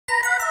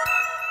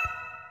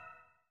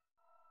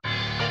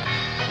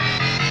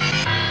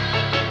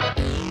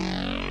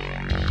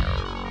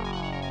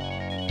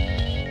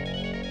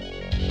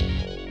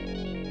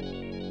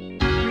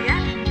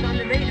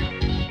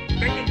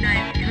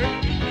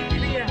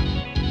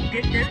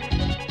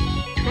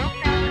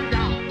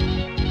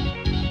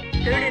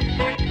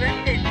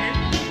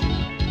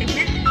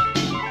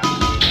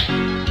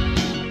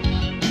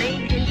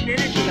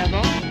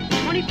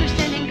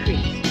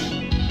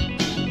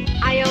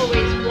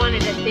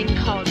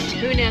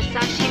Tuna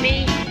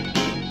sashimi.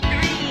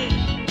 3,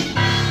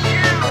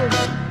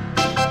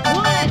 2,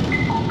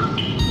 1.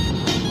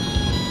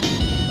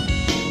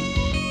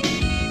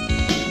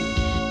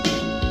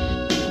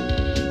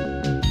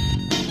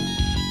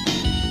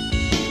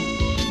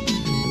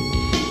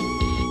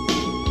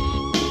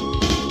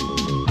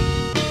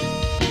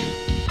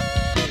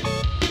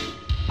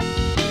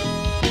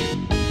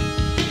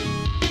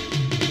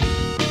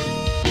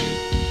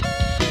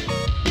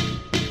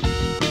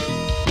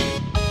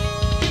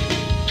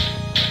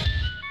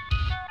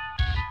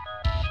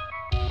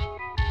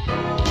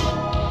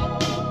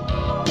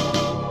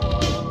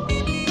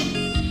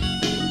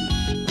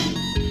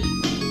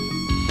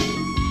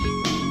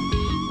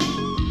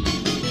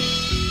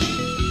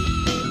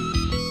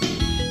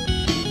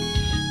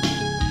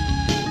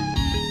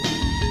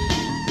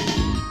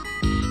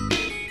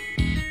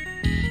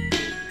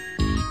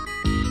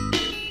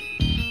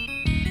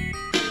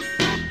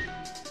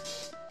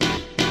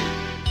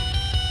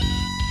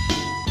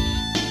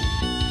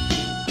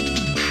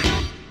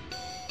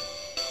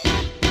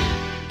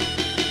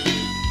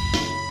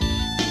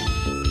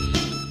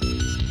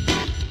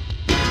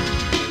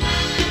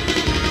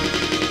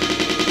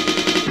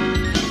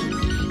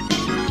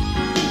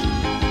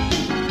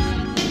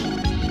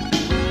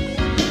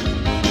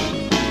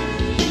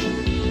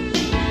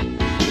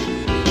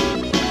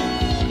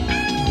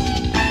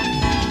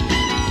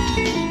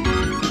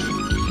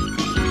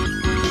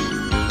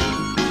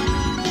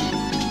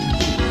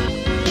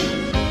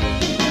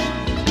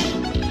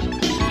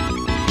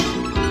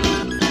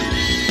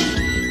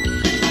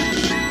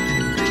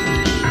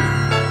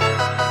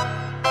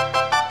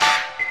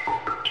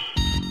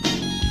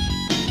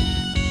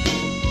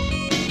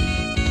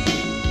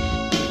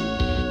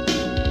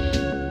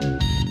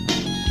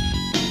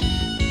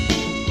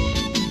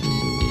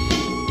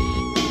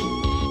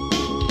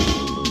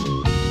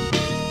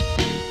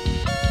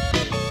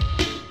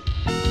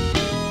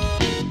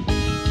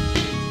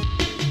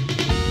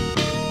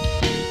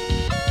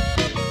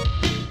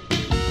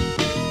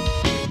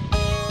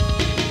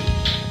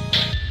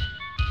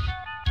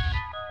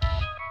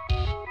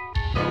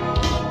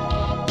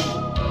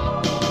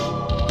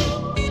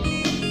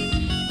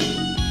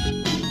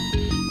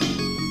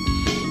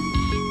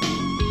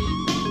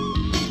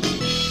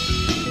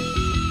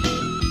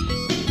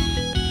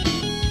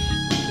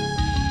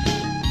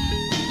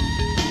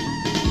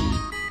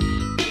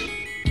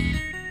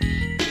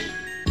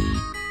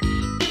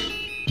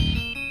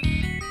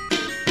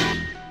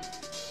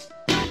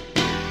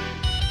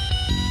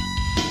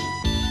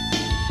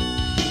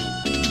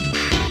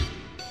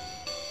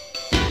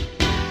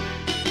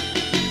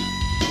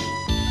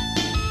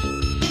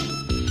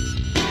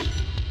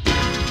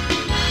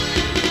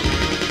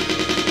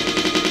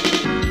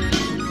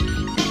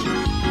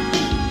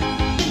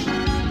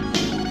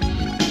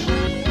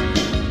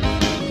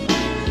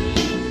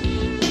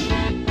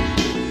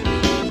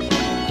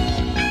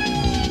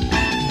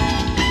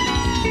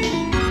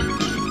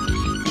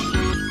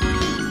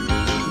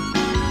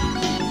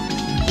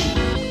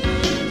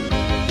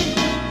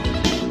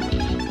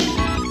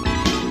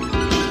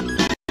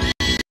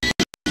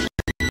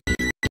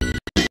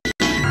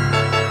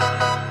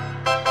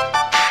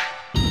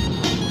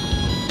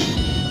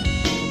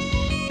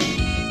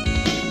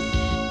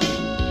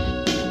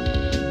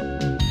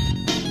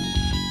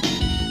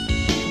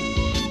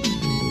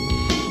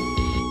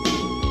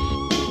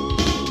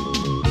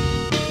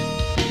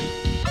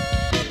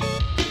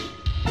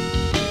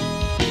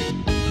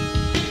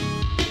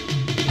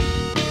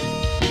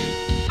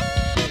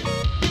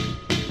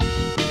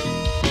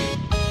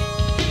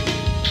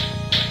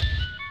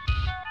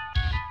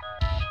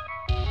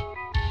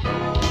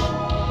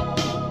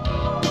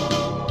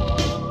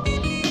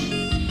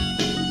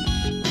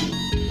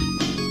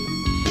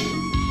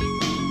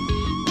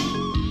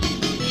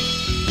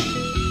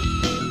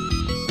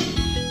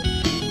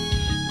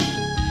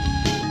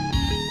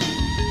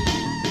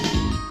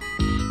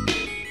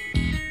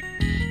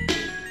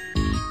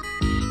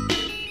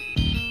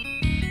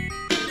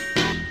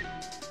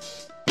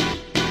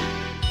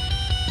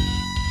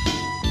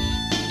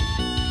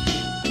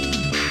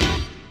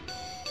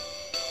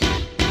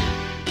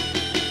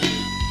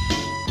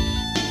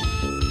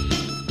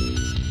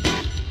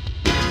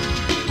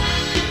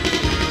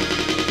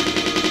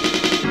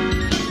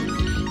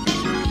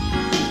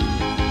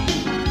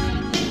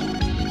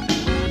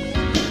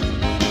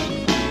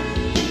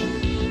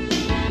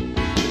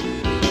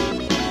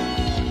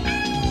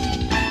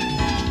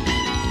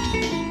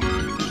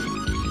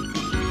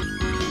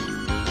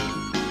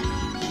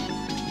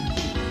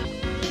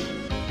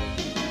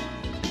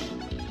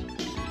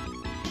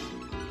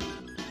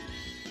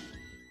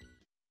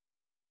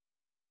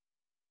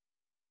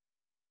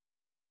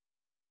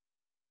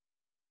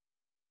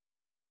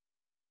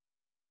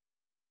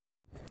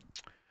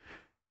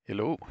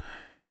 Hello.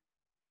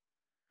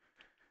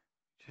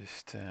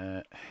 Just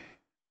turn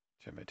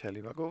my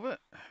telly back over.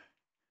 Make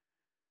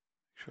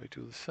sure I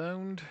do the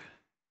sound.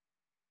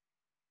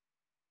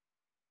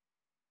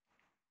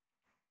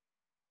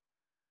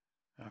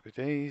 Happy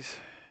days.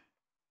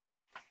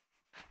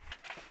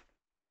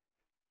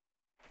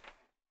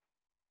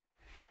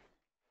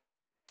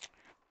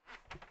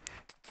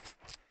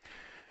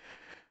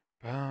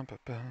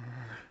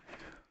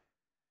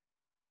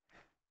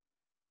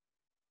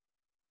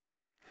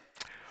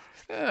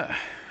 Yeah.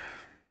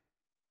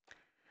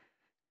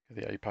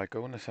 Get the iPad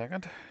going in a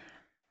second.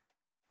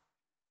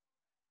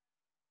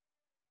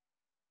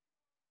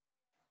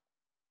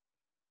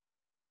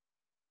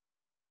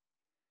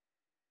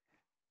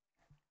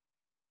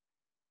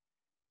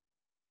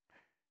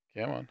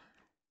 Come on.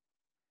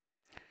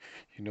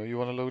 You know you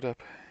want to load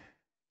up.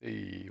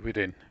 Hey, we're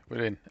in.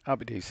 We're in.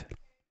 Happy days.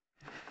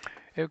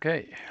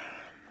 Okay.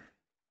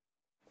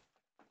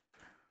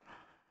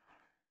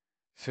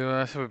 So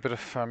let's have a bit of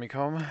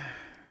Famicom.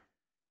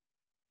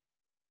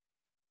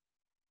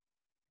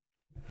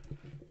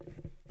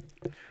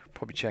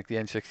 Probably check the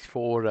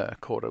N64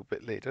 code out a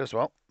bit later as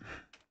well.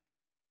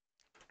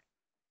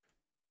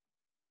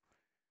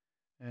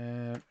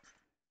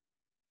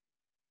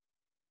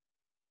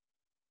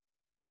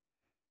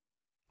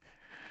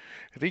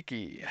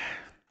 Riki.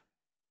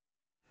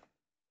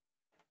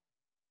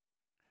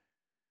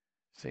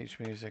 Stage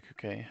music,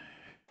 okay.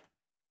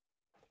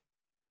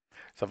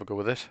 Let's have a go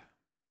with this.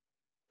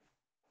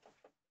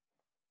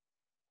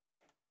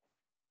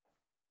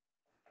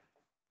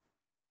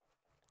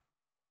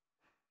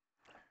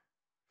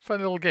 Fun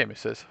little game, it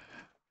says.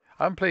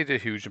 I haven't played a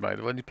huge amount.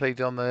 I've only played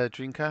it on the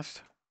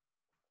Dreamcast.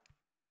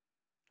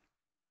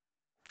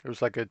 It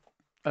was like an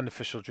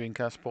unofficial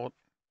Dreamcast port.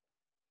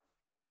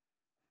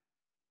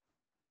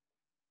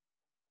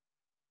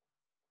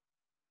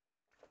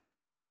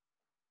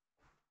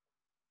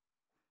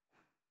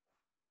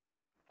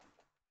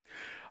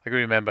 I can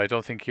remember, I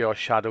don't think your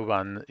shadow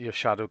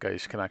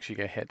guys can actually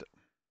get hit.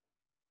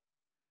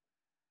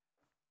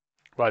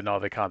 Well, no,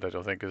 they can't, I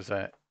don't think, because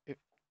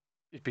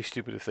it'd be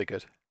stupid if they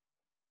could.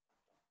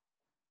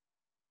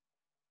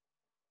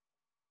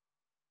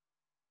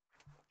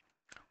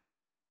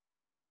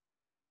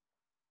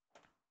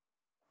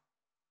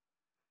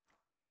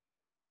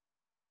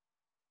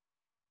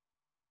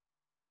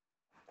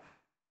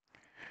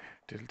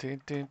 I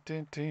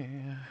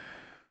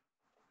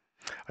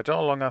don't know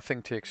how long that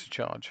thing takes to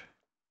charge.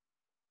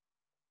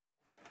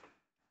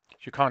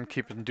 You can't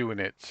keep on doing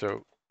it,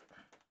 so...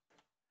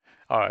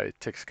 Alright, it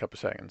takes a couple of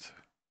seconds.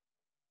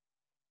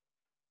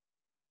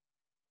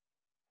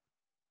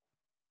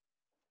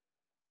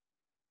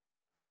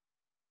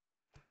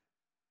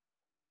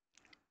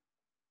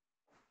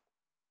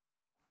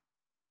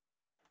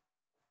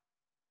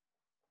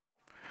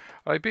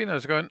 Alright, Bean,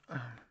 how's it going?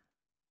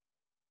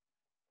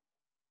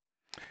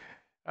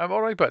 I'm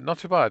alright, but not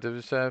too bad. It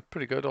was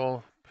pretty good.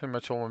 Pretty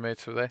much all my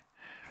mates were there.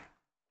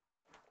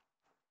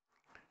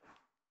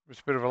 It was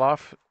a bit of a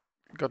laugh.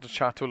 Got to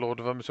chat to a load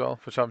of them as well,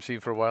 which I haven't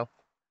seen for a while.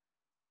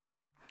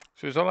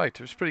 So it was alright.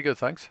 It was pretty good,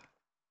 thanks.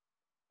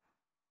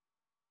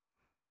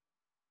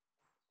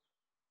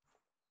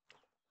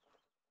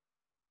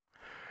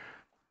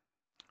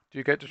 Do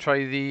you get to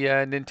try the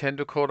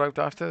Nintendo code out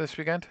after this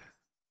weekend?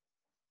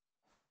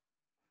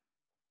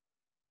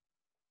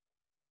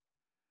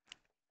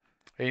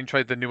 I ain't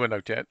tried the new one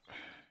out yet.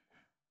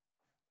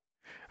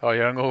 Oh,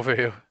 you're hungover,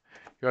 you.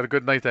 You had a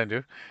good night then,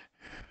 you?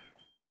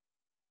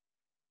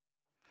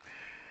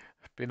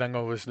 Being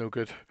hungover is no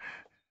good.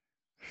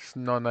 It's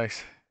not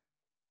nice.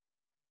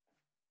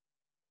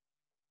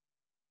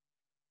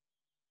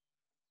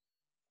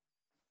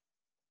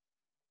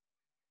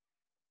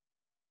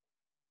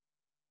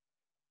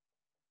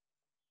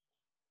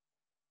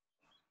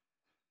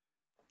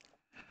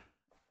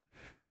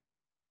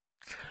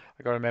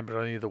 I gotta remember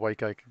only the white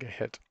guy can get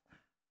hit.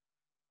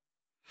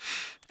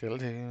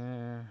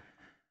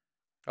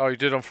 Oh, you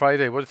did on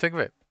Friday. What do you think of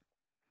it?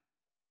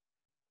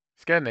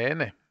 It's getting there,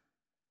 isn't it?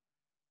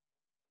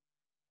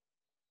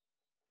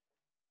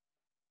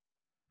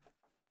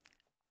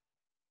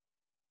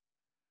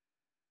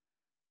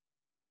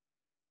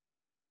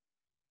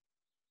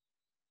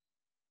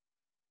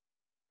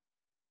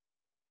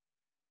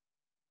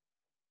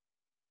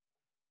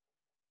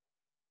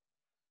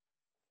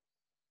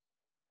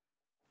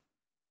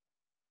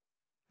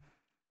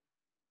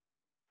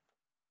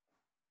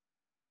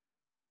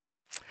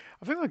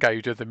 I think the guy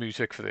who did the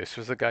music for this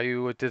was the guy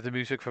who did the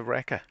music for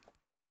Wrecker.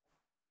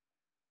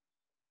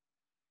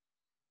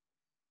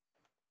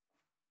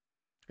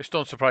 It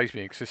don't surprise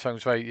me because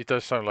it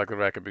does sound like the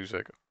Wrecker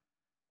music.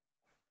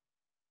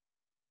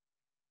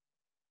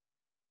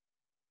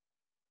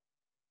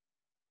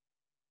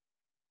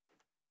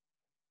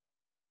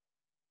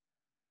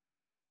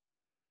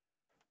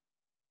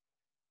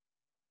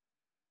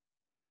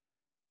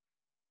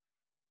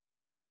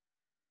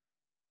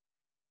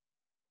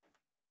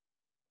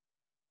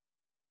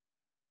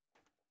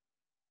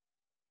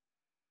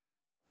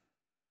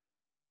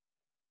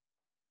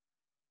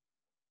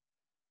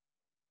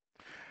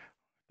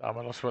 I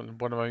lost one of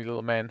my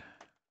little men.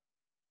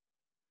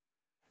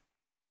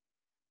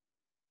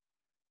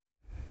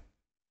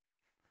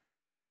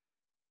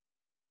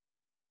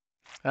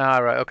 Ah,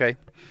 right, okay.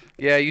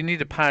 Yeah, you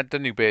need a pad,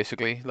 don't you,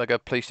 basically? Like a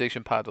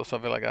PlayStation pad or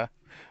something like that.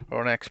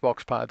 Or an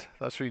Xbox pad.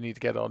 That's what you need to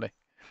get on it.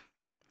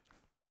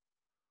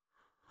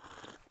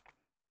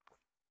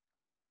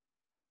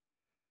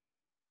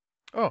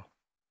 Oh.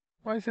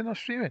 Why is it not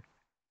streaming?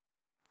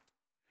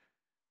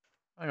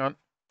 Hang on.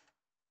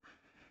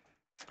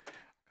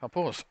 Can't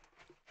pause.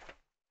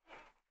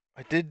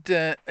 I did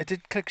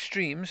click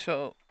stream,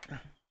 so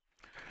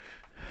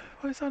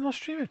why is that not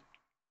streaming?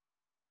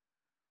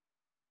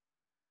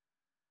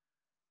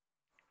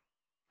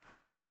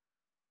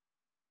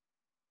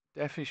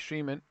 Definitely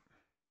streaming.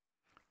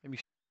 Let me.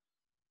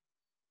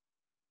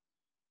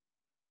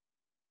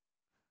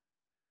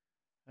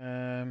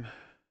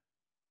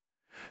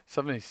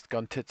 Something's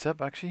gone tits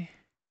up actually.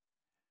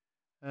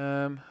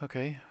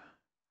 Okay.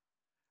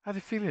 I had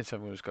a feeling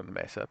something was going to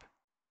mess up.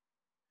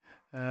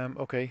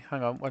 Okay,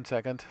 hang on 1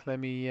 second. Let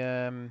me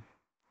come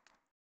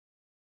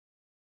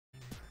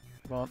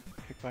on,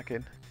 kick back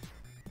in.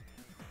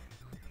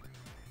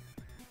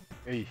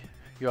 Hey,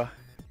 you are.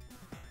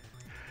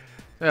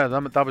 Yeah,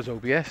 that was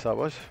OBS. That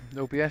was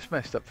OBS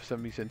messed up for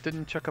some reason.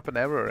 Didn't chuck up an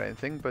error or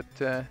anything, but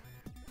it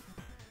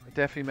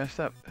definitely messed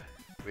up.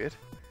 Weird.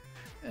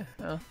 Yeah,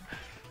 well,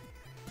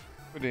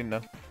 we're in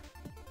now.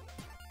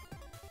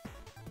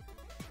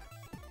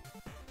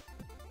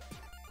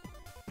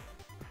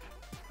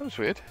 That was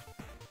weird.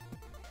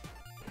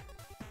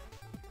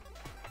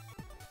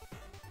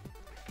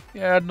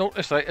 Yeah, I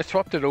noticed. I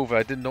swapped it over.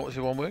 I didn't notice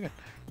it wasn't working.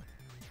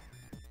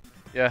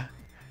 Yeah,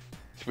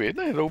 it's weird.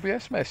 The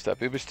OBS messed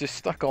up. It was just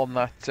stuck on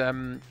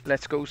that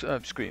Let's Go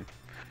screen.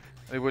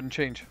 It wouldn't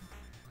change.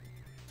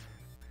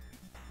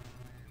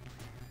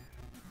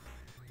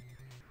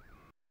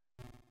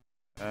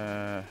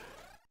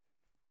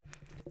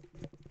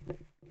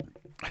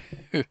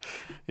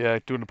 Yeah,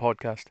 doing a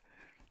podcast.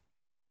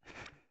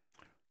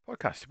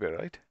 Podcast to be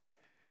alright.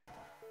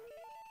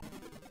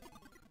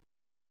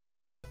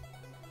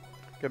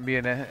 Get me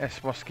and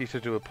S Mosquito to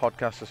do a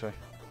podcast this way.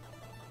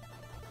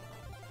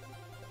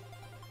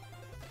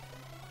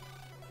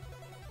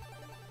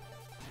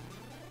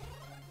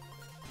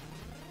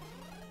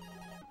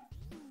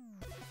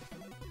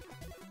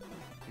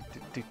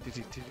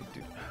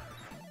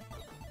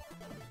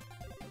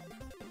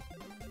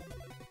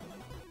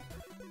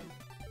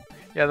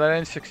 Yeah,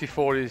 that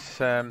N64 is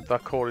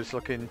that core is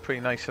looking pretty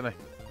nice, isn't it?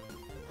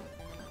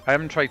 I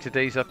haven't tried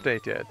today's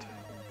update yet.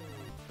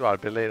 Well, a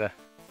bit later.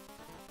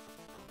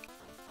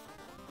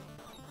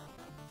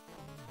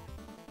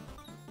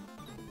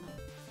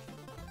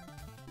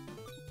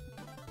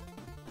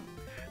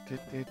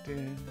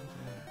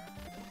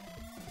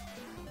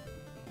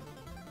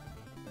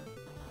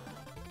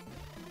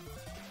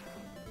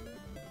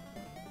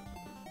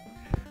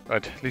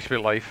 Right, at least we're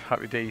live.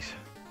 Happy days.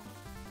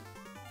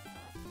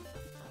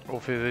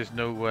 Hopefully there's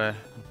no more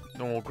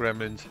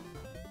gremlins.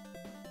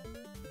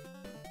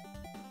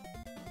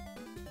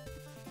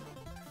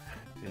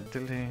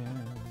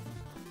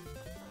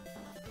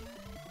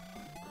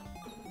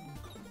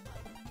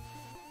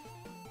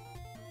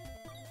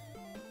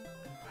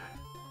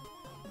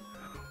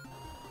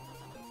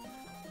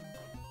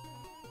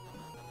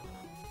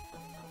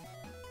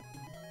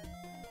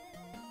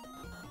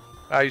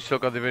 I still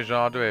got the original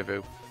hardware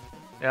view.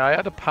 Yeah, I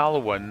had a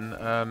PAL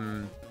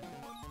one,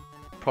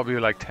 probably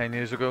like 10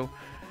 years ago,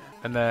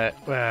 and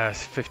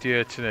it's 50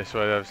 Hz in it,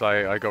 so I was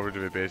like, I got rid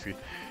of it basically,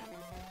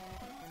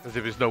 because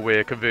there was no way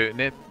of converting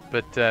it.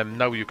 But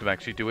now you can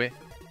actually do it.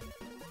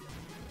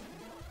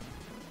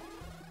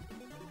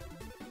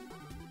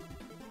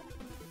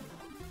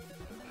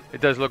 It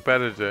does look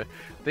better.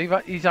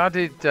 He's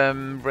added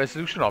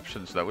resolution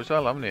options though as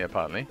well, haven't he?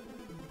 Apparently.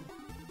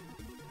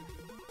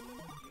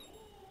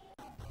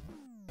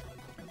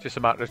 Just a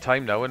matter of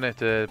time now, isn't it,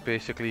 to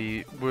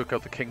basically work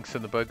out the kinks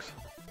and the bugs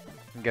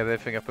and get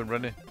everything up and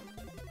running.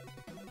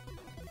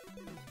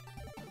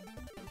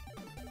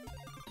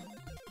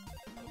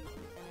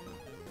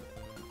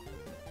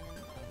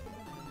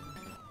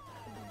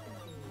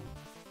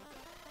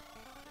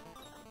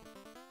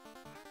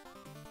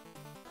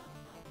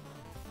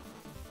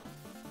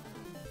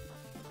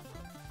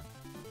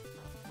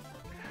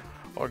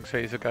 All I can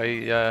say is the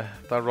guy,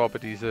 that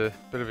Robert, he's a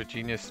bit of a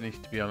genius, isn't he,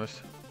 to be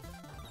honest.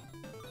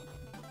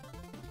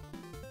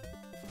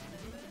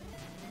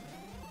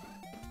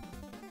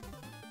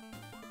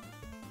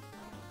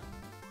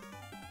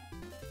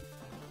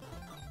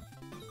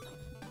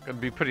 It'd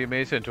be pretty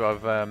amazing to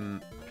have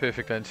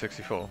perfect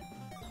N64.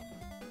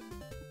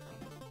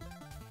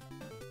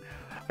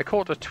 I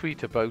caught a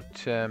tweet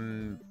about a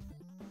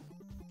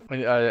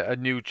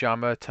new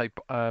Jammer type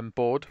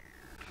board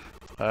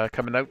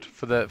coming out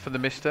for the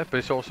Mister, but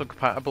it's also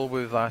compatible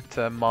with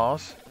that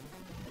Mars.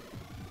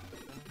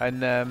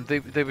 And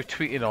they were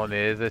tweeting on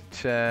here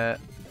that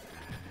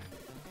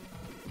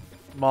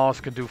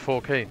Mars can do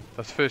 4K.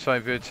 That's the first time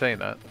I've heard saying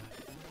that.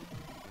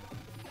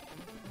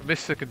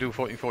 Mister can do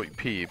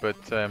 1440p, but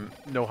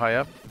no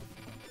higher.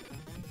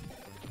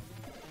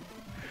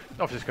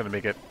 Not if it's going to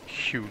make a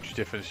huge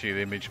difference to your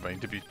image, mind,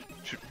 to be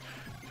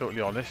totally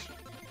honest.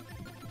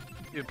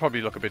 It'd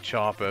probably look a bit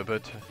sharper,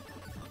 but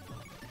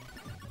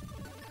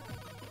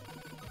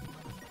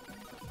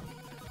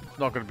it's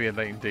not going to be a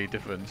night and day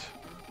difference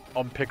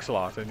on pixel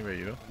art anyway,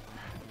 you know.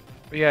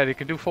 But yeah, they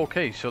can do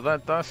 4K, so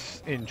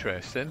that's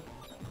interesting.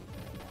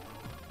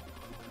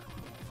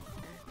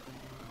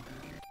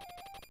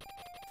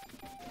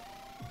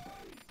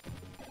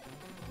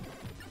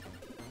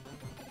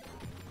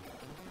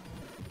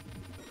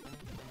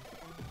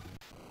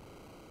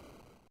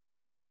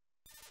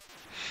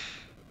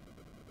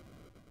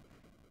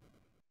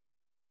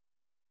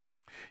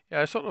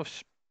 Yeah, I sort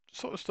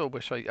of still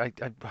wish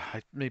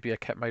maybe I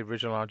kept my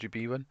original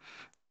RGB one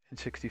in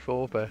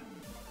 64, but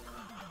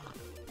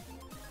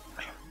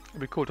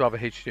it'd be cool to have a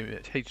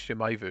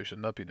HDMI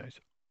version. That'd be nice.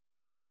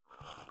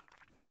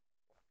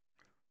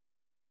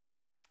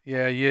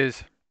 Yeah,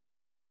 years.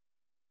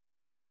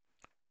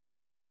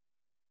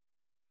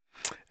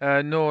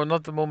 No, not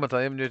at the moment.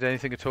 I haven't heard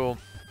anything at all.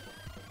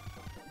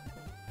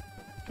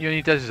 You know,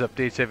 he does his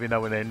updates every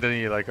now and then, doesn't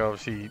he? Like,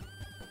 obviously,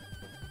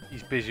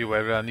 he's busy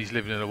wherever, and he's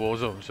living in a war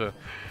zone, so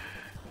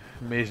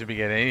amazing to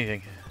get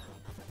anything.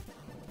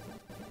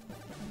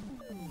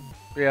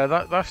 But yeah,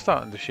 that's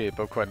starting to shape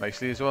up quite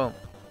nicely as well.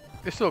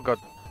 It's still got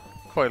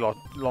quite a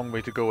long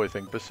way to go, I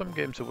think, but some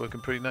games are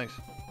working pretty nice.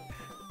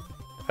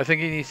 I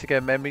think he needs to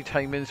get memory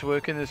timings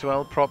working as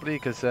well properly,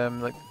 because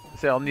like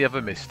say on the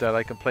other Mister,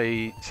 I can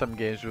play some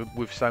games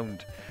with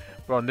sound,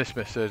 but on this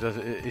Mister,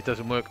 it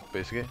doesn't work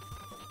basically.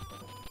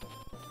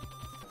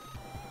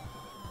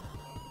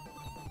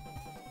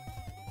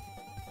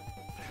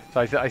 So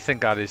I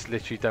think that is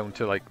literally down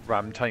to like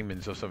RAM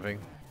timings or something.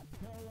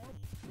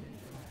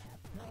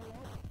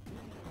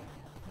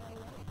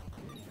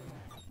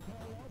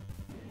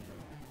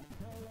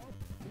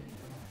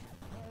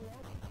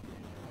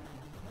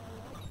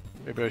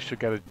 Maybe I should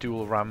get a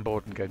dual RAM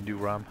board and get a new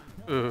RAM.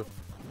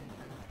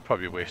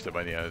 Probably a waste of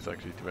money, actually,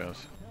 to be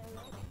honest.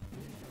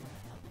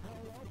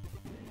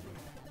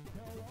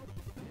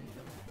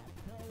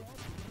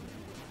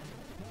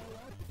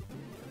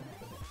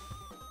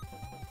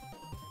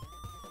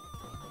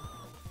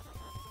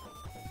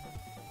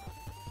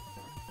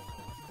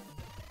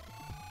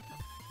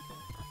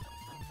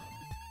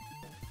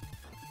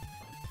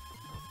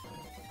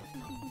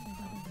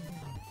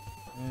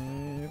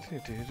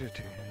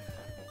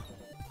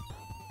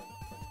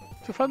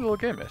 It's a fun little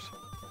game, this.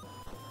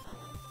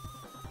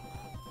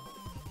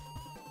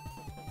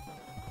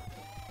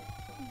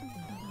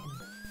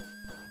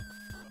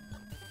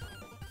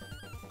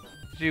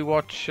 Did you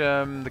watch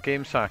the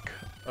game sack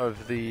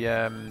of the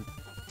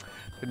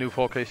new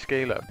 4K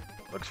scaler?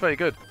 Looks very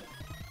good.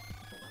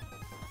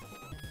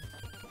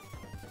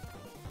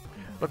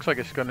 Looks like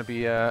it's going to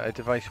be a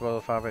device well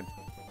worth having.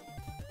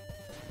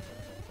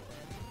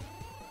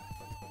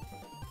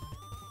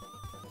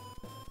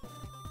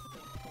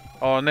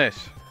 Oh, on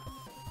this.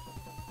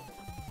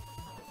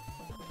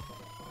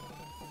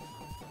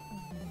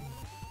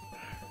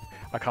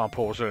 I can't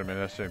pause it in a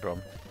minute, that's no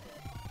problem.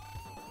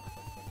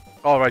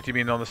 Oh, right, you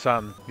mean on the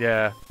sun?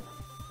 Yeah.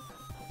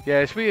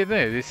 Yeah, it's weird, isn't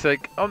it? It's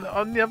like,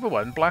 on the other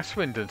one, blast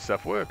wind and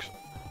stuff works.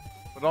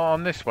 But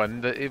on this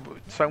one,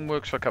 sound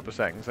works for a couple of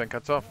seconds, then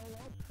cuts off.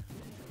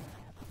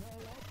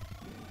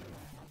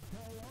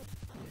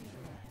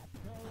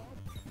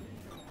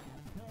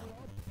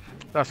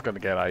 That's going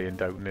to get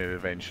ironed out near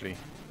eventually.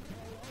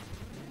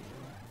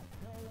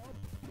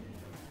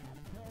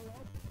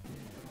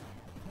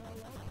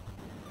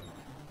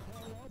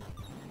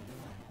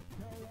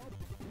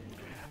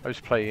 I was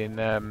playing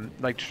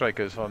Night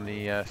Strikers on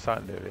the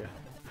Saturn earlier.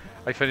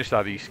 I finished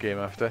that East game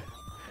after.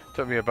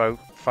 Took me about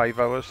 5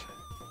 hours.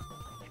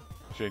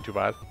 Which ain't too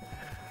bad.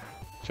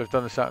 So I've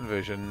done the Saturn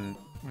version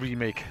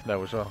remake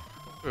now as well.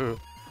 But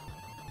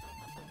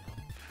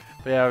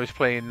yeah, I was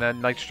playing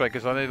Night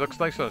Strikers on it. It looks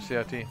nice on a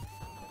CRT.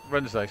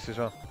 Runs nice as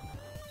well.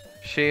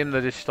 Shame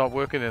that it stopped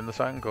working in the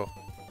Saturn core.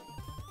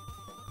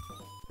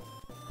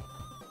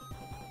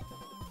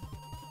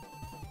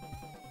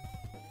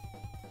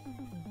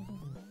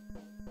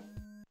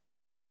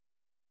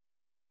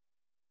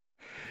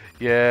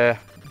 Yeah,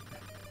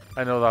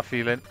 I know that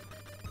feeling.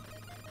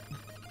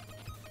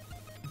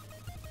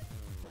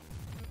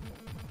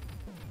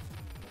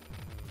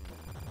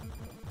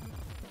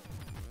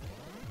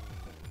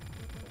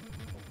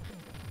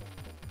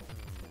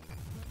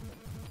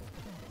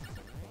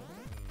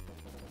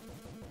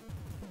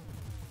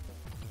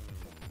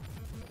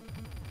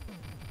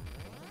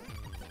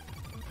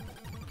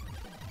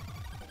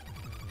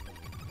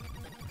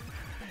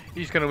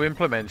 He's going to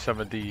implement some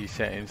of the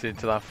settings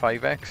into that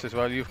 5x as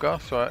well you've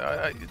got, so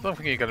I don't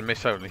think you're going to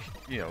miss out on,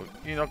 you're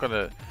not going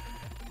to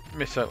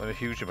miss out on a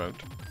huge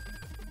amount.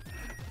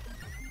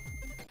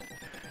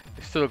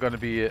 It's still going to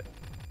be a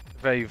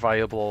very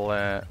viable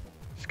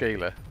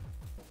scaler.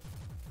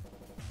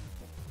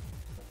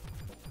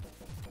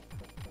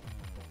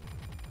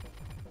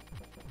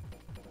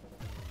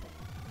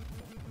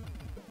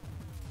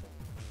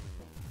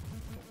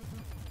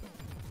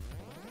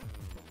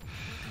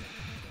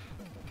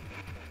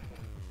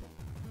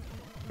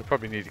 We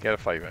probably need to get a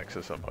 5x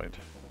at some point.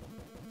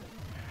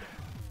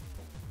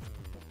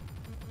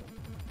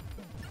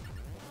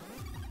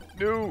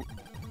 No!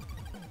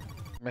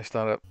 Messed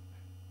that up.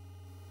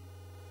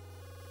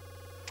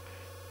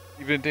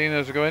 Evening Dean,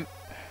 how's it going?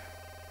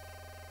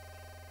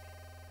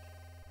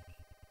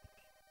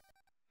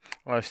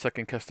 Oh, I'm stuck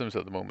in customs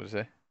at the moment, is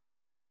it?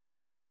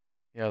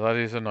 Yeah, that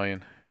is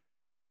annoying.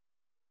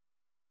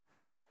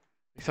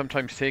 They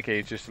sometimes take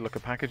ages to look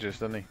at packages,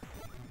 don't they?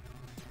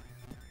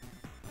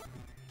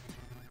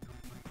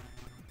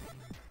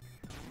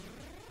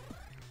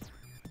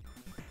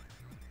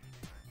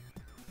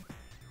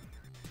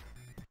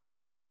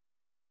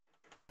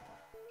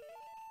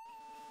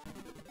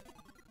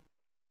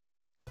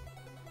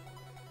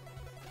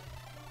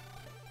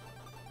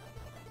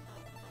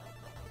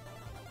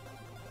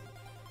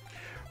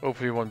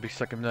 Hopefully you won't be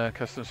stuck in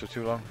customs for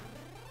too long.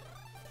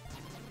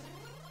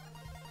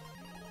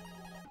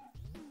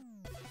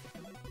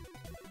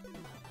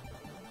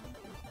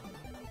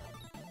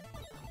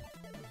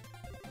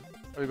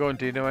 We're going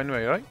Dino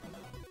anyway, right?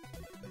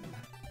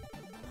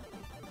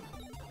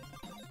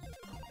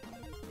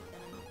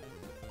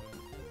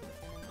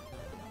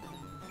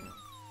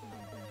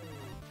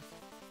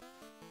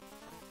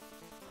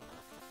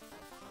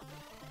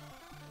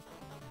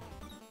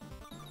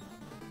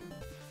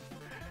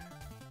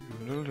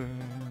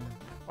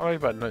 Alright,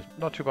 but no,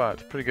 not too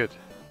bad. Pretty good.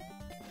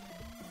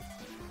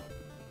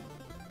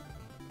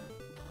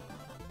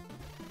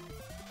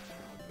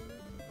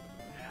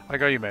 I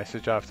got your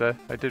message after.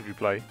 I did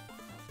reply.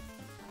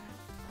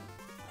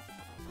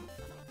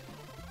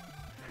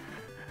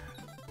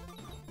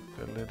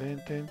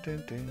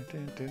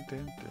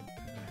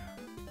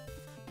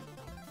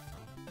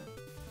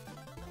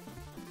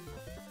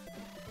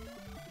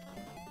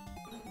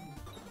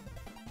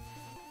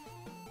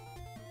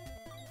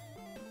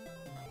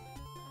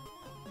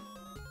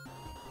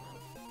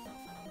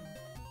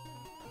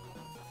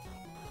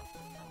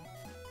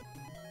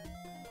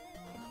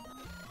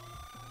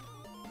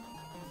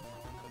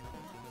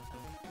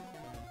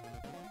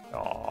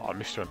 Oh, I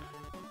missed one.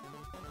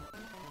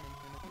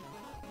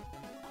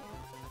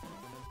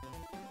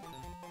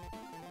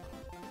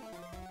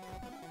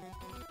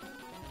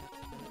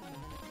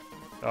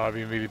 Oh, I've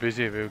been really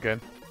busy with you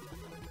again.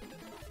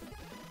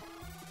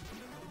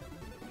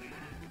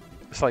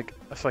 It's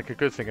like a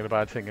good thing and a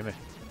bad thing, isn't it?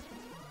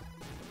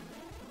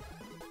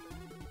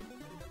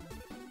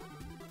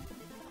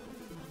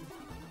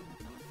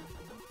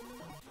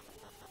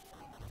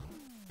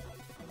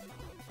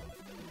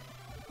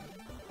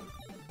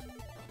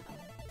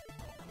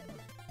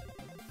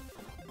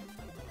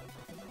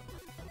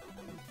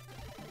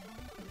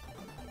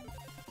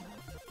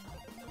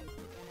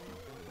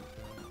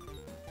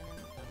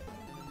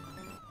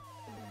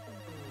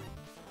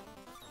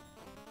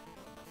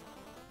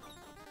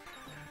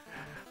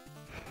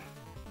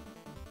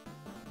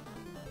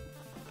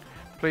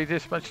 Played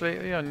this much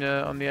lately on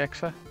the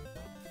Exa?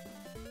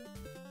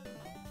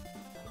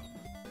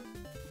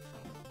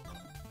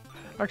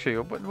 Actually, I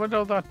wonder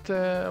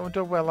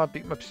how well that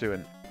beat 'em up's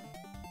doing.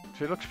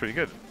 So it looks pretty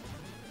good.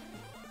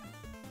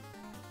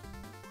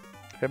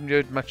 I haven't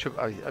heard much of.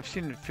 I've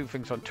seen a few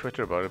things on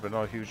Twitter about it, but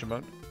not a huge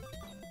amount.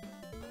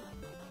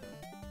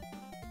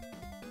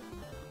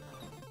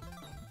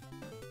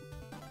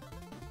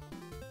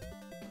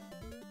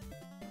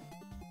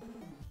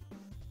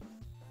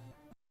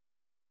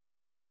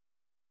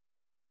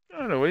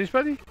 I don't know, worries,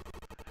 buddy.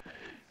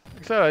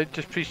 So I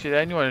just appreciate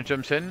anyone who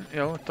jumps in. You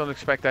know, don't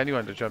expect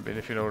anyone to jump in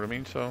if you know what I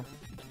mean. So.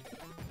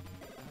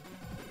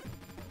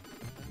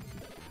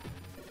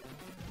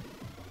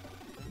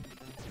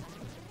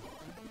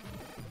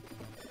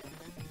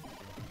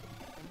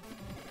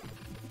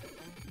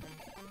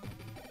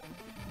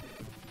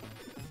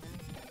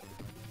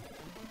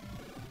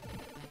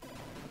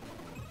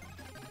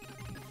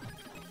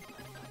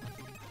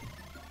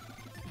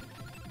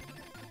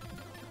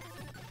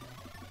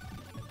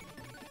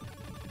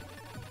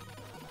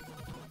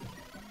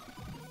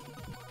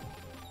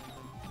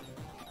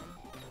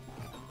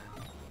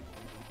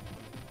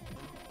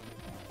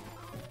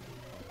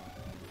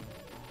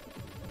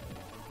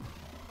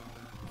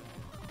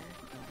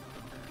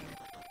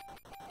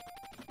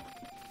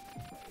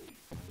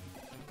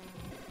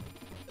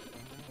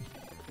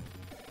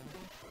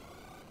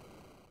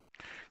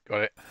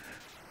 Got it.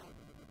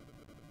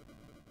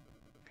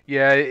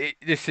 Yeah,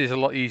 this is a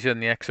lot easier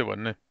than the Exa one.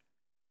 Isn't it?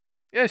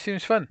 Yeah, it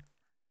seems fun.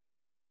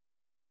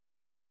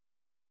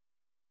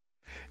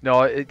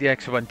 No, the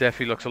Exa one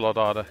definitely looks a lot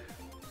harder.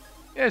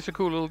 Yeah, it's a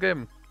cool little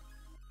game.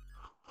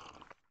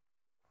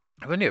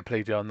 I've only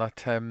played it on that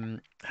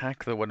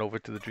hack that went over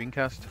to the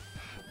Dreamcast.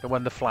 The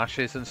one the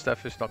flashes and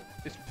stuff is not.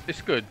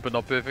 It's good, but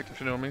not perfect. If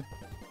you know what I mean.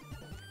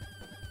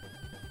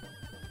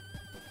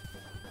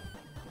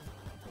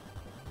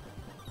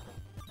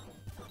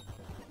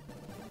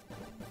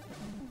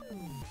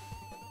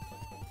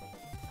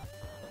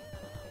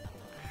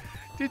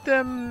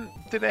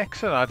 Did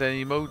Exa add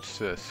any modes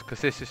to this?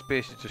 Because this is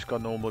basically just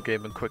got normal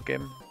game and quick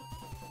game.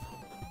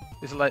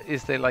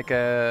 Is there like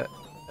an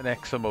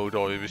Exa mode,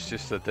 or it was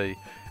just that they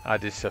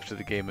added stuff to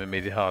the game and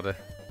made it harder,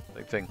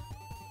 like thing?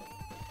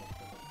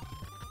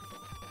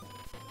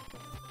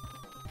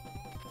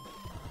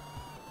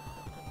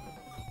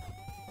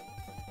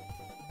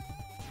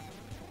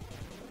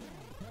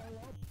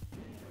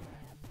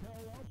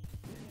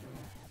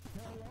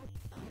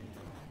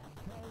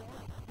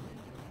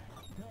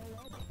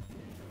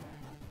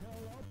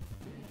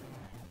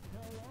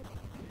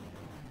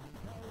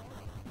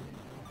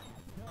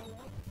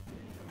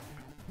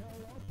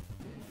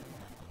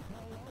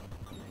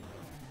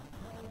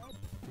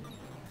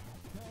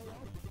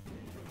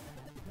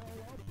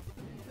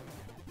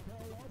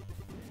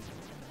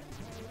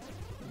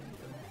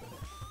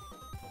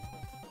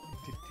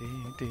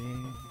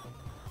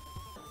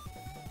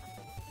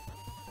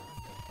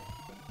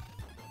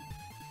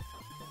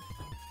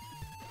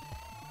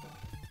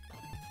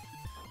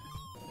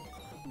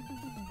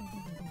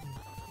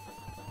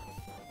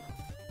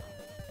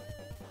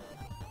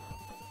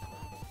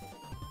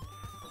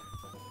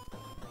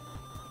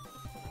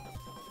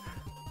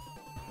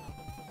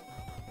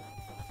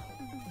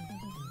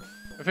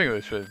 I think it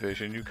was first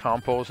version. You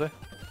can't pause it.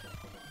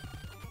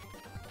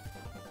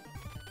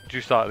 Did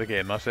you start the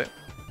game? That's it.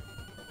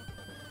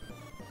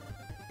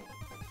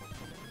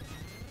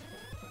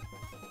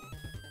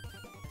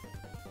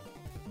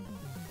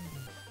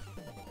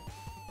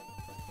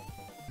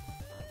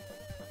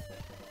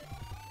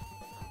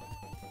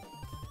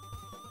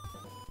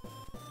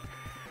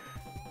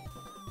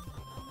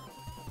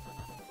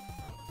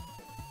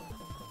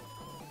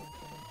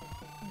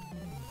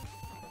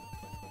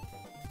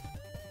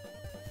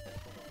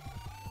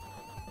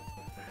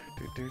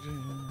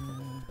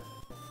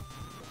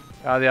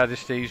 Ah, they had a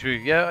stage view.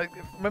 Yeah, I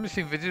remember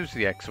seeing videos of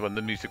the X when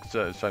the music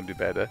sounded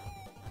better.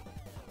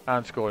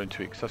 And scoring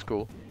tweaks, that's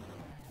cool.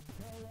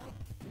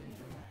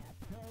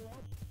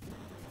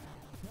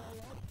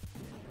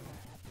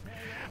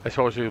 I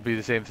suppose it'll be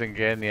the same thing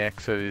again. The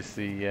X is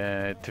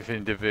the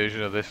definitive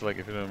version of this, like,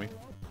 if you know what I mean.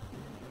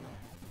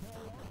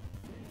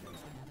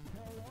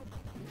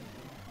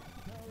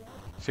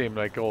 Same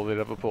like all the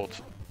other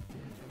ports.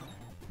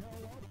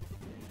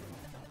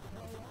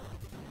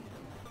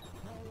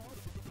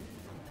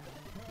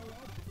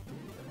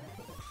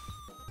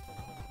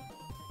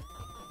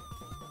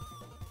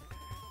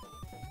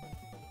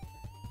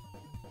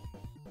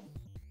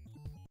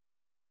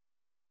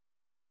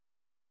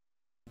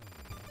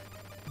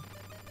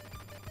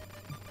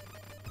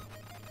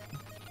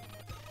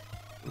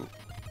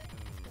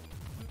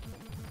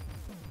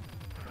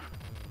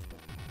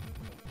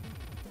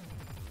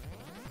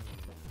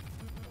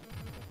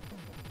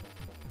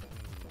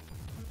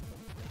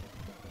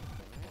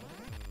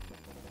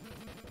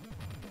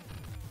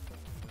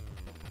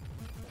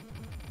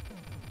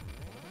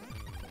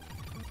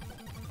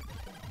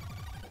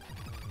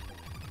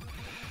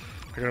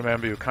 I can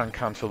remember you can't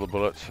cancel the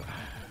bullets.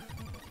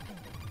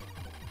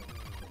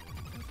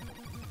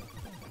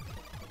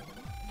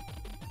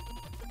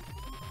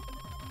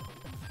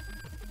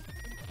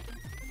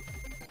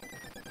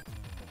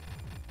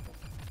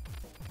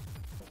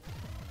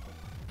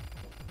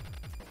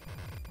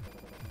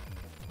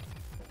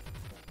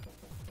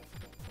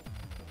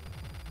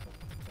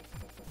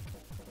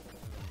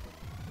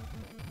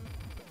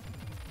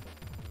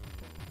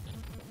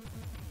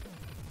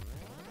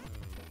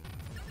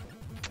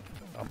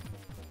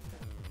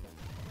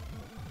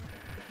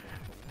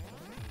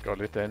 Got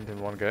it then in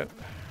one go.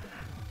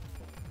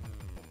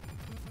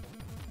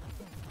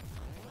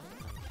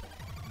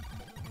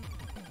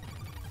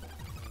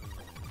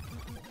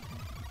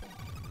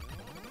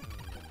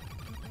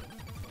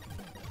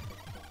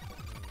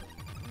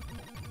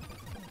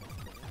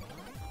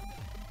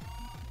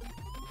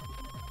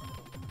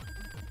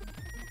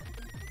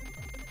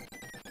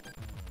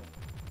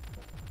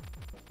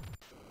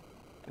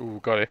 Ooh,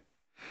 got it.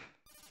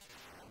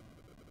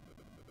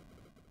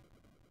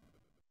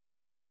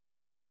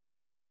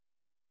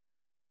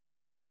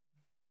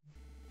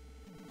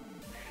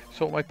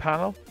 Sort my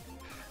panel?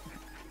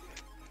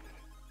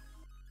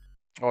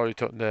 Oh, you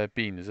took the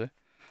bean, is it?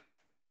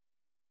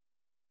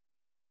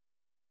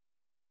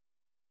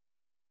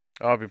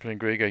 Oh, I've been playing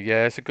Grieger.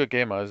 Yeah, it's a good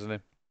game, isn't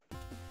it?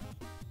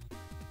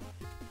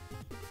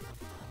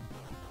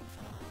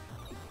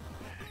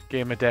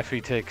 Game that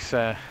definitely takes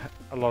a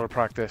lot of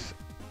practice.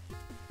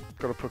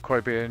 Got to put quite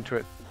a bit into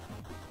it.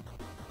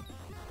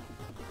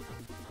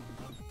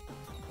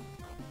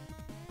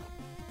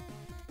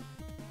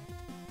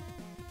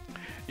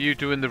 You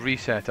doing the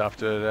reset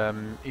after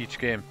each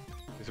game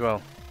as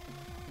well?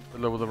 To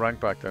lower the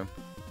rank back down.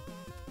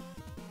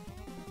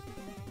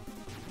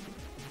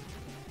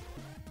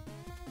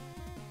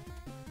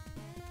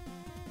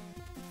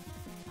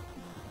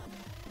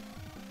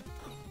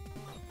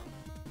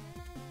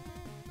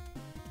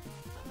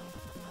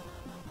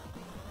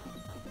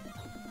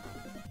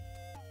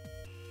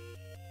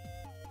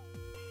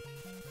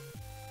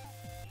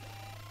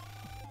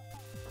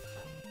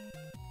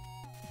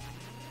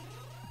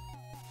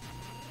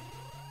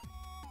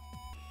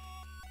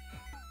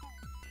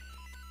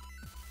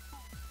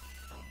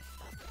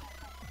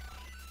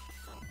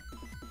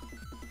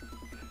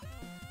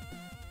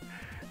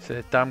 It's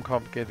a damn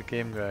complicated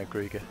game,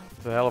 Grieger.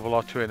 There's a hell of a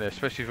lot to it in there,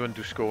 especially if you want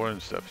to do scoring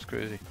and stuff. It's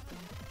crazy.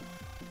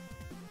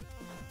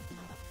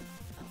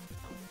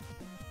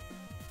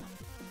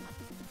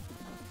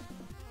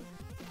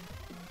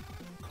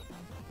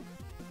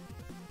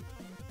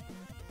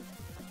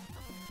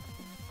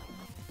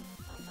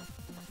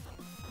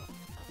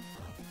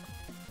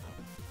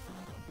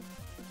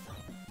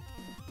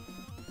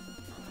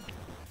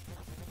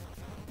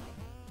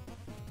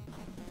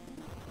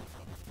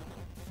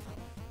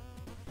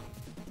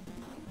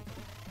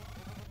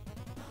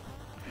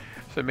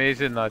 It's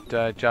amazing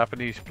that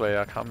Japanese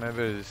player, I can't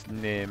remember his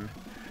name,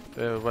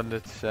 the one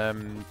that's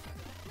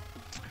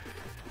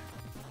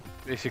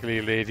basically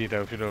a lady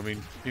now, if you know what I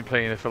mean. Been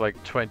playing it for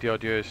like 20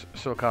 odd years,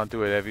 still can't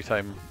do it every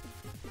time.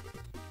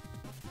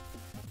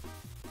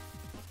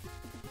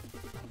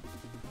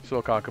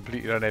 Still can't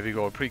complete it on every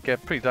go.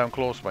 Get pretty damn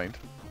close, mind.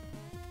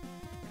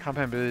 Can't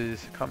remember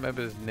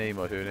his name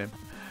or her name.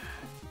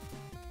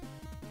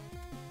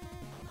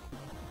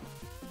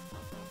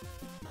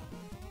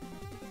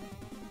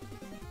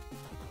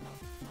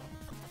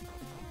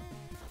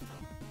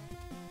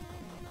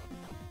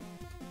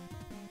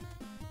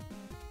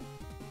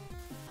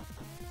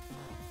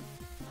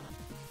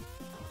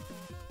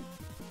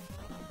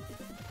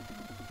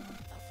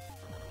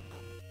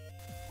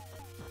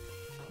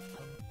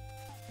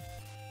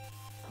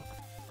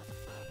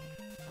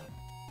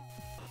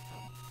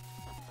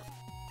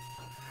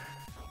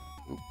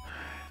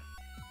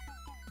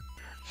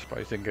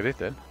 Surprised didn't get it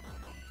then.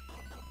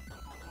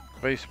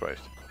 Very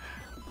surprised.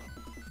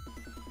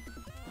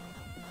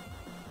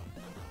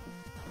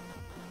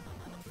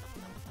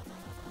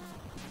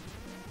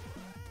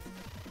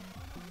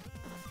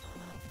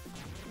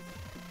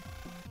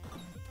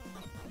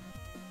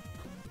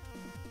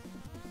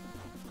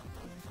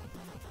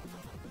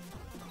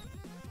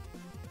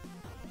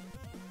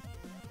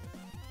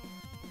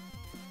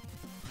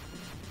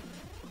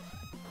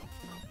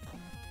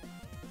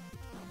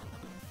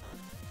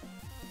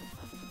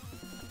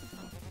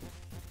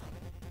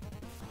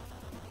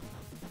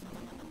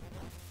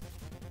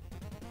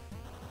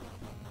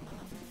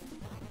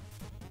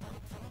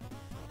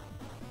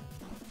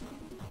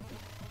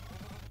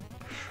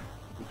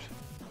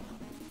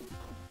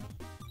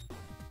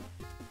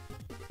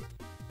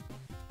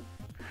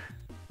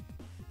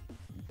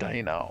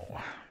 Dino.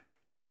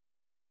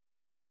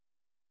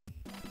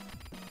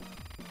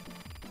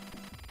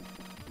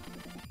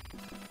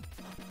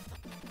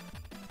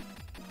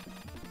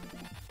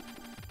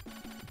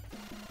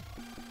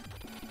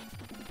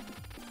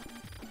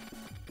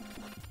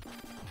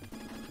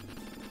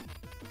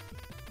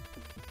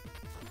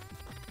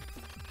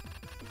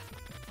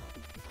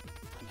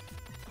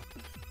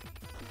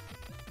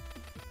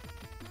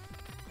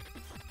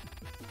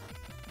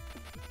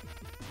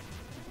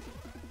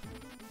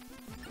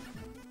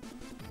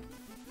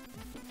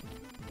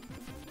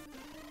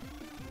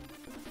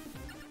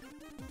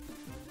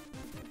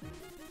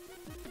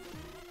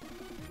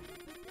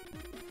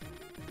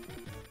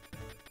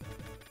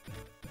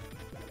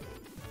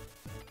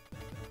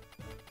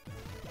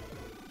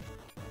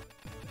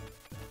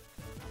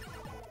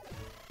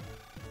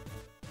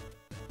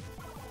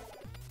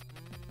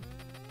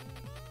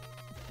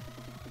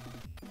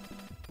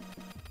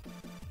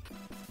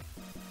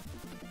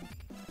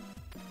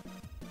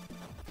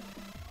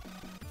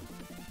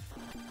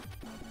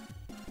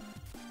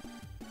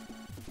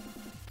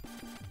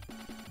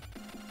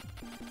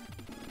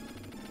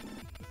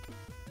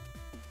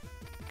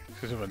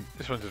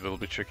 This one's a little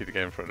bit tricky to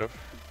get in front of.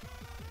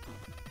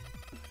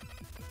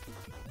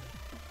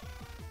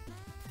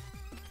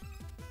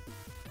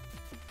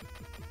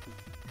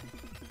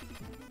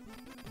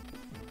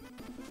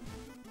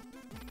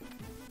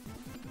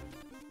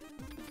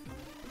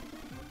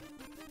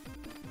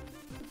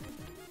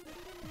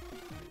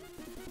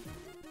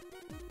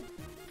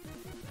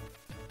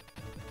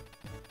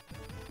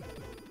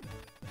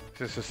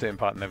 It's the same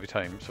pattern every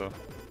time, so.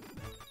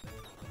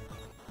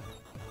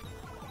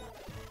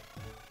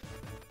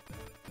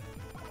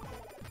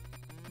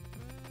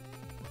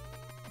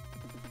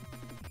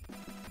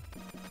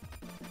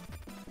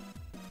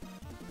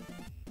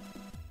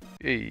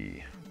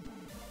 Hey.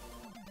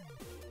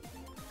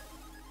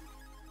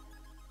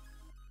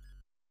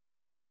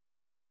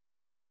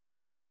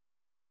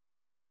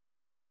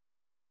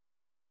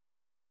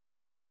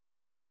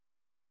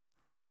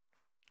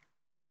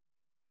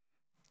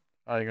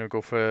 Are you gonna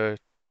go for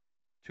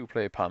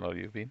two-player panel,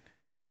 you've been?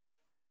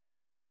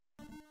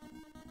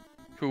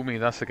 Cool me,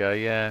 that's the guy,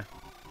 yeah.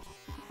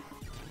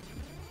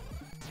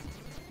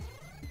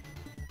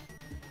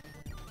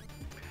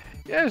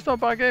 Yeah, it's not a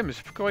bad game,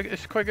 it's quite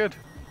good.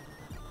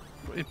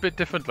 It's a bit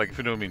different, like, if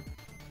you know what I mean.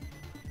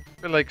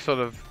 A bit like sort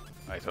of,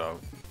 I don't know,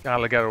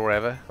 Galaga or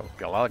whatever. Oh,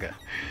 Galaga.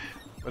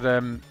 But,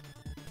 in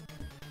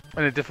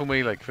a different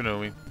way, like, if you know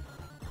what I mean.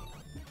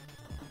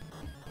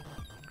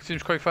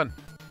 Seems quite fun.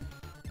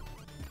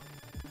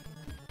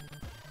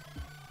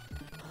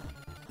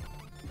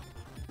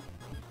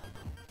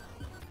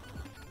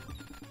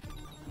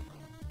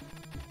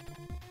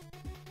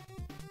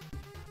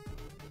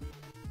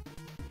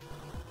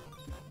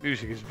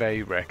 Music is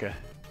very wrecker.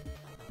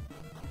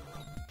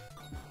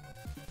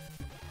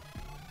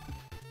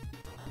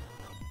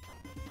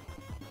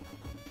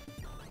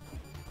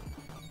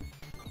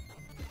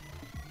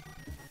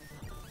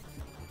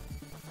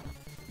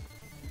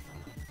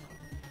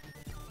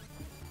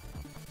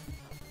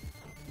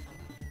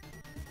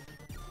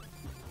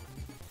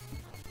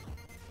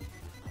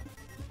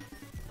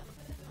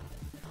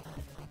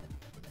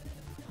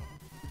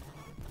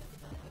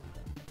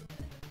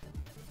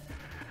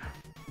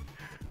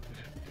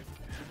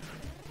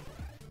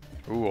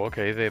 Ooh,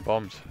 okay, they're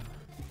bombs.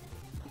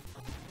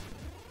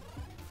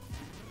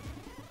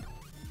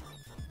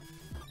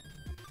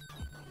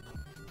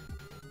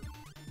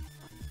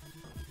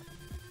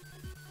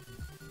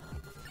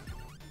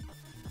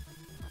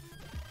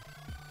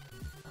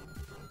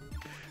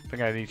 I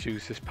think I need to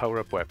use this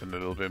power-up weapon a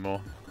little bit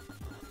more.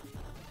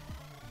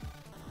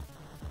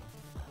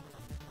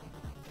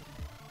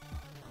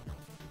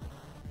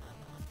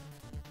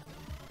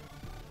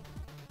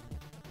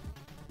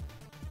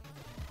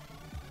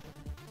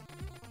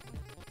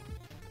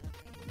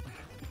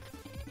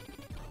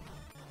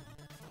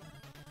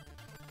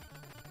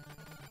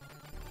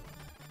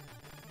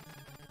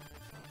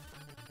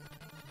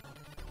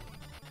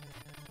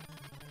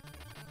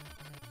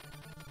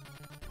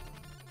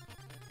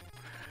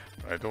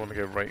 I don't want to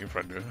get right in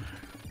front of you.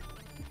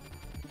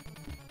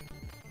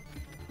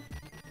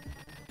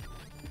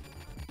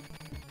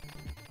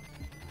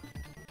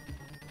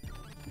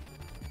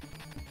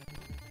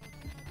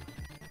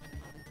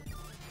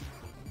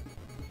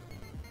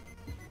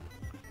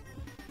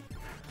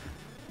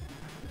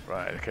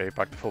 Right, okay,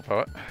 back to full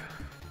power.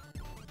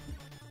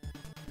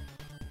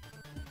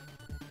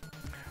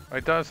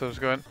 Right, Dan, so it's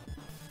going.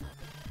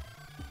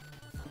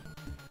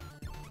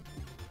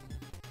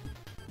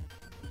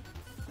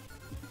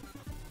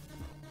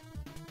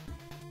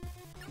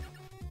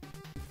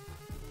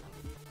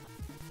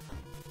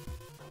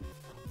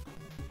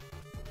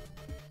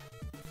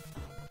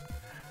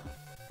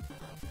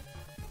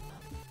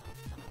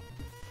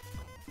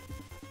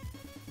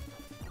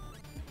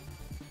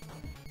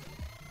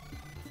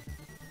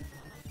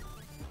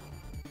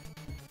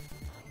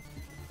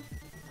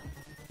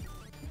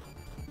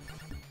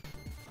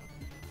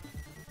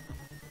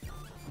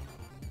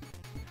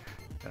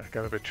 That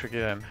got a bit tricky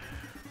then.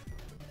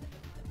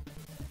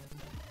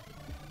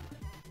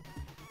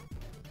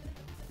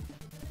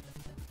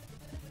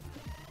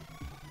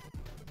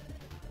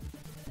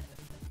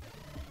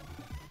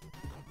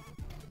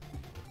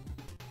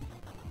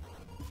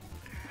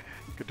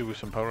 Could do with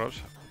some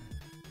power-ups.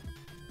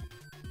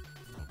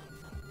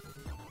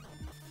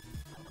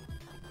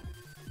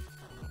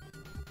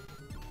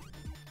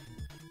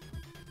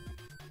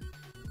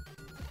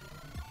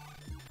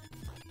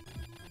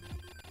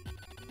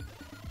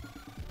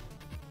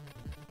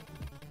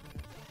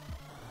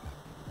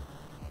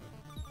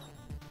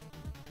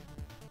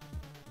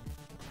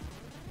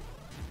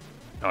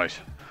 Nice.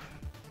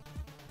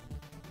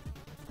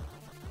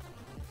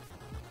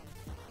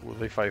 Will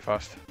they fight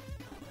fast?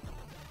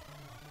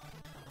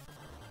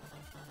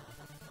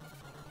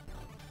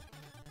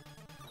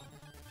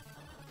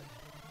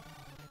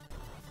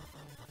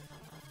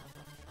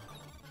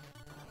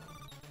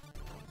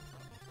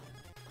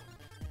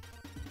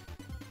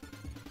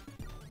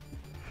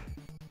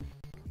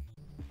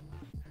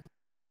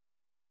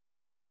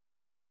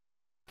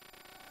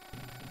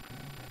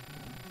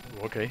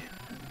 Okay.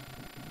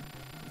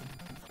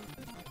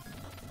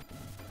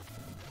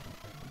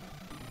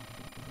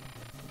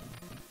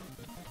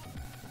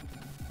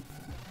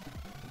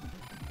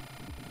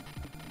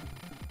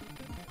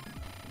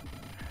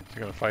 Is he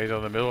gonna fight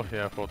on the middle?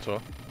 Yeah, I thought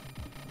so.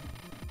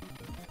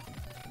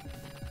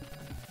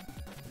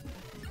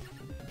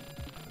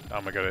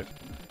 Oh my god.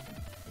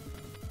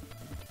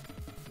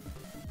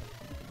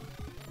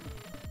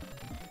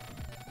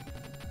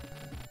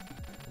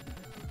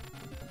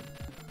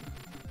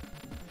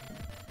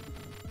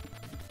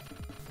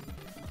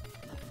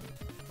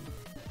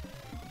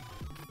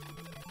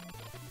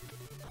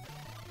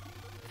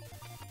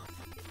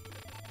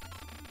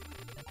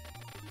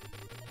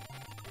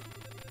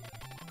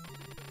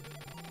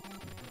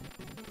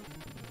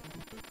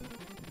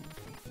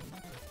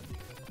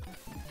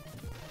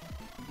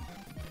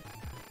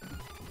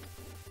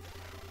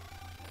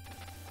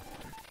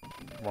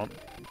 Come on.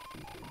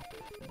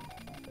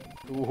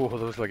 Ooh,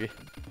 that was lucky.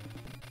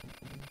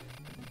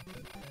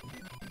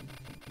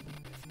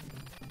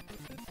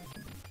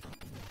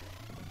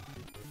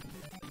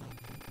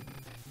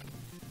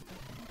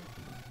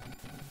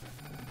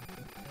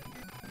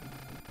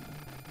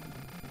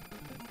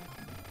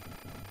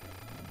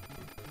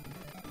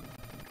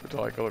 Good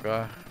like a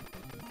guy.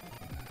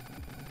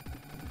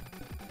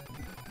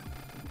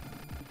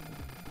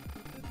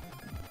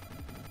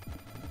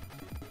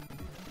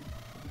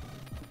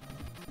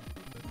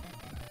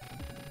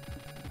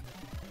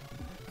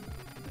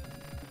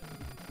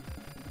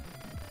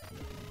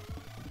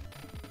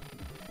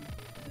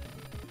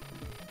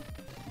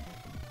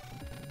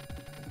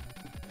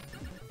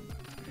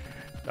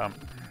 Damn.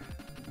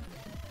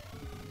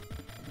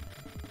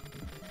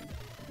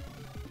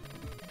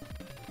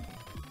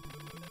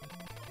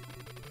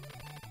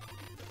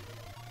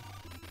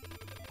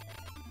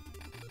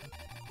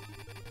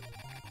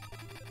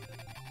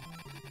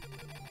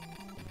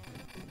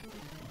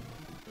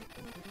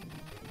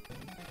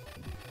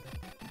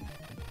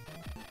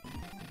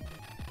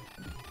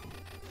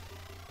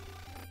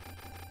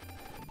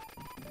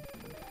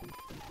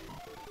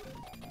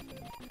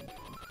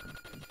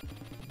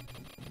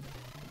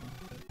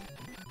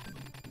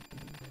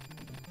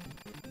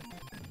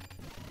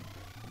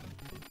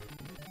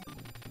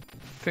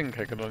 I think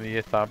I could only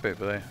hit that bit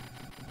there.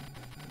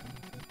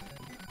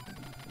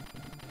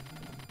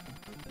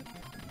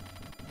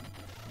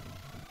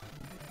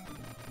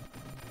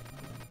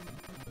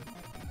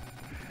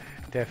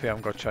 Definitely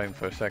haven't got time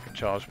for a second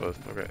charge, but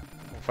okay.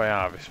 If I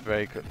have, it's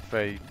very good,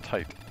 very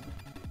tight.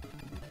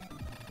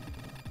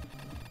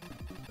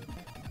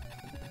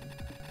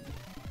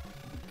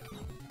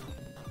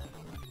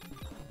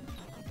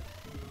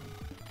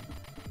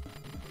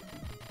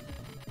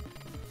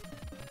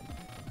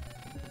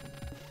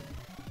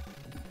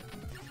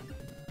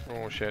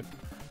 Oh shit.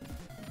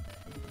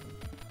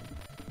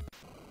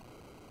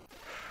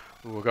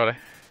 Ooh, I got it.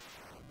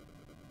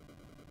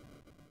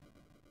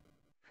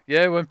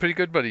 Yeah, it went pretty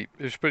good, buddy.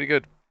 It was pretty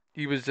good.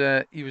 He was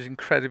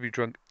incredibly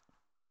drunk.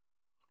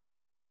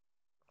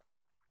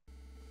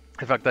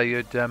 In fact, I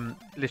heard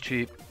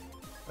literally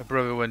a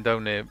brother went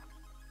down there,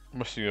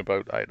 must have been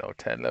about, I don't know,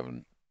 10,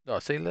 11, no,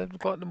 say 11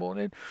 o'clock in the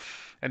morning,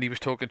 and he was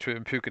talking to him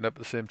and puking up at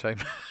the same time.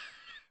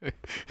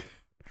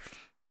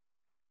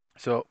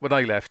 So when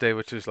I left there,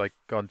 which was like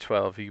gone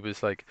 12, he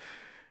was like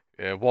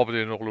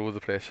wobbling all over the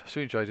place. So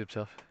he enjoyed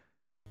himself.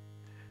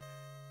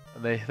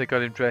 And they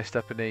got him dressed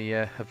up in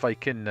a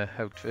Viking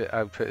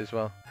outfit as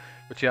well,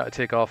 which he had to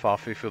take off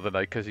halfway through the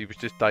night because he was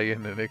just dying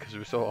in it because it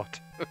was so hot.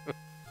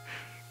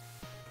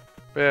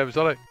 But yeah, it was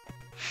alright.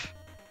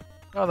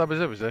 Oh, that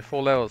was it?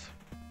 4 levels.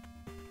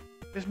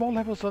 There's more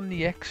levels on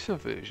the Extra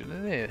version,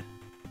 isn't there?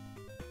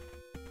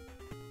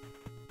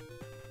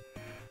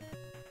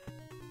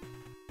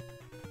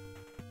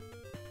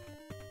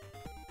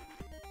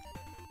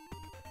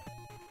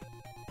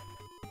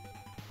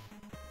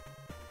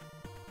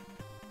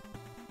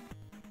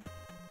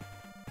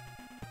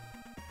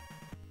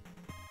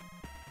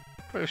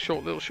 Quite a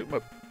short little shoot 'em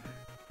up.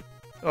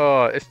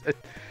 Oh,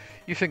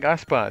 you think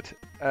that's bad?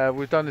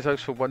 We've done his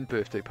house for one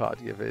birthday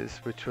party of his,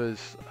 which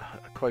was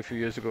quite a few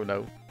years ago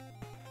now.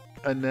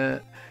 And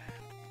there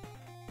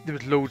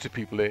was loads of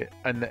people there,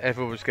 and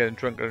everyone was getting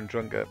drunker and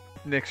drunker.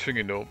 Next thing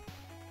you know,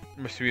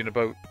 must have been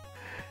about,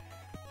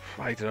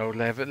 I don't know,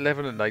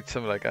 11 at night,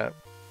 something like that.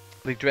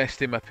 They dressed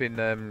him up in,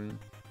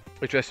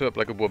 they dressed him up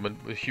like a woman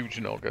with huge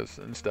noggers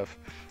and stuff.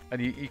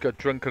 And he got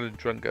drunker and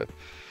drunker.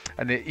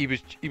 And he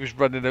was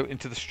running out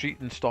into the street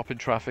and stopping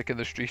traffic in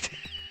the street.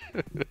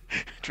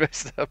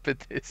 Dressed up in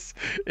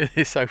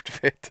this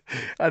outfit.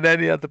 And then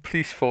he had the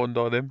police phoned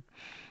on him.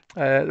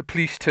 The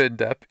police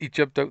turned up. He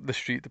jumped out in the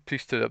street. The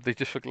police turned up. They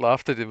just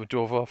laughed at him and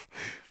drove off.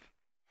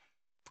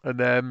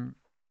 And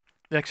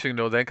next thing you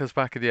know, then comes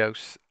back in the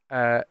house,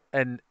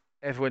 and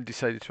everyone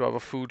decided to have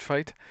a food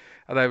fight.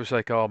 And I was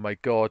like, oh my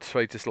God. So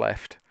I just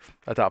left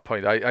at that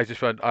point. I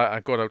just went,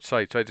 I'm going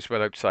outside. So I just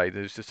went outside.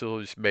 There was just all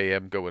this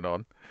mayhem going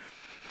on.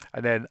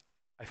 And then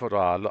I thought,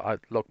 I'd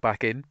look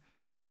back in.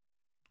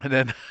 And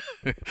then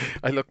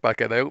I looked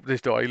back and I opened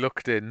this door. I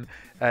looked in,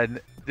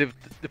 and the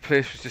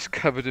place was just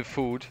covered in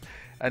food.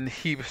 And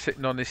he was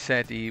sitting on his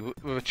settee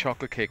with a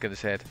chocolate cake in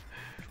his head.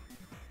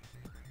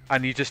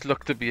 And he just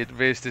looked at me and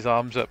raised his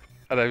arms up.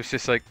 And I was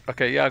just like,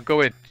 okay, yeah, go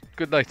in.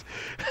 Good night.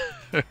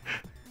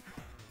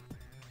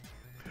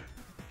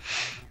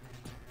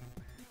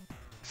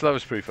 So that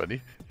was pretty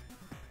funny.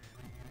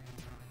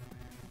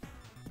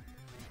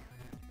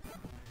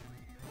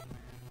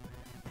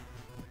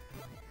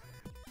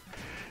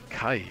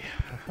 Kai.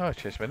 Oh,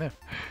 cheers, man.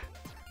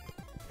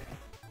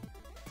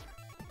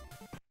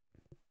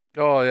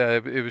 Oh, yeah,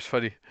 it was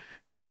funny.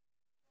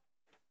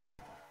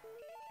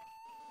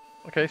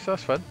 Okay, so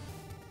that's fun.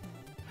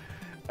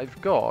 I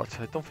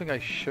don't think I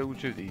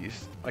showed you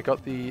these. I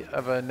got the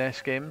other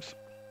NES games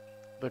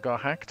that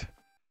got hacked.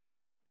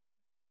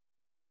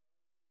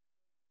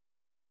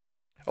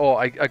 Oh,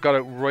 I got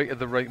it right at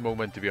the right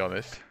moment, to be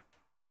honest.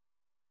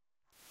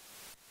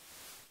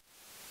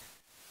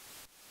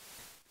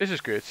 This is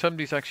good.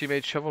 Somebody's actually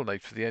made Shovel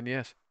Knight for the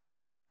NES.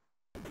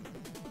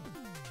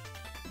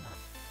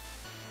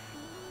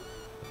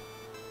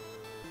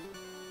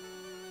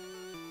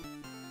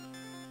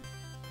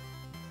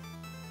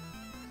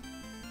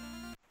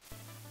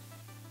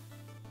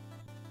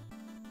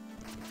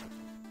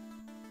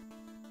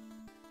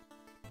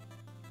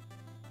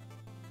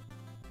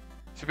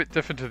 It's a bit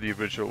different to the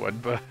original one,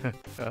 but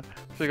so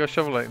you got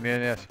Shovel Knight in the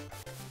NES.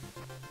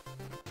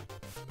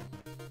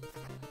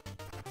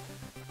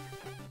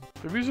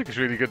 The music is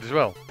really good as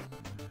well.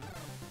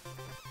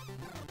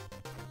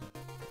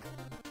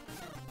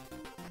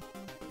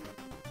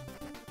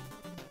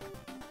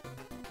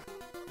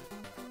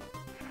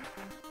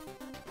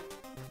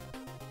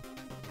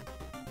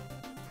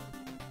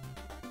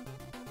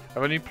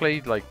 I've only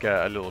played like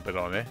a little bit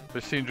on it,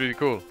 but it seems really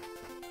cool.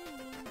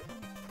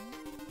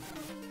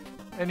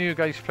 Any of you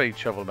guys played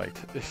Shovel Knight?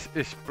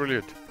 It's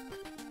brilliant.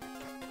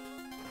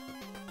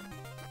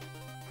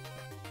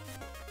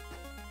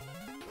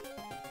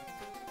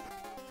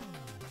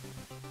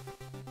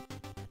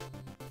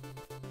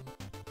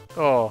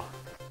 Oh.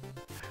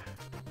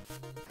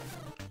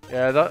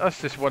 Yeah,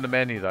 that's just one of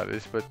many, that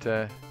is,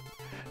 but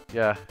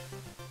yeah.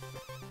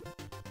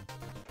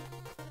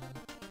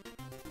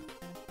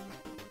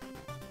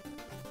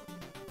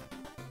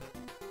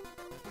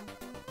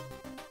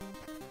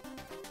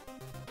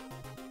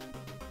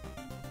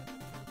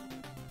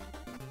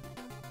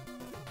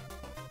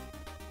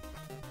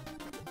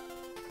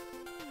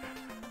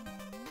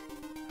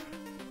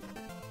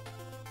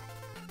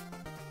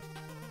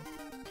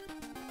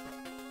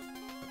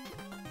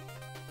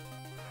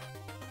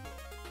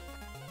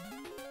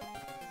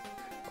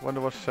 I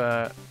wonder what's,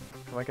 can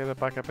I get it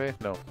back up here?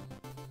 No. I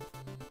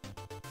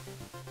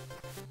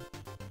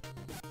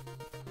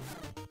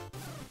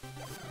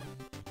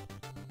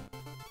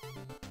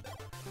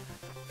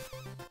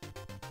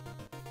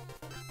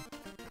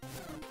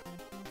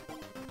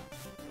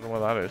don't know what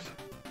that is.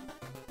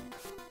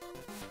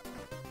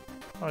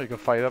 Oh, you can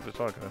fire up as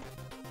well, can you?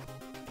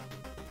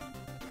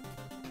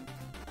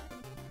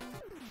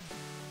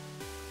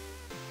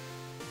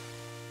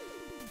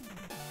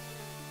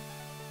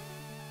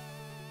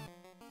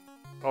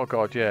 Oh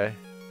god, yeah.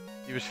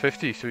 He was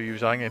 50, so he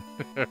was hanging.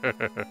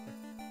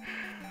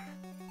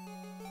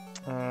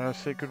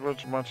 Sacred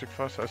Woods Magic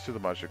Forest. Let's do the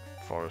Magic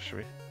Forest, shall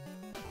we?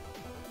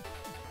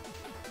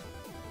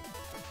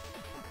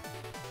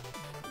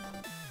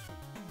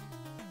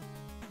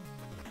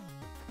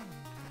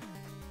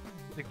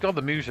 got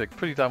the music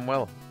pretty damn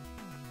well.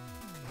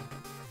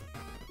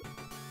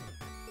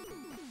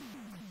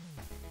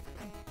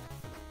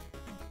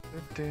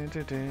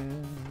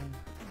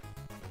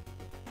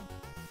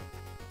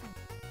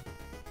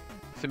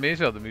 It's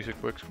amazing how the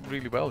music works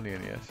really well in the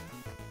NES.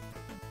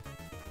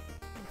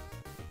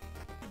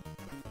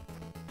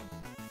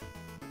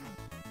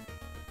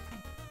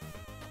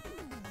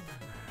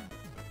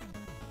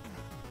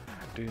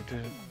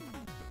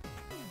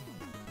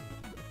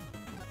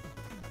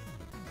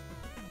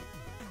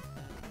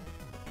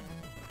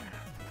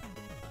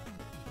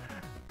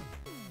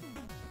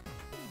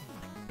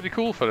 Pretty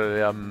cool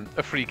for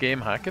a free game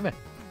hack, isn't it?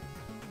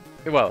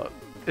 Well,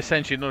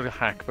 essentially not a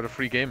hack, but a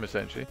free game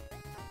essentially.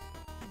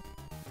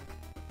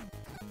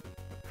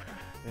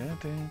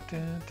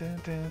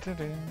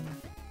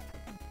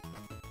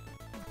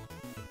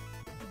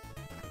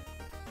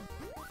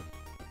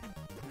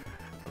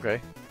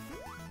 Okay.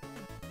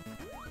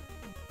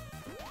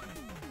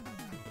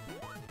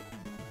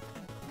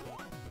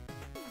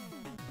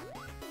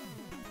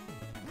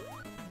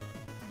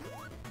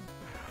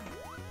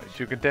 So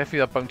you can definitely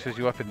that bounces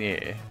you up in the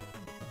air.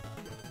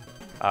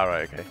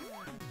 Alright, okay.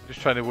 Just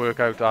trying to work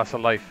out that's a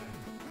life.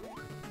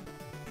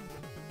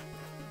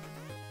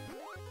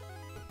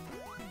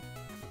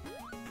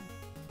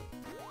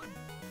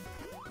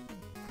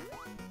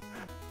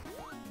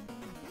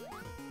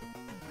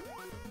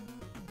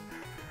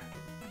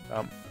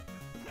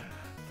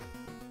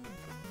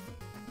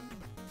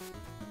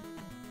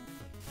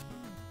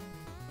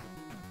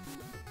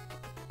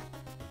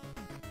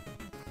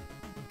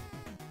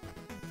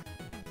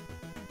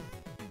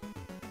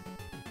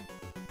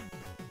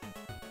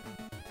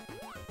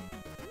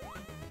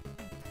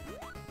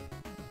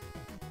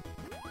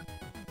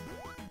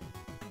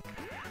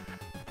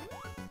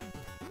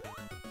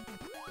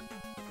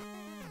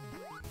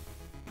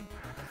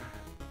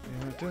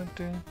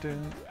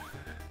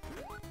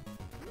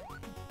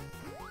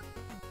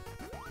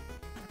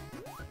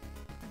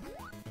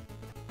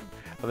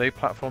 Are they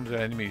platforms or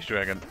enemies, do you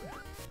reckon?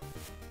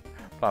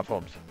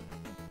 Platforms.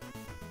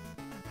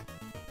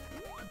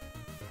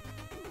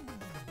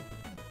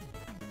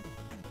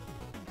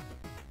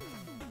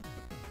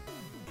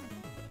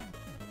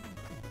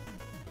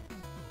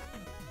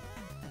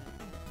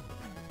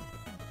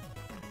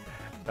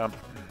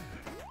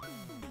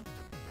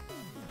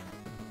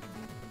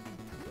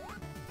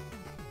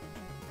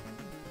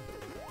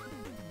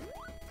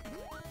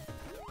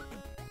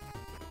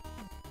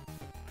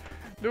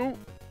 No.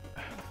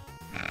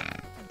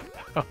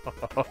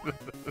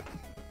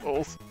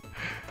 Balls.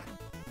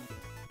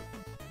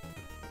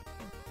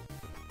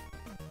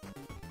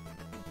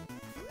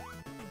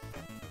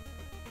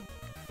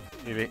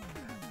 Maybe.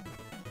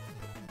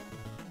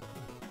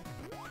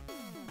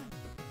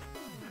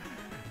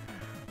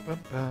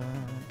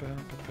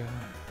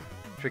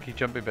 Tricky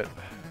jumping bit.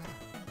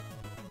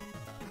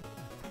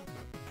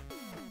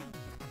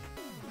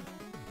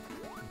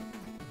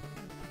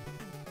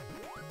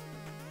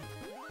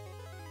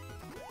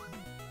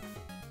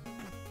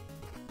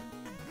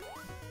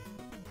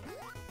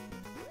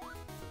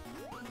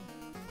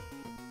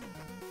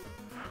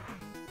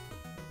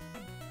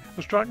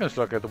 Those dragons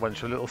look like the ones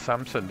for little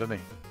Samson, don't they?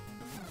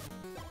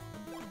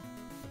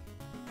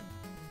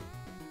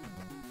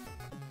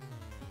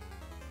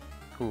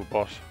 Cool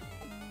boss.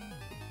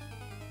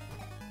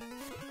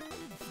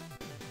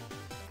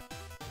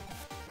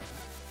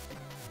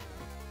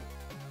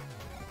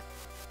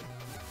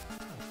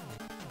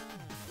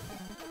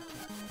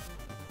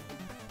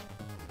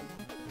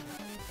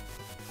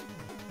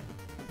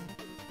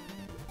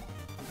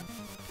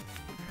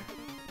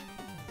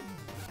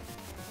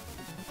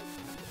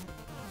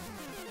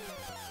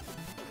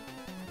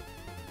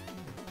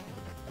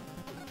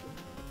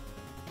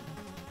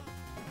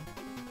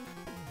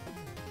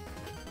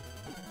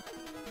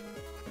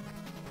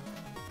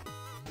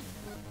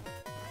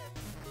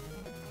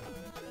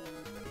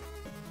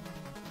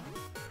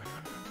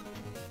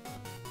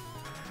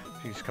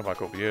 She's come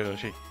back over here, doesn't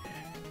she?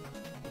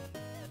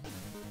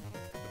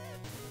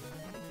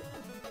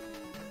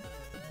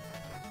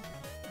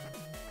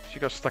 She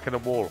got stuck in a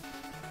wall.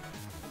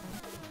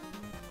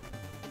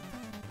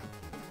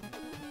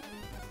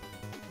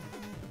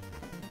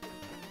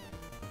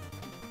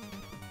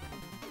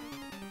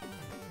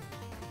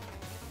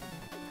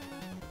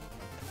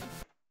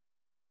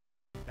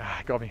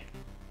 Ah, got me.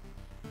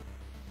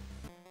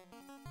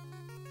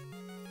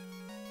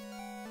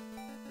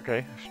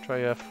 Okay, let's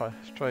try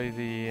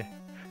the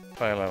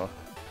fire level.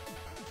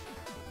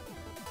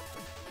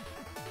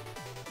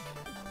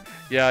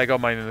 Yeah, I got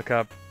mine in the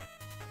cab.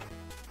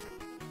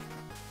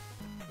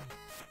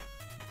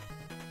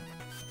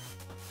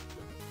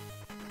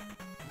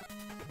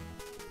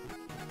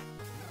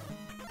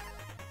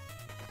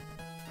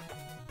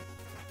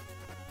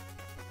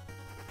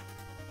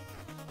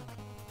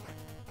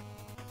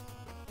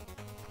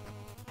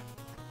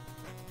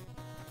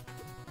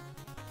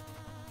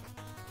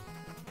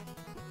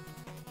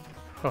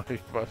 Oh, you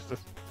bastard.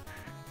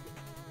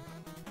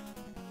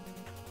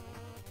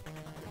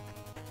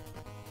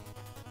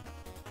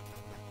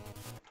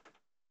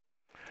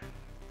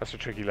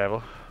 That's a tricky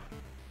level.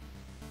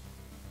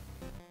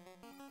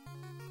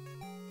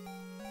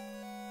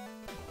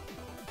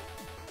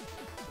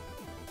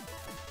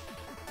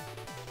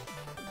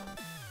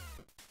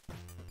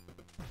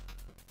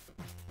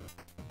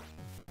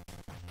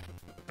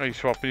 Oh, you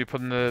swap and you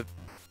put in the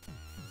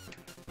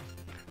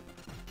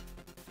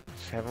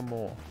 7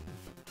 more.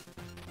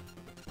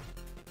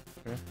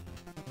 Okay.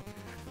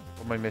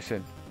 What am I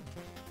missing?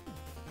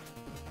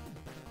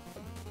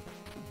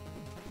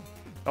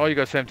 Oh, you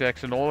got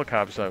 70x and all the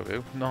cabs out,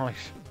 too.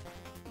 Nice.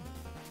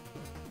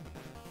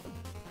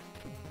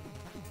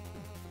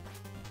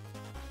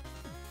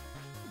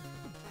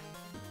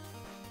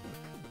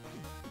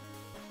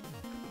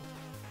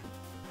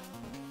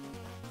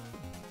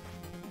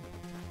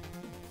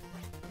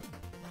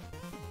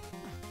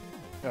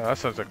 Yeah, that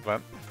sounds like a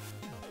plan.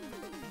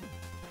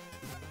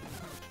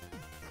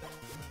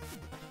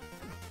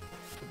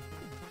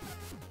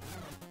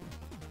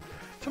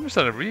 Someone's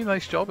done a really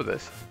nice job of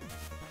this.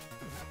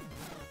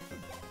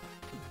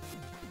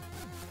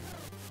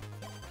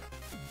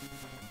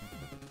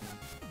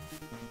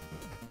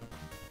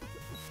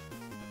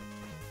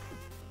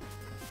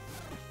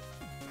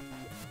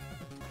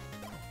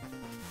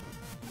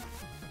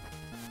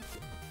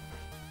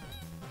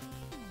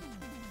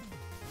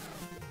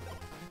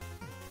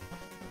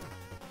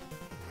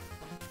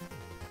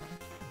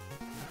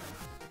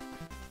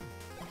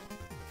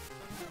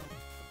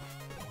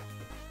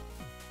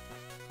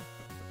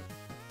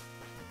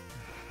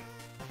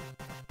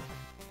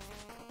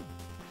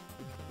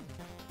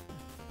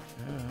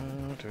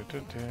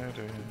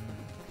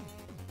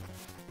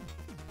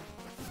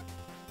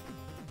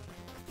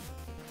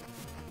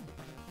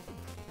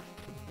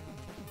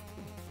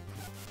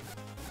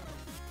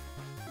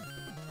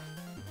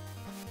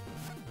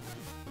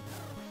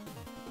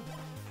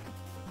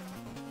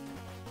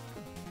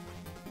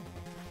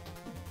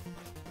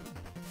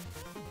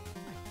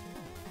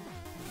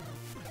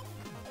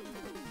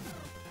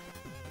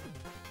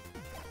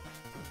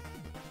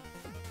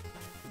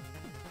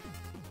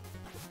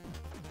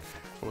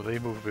 Oh, they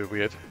move a bit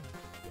weird.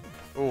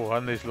 Oh,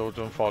 and there's loads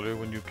on follow you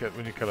when you kill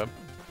them.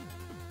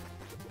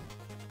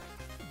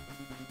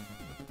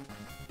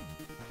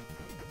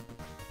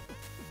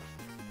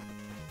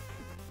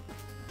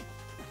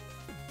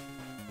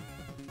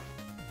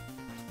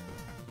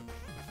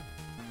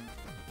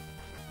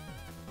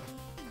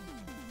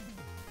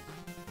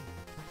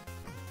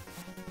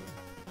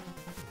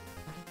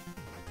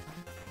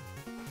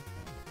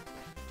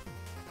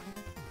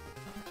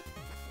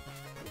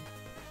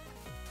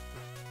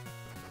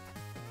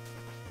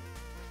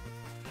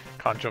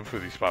 Can't jump through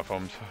these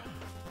platforms.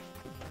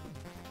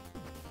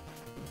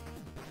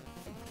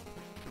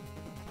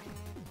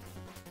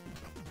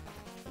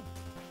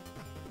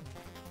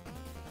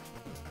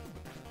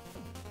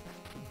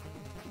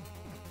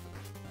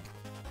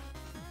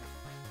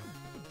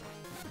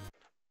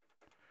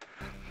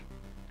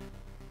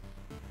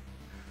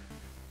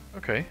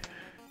 Okay.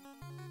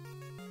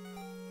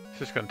 It's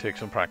just going to take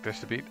some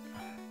practice to beat.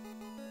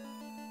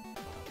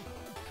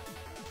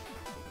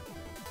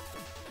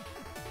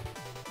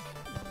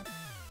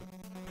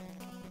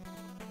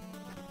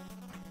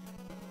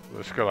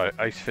 It's got like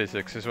ice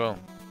physics as well.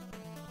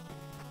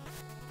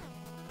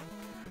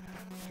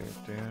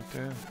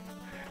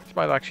 This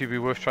might actually be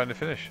worth trying to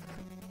finish.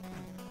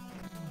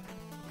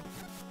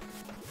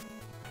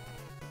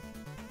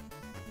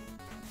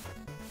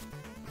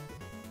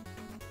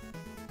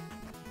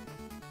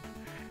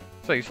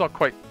 So it's not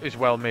quite as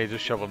well made as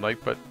Shovel Knight,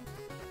 but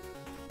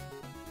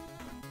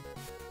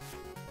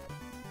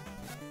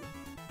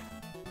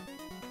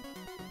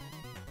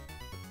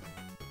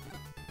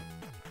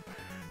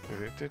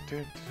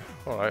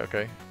alright,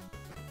 okay.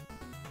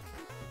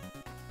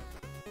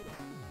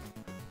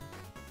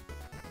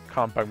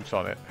 Can't bounce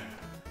on it.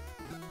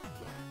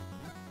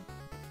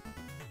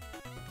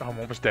 Oh, I'm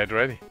almost dead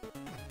already.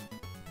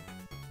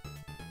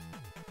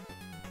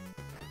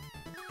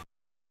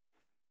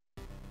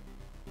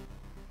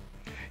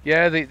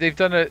 Yeah, they've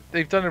done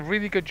a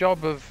really good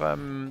job of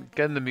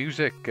getting the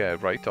music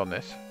right on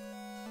this.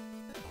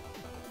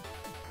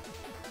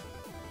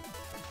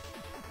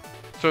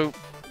 So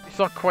it's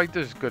not quite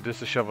as good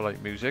as the Shovel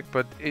Knight music,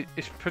 but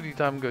it's pretty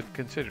damn good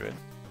considering.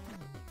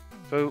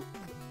 So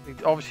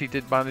it obviously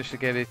did manage to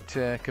get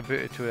it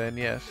converted to an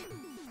NES.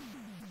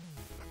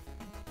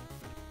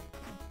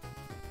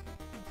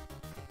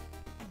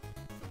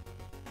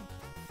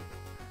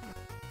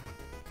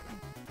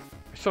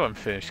 I still haven't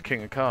finished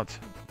King of Cards.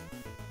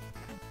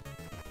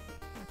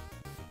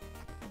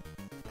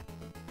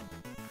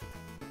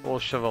 Or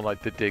Shovel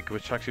Knight the Dig,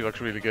 which actually looks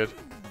really good.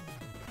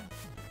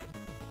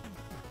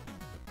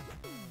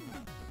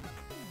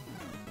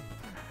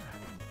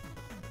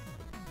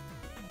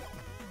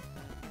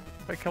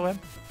 Did I kill him?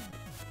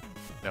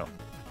 No.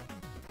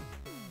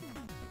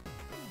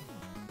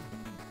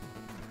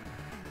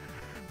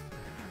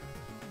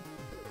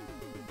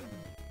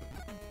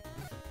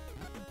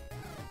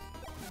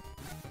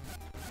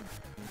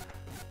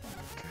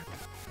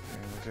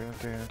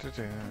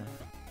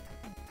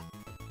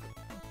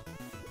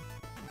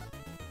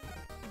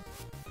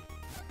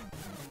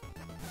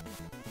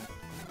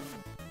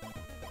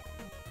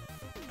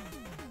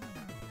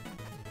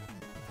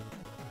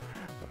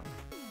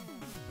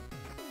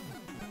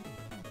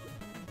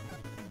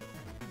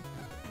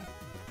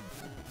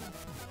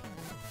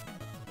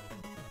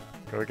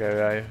 Gotta get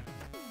there.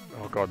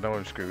 Oh god, now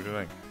I'm screwed,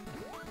 I think.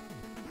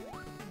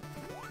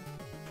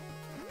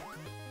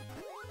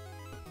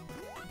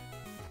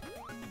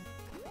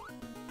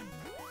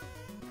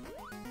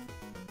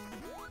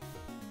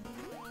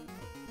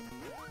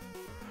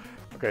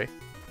 Okay.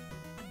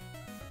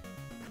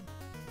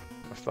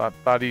 That's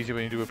that easy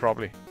when you do it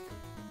properly.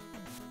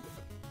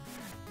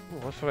 Ooh,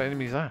 what sort of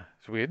enemy is that?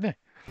 It's weird, isn't it?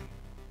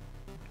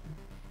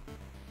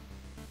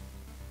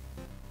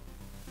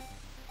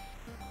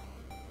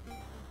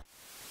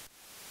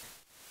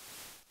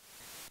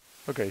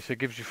 Okay, so it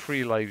gives you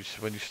 3 lives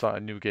when you start a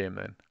new game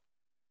then.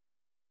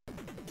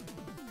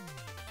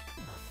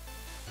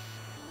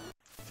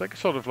 It's like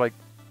sort of like,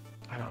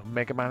 I don't know,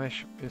 Mega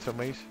Man-ish in some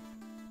ways.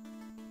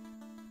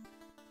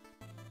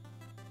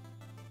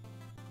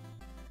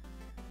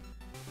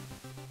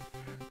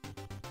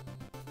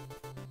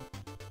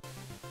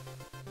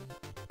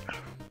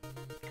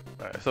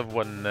 Right, let's have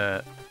one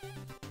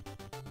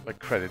like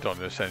credit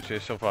on it essentially,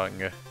 so far I can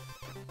get.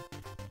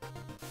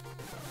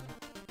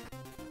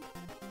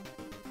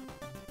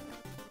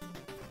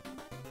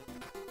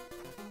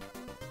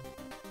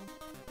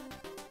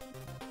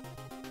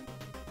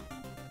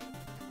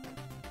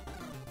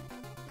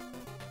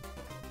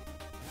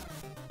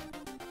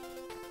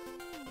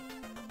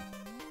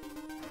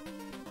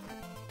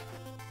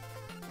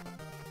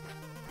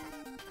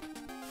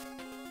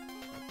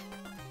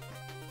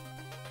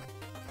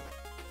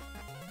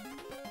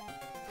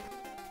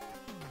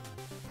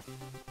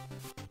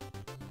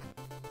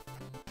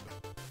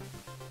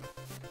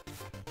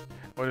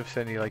 What if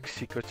there's any like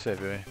secrets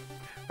everywhere?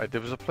 Right,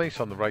 there was a place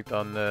on the right,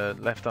 on the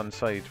left-hand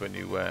side when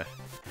you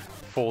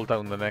fall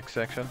down the next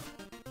section.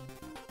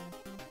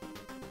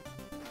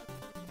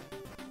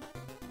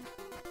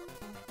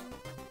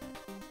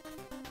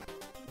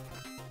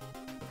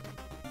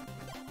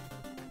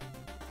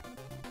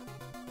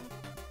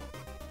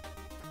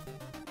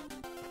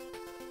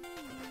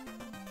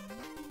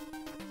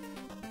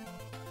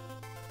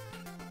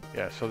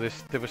 Yeah, so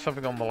there was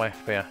something on the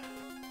left there.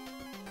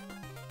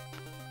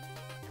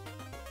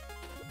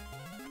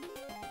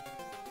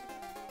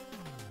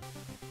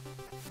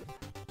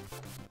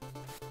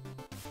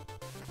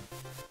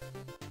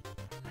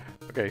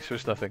 Okay, so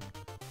it's nothing.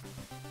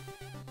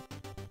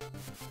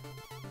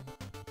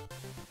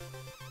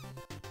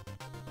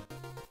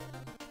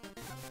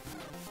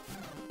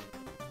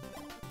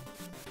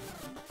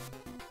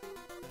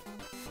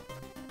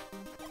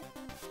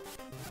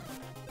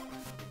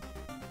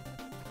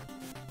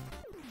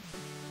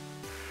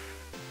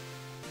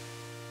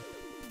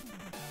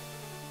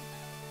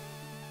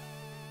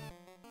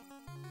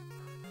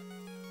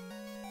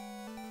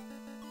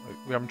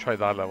 We haven't tried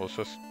that level,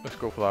 so let's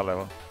go for that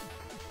level.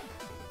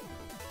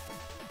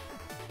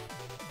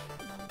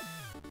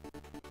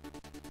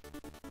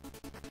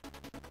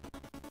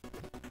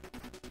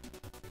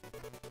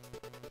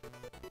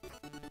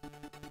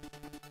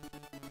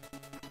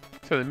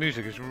 So the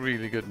music is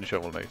really good in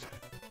Shovel Knight.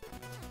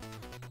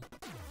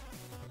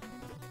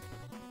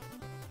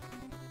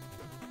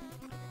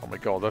 Oh my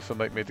god, that's a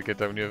nightmare to get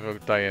down here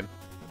without dying.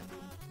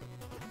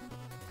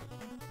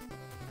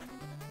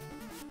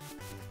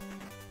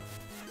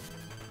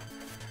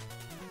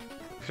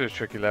 This is a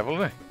tricky level,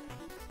 isn't it?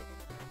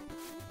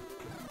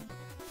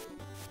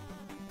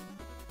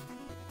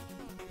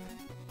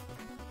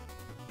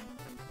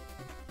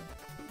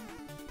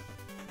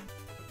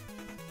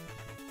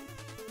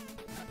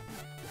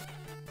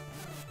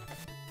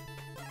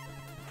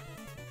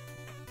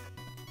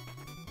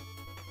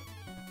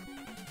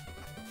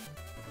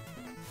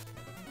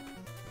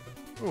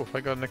 Oh,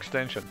 I got an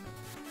extension.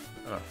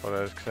 Oh, what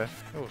I was saying.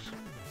 Oh,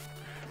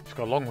 it's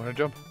got a long one to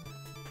jump.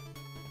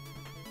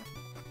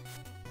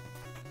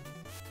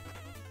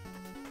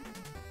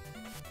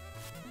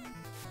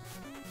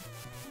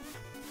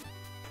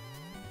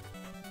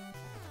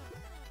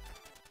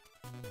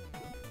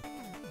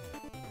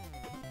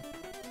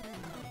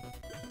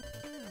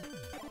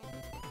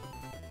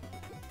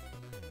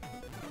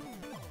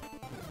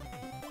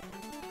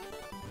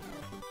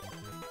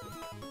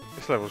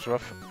 This level's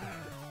rough.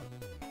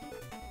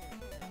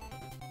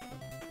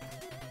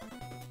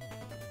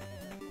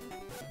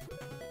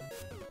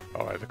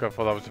 Alright, I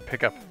thought that was a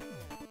pickup.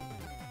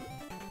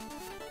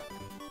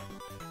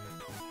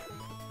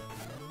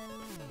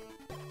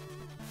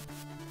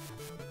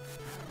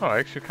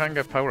 Alright, so you can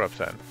get power-ups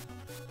then.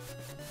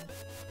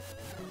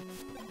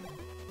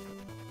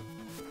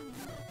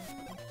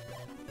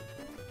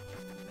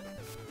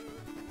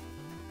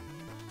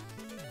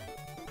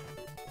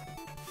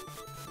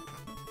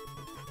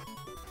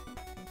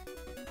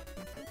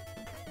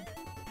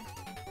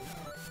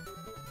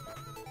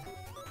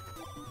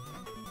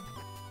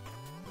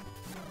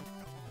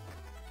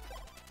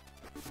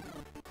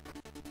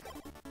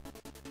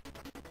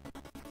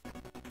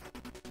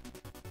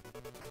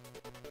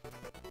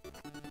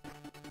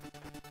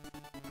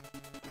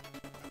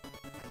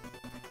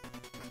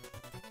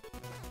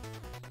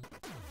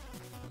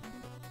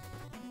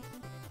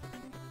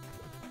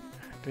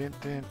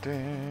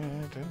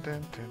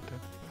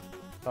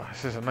 Oh,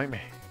 this is a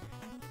nightmare.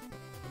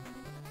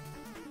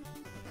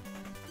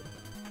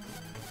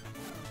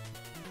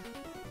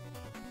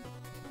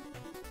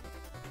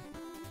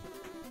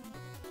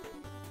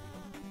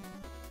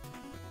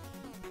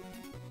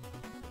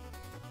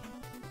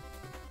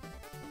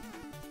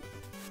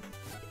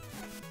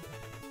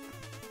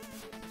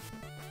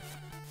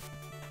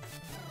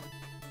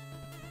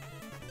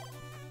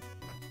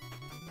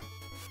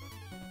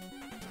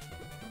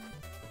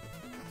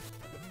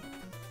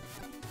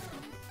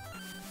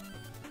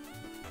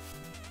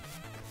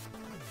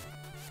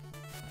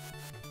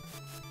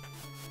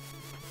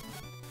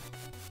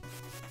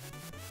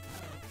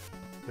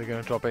 They're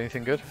going to drop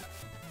anything good?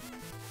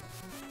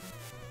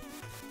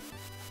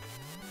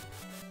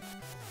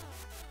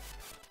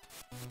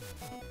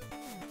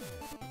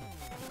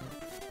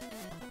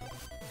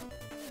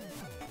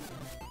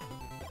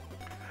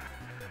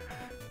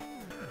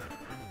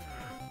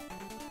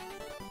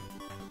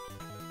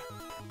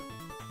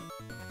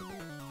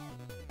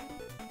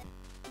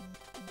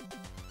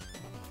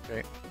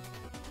 Okay.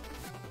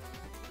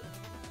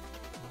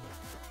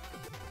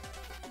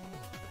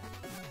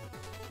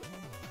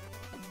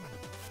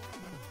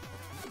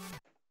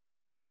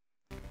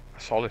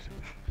 Solid.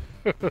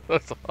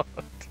 That's hard.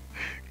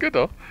 Good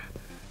though.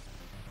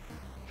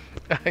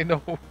 I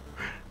know.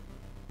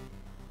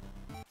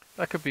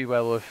 That could be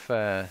well if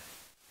I'm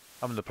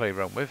going to play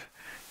around with.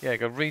 Yeah, I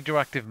got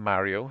Radioactive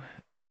Mario,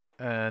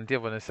 and the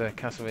other one is a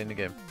Castlevania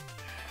game.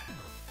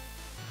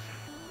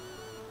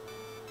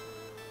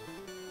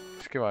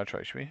 Let's give it a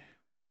try, shall we?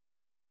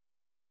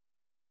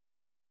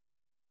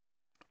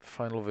 The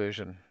final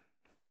version.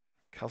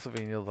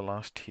 Castlevania The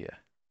Last Tier.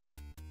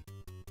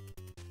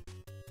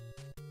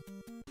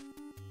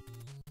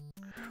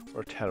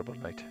 Or a terrible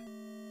night.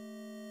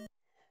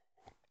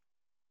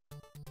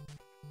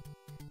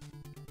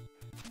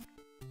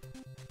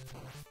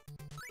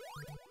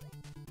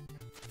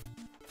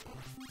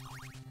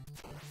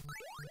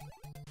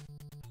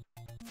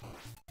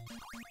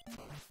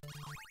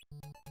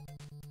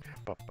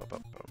 Bup, bup,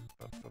 bup,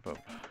 bup, bup, bup.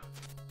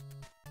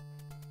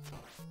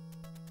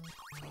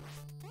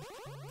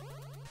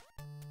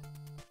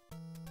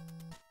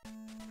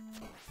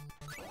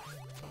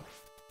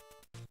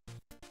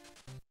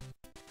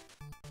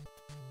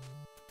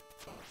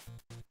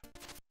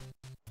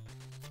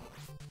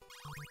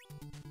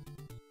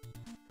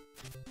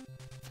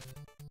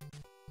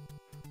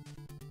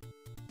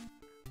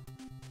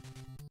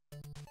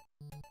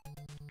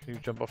 Can you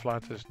jump off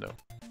ladders? No.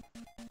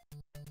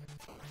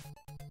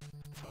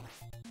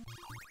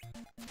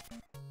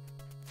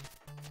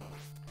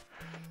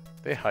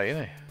 They're high, aren't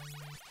they?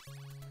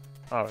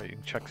 Alright, you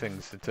can chuck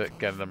things to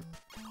get them.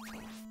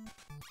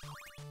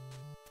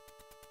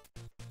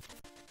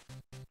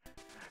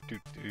 Do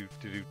do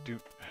do do do.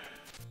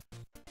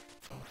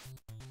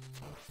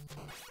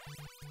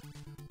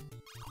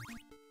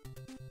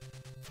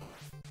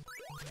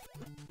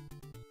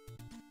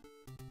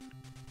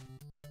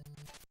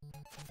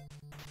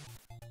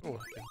 Oh,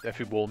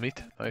 definitely wall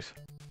meat. Nice.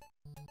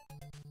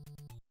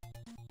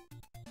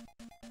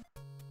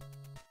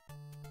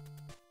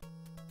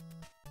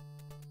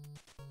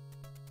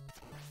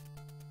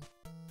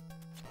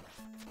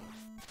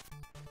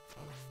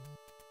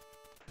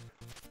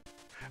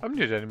 I haven't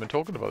heard anyone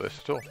talking about this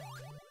at all.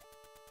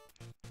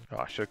 Oh,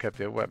 I should have kept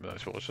the weapon, I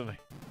suppose, shouldn't I?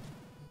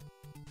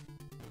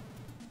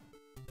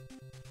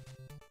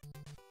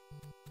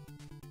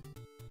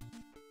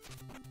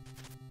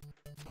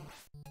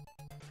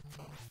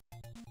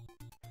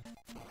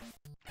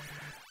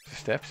 There's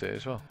steps there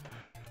as well.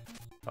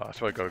 Oh,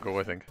 that's where I gotta go,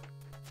 I think.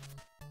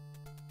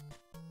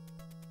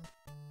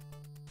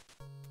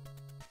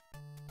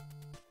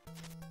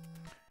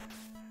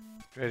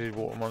 Dreaded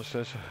water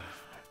monsters.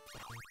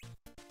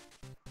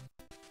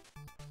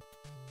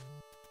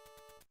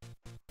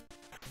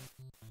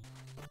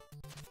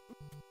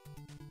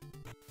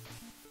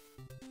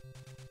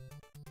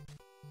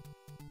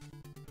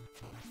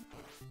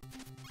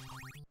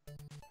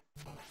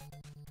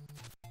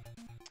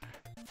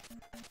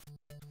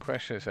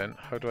 Question is then,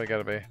 how do I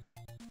get away?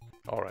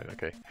 Alright,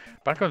 okay.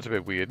 Background's a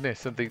bit weird, isn't it?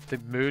 So they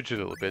merged a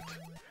little bit.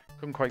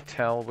 Couldn't quite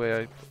tell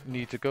where I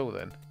need to go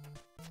then.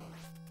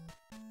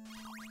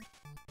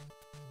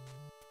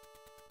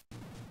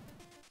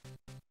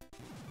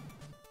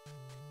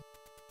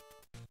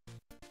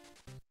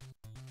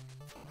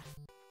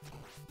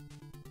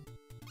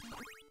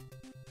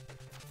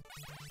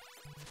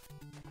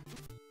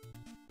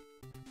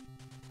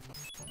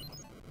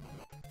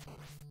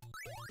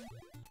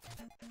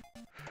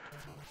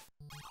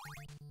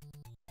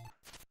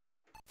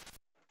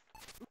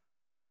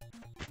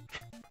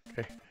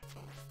 Okay.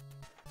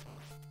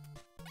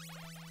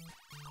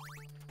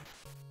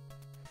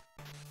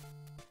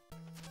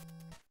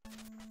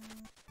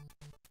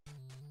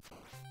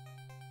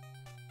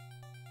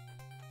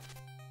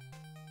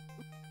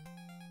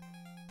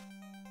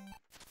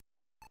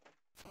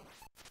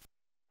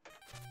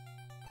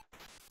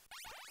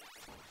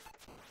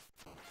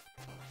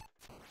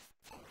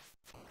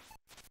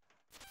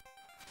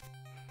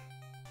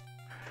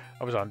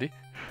 That was Andy.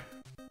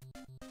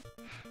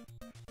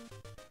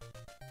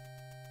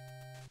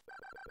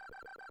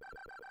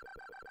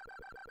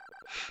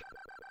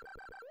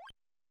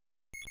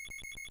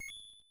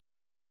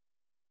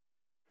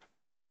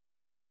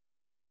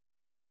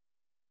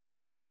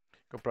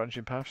 Got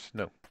branching paths?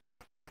 No.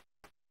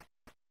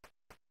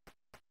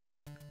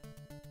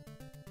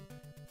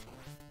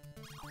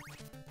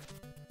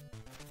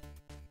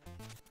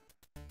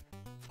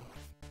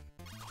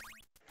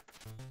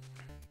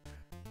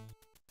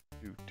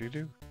 Do do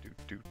do do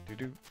do do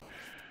do.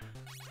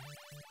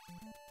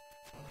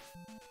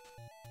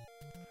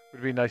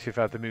 Would be nice if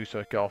I had the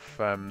music off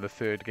the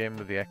third game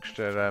with the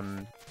extra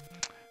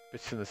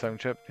bits in the sound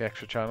chip, the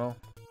extra channel,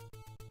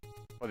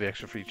 or the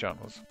extra 3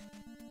 channels.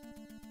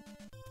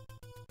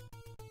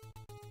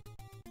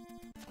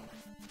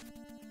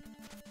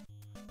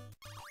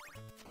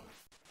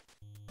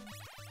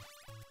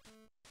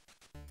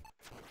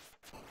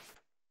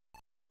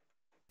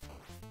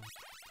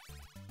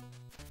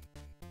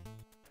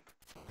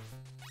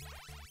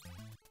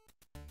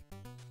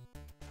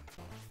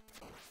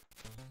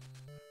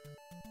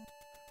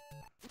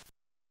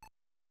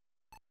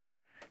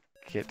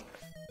 Kid.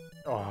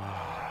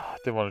 Oh,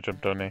 didn't want to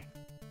jump down there.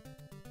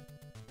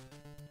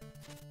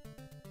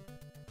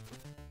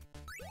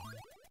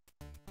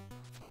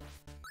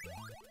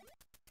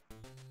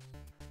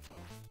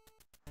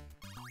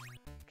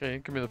 Okay,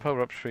 give me the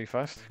power-ups pretty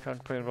fast. Can't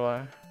complain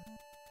about that.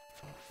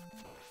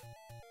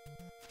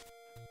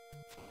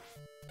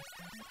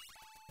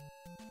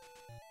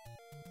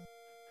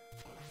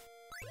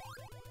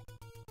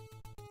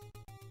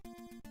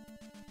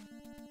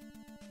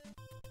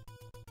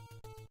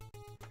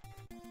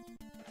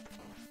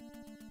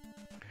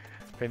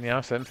 Pain in the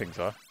ass, them things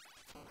are.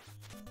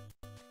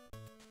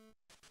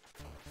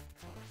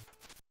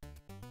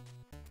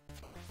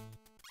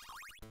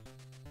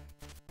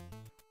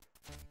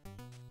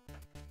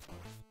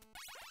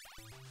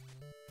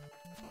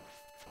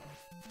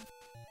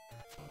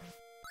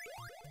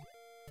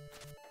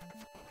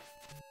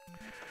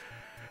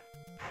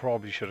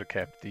 Probably should have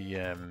kept the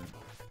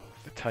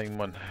time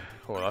one.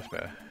 Oh, that's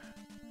better.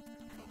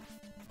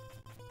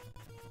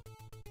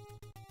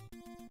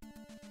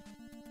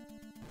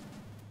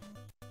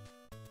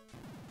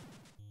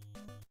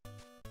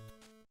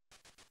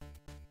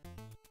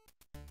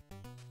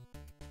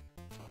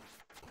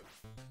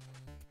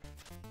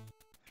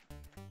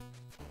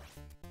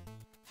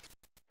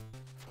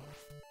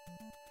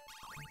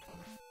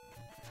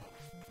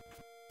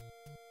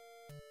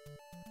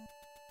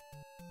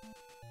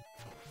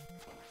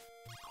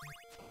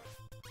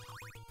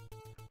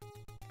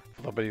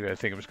 But anyway, I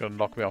think it was going to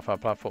knock me off our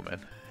platform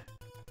then.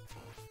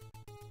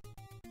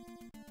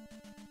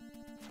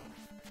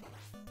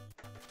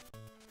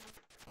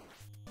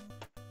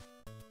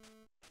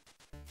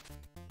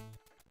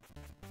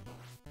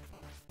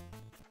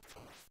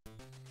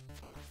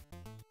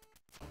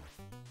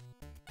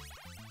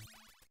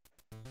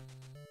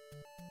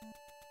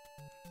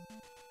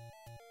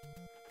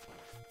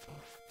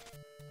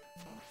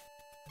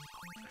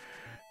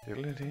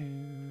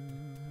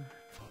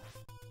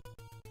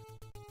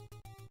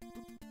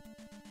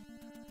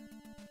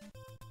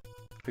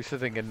 At least I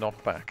didn't get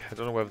knocked back. I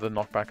don't know whether the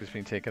knockback has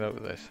been taken out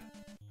of this.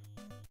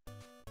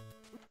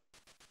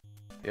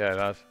 Yeah, it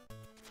has.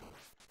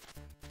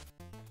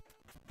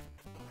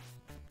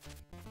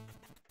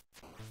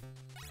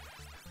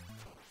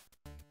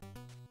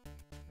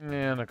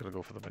 Yeah, I'm not gonna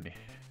go for the money.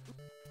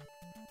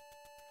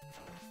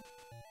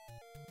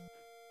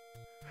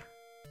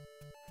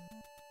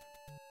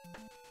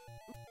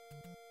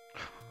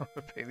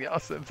 Pain in the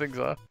ass them things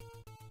are.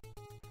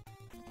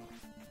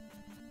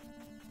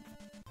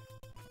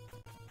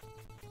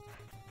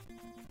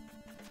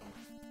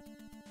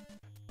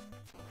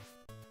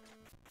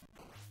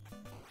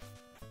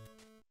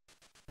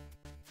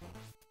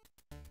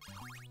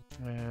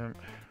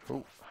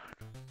 Oh.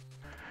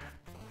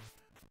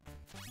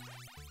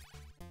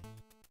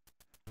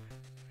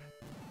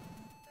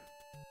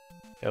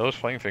 Yeah, those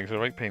flying things are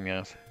right pain in the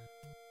ass.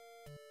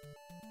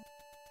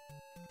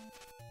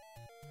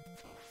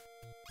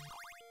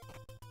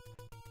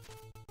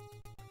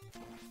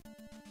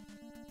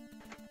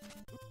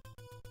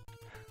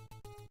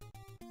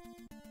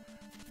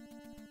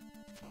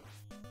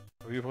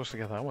 Were you supposed to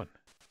get that one?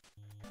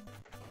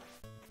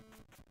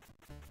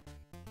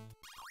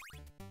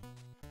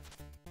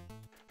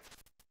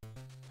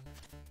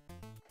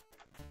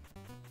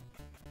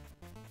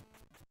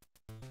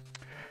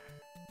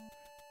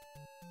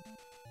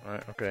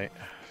 Right, okay.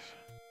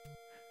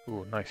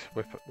 Ooh, nice.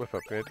 Whip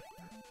upgrade.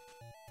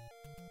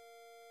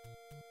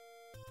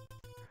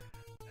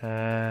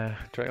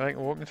 Do you like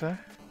walking to there?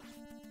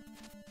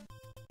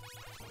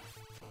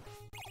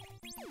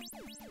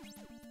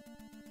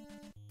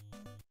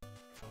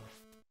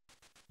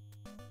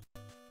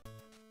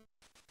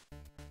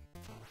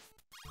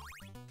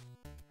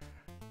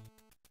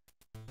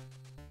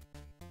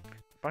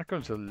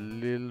 Background's a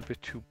little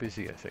bit too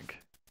busy, I think.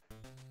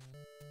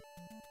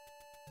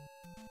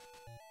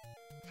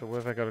 So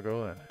where have I got to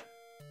go then?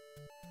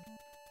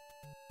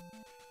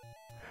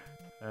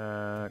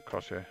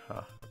 Cross here.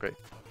 Ah, okay.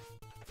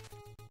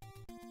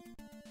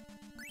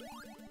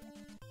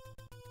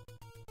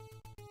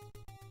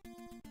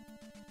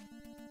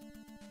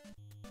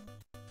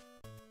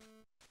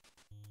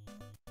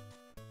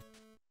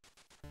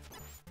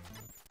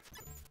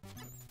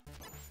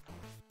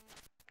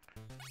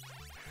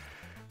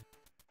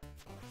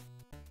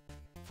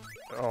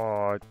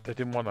 Oh, I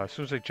didn't want that. As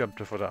soon as I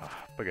jumped for that,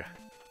 bugger.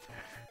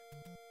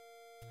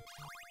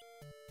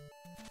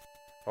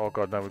 Oh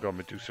god, now we've got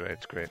Medusa.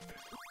 It's great.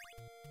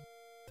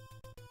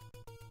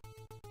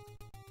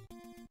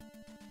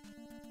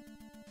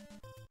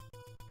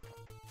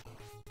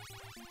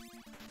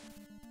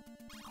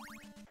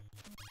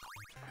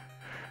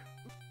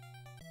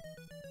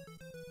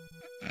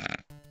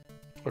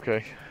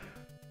 Okay.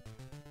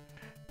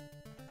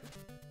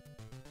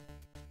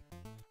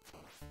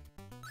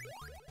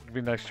 It'd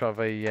be nice to have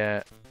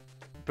a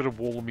bit of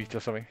wall meat or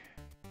something.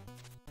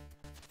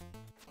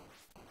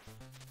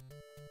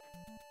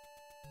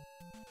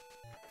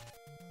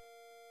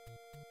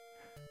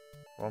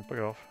 Come on, pick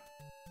it off.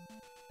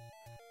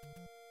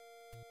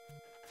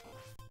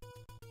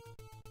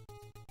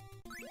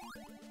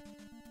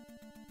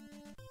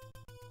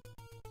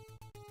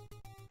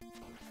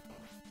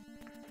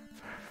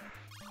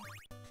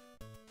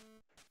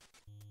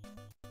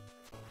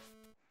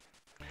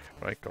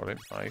 Right, got it.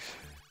 Nice.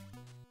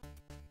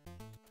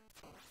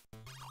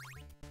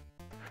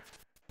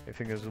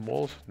 Anything in the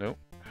walls? No.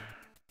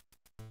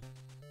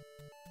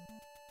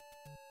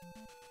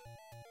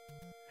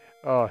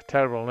 Oh,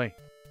 terrible, me.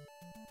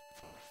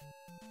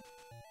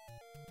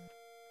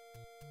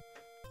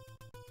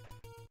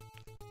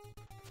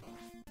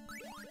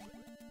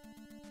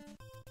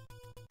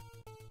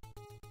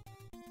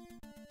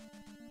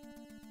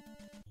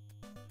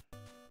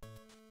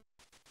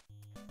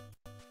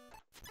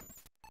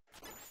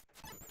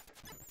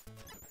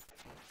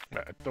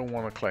 I don't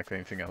want to collect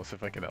anything else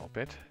if I can help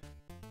it.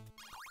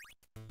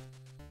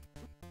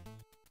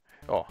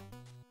 Oh.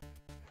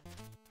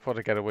 Thought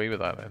I'd get away with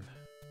that then.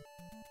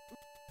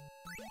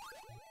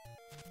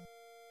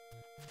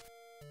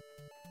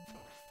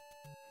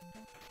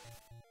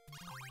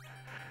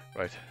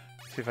 Right.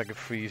 See if I can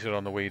freeze it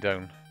on the way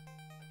down.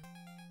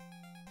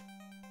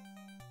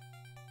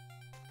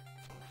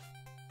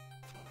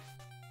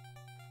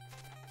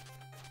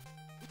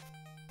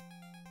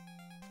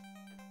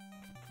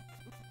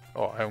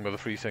 Oh, I haven't got the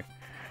freezing.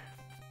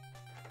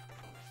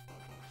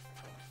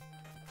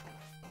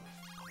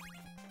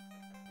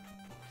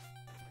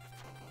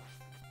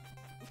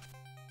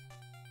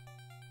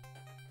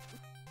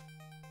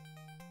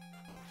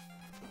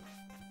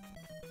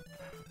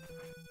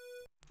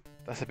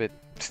 That's a bit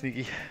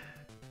sneaky.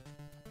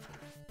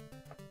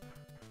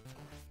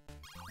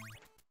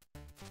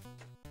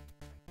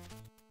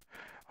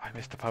 Oh, I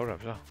missed the power up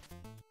as well.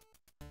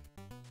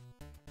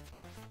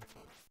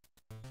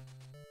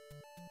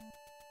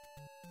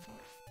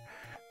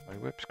 My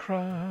whip's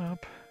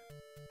crap.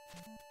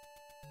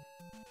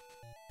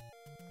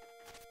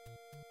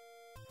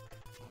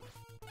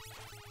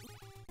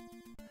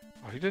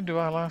 Oh, you didn't do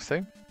that last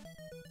time.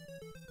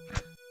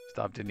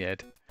 Stabbed in the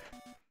head.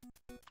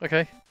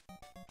 Okay.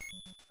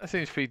 That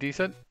seems pretty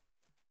decent.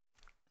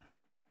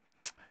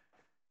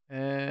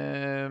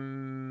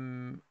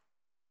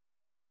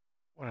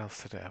 What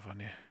else did I have on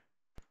here?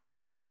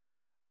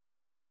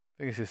 I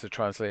think it's just a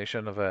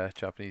translation of a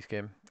Japanese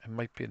game. It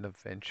might be an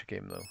adventure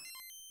game though.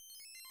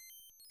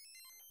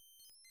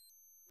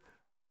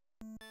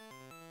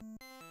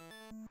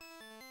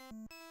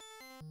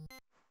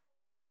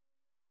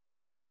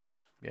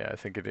 Yeah, I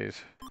think it is.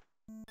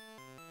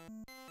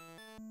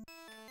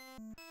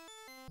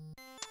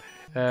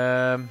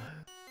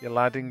 The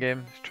Aladdin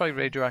game. Let's try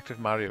Radioactive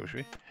Mario,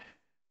 shall we?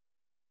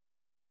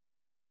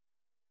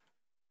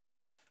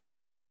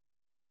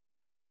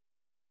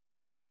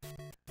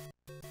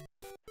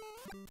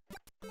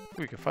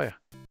 We can fire.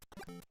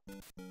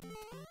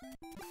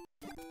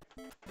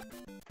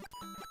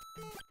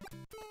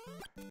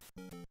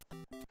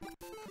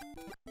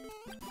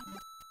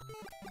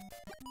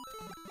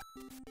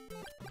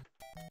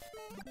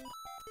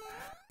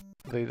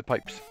 Lay the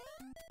pipes.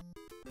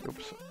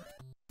 Oops.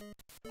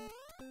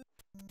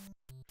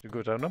 You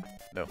go down them?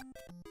 No.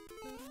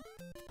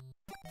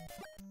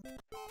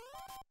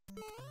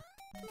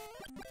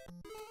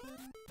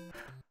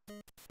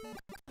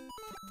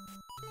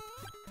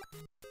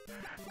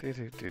 Do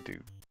do do do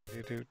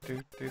do do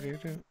do do do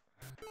do.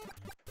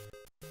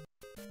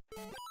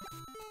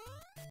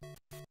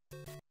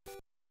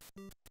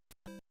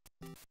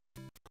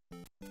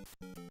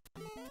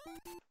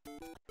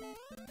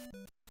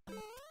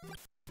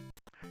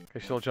 Okay,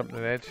 still jumping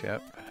to the edge,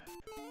 yep.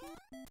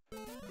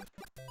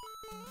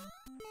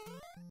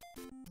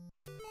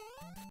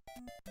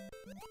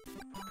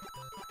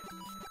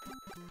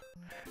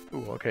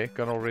 Ooh, okay,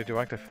 gone all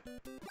radioactive.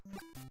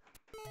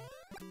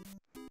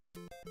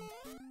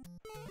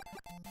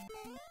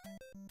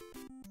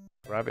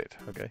 Grab it,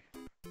 okay.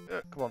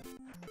 Come on.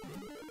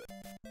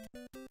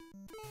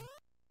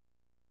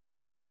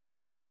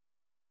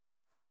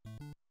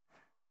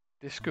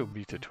 Disco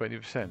meter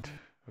 20%.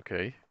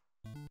 Okay.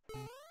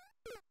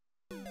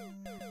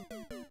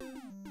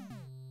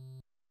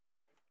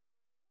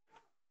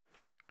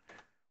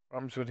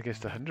 What happens when it gets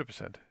to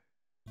 100%?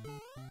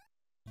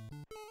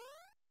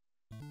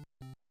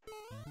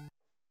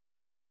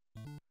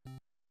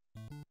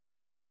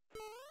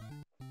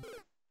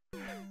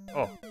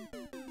 Oh.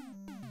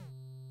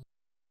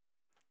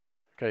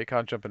 Okay, you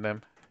can't jump in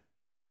them.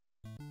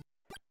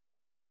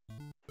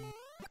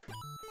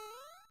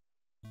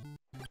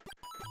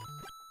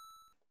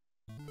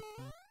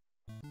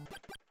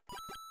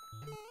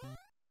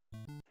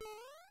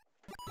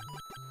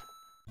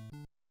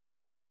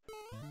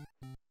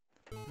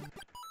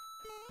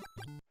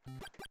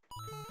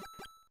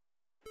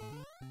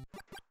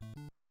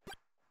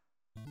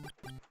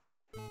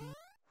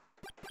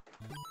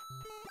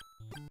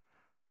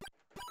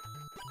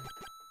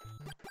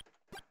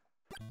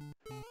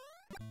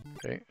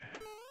 Okay.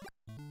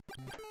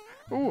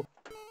 Ooh.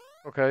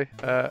 Okay.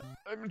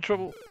 I'm in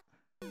trouble.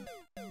 How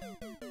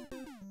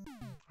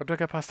do I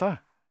get past that?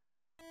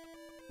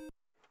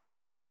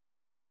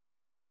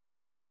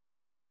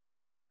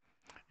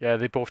 Yeah,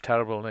 they're both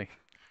terrible, aren't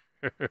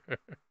they?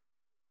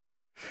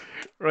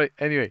 Right.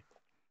 Anyway,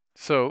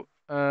 so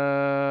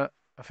I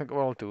think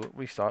what I'll do,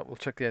 restart. We'll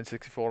check the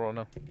N64 on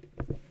now.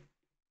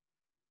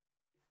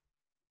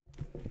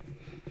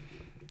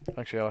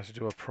 Actually, I'll have to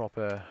do a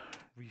proper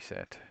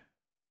reset.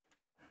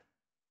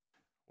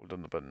 Hold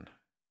on the button.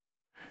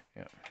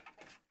 Yeah.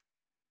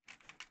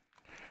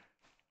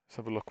 Let's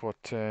have a look. What?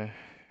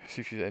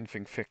 See if there's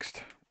anything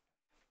fixed.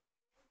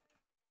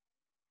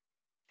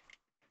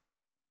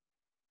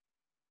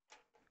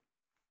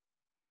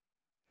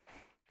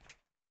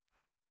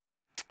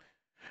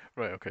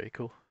 Right. Okay.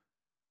 Cool.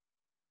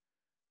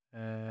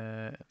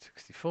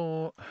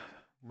 64.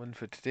 One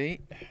for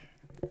today.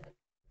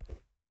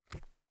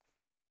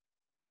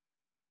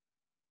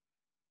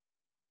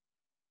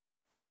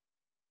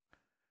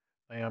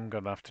 I am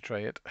gonna have to try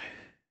it.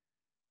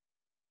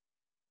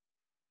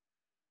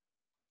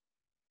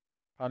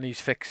 And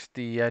he's fixed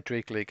the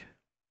Drake League.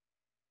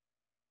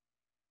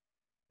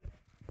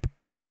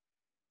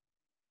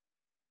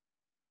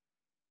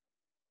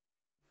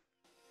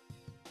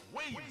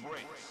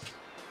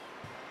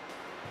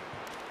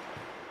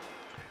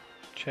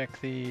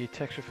 Check the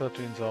texture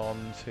filterings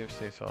on, save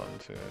states on,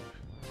 so.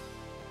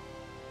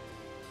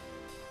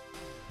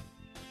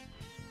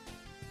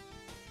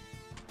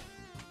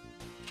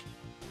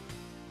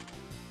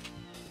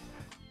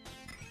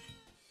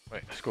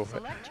 Right, let's go for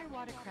it. Select your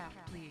watercraft,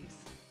 please.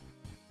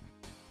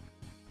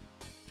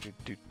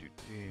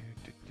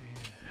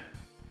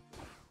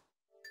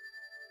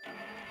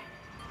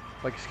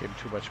 Like it's getting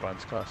too much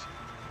advanced class.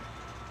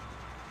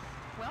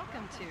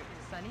 Welcome to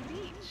Sunny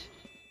Beach.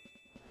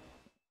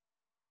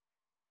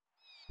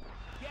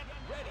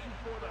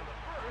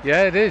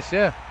 Yeah, it is.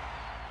 Yeah,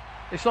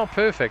 it's not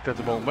perfect at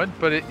the moment,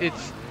 but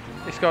it's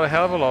got a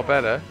hell of a lot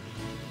better.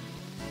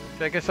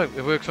 I guess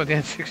it works on the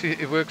N60.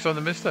 It works on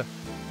the Mister.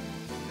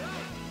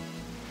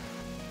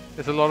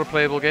 There's a lot of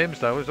playable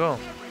games now as well.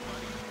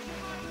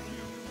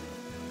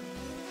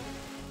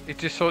 It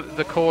just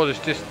the core is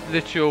just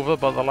literally over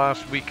about the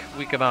last week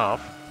and a half,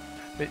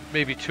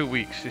 maybe 2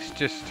 weeks.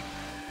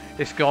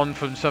 It's gone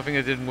from something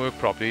that didn't work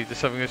properly to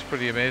something that's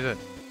pretty amazing,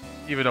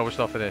 even though it's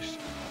not finished.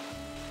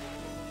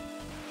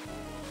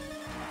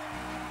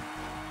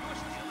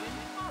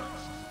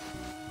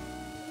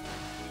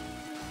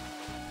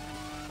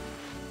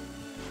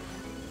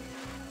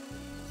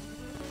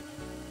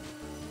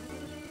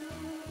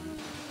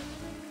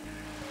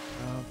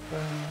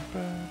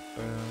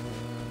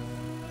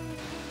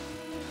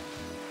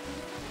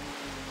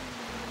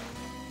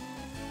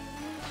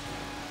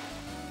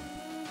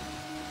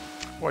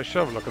 Well, I should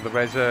have a look at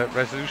the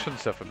resolution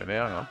stuff a minute,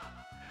 hang on.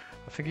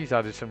 I think he's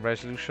added some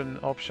resolution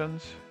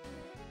options.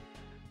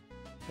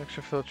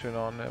 Extra filtering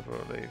on, never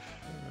leave.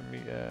 Let me,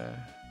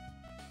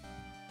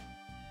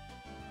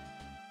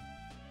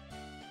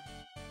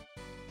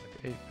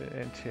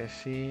 8-bit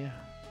NTSC.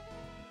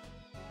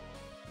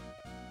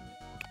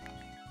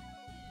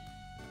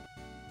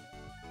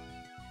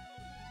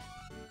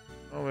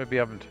 Oh, maybe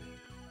I haven't.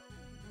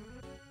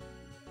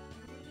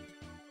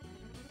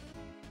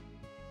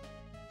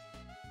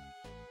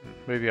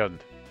 Maybe I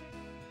haven't.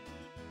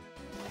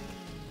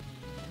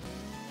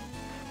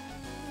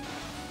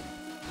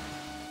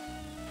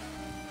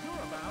 You're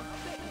about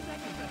 6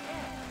 seconds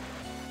ahead.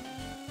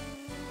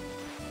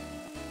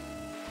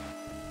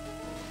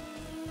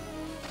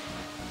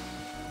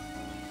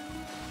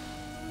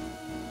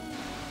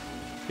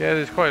 Yeah,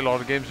 there's quite a lot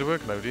of games to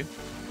work now, dude.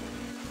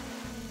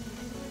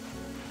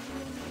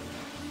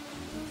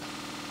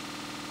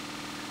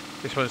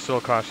 This one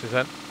still crashes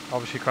then.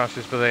 Obviously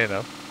crashes for there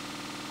now.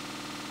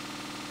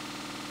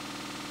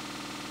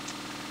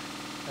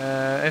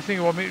 Anything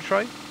you want me to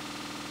try?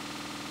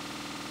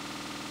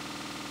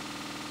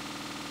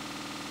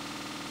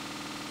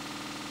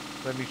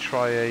 Let me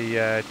try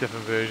a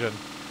different version.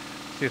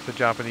 See if the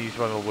Japanese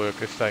one will work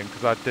this time,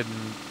 because that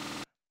didn't.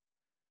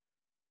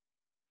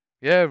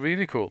 Yeah,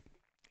 really cool.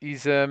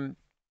 He's just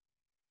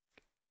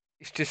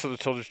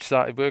sort of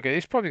started working.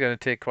 It's probably going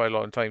to take quite a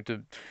long time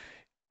to.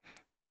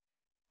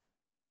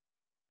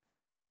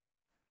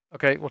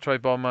 Okay, we'll try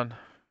Bomb-Man.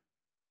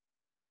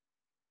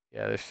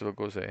 Yeah, this still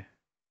goes there.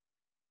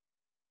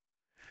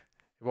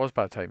 It was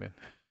bad timing.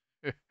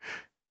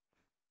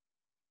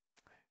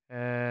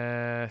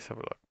 Let's have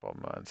a look,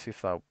 Bomb-Man. See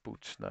if that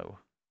boots now.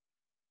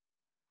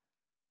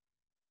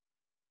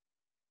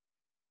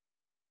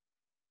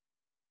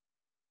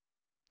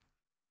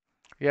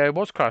 Yeah, it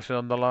was crashing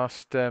on the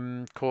last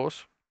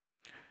course.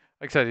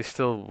 Like I said, it's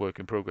still work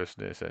in progress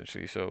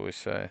essentially. So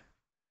it's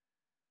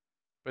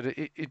but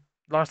it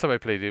last time I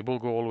played it, will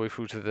go all the way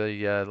through to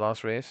the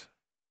last race.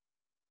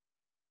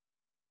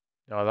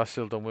 No, that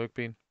still don't work,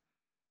 Bean.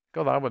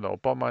 Got that one though.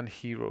 Bomb-Man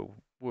Hero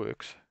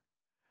works.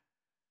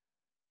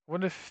 I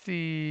wonder if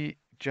the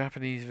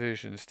Japanese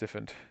version is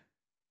different.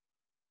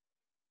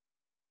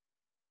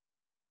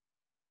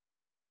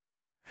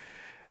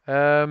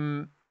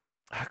 I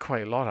had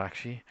quite a lot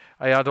actually.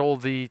 I had all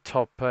the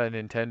top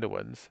Nintendo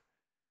ones.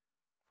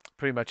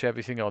 Pretty much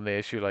everything on the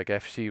issue, like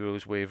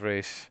F-Zero's Wave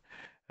Race.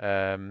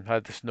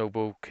 Had the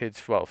Snowball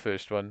Kids, well,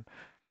 first one.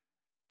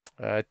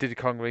 Diddy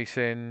Kong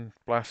Racing,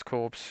 Blast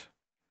Corps.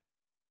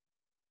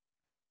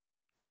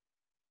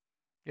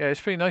 Yeah,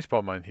 it's pretty nice,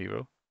 Bomberman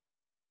Hero.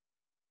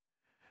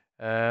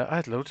 I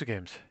had loads of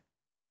games.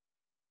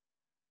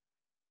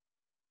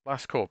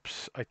 Blast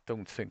Corps, I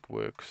don't think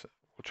works.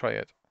 We'll try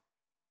it.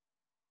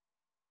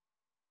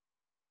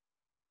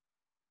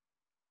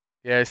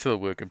 Yeah, it's still a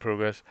work in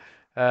progress.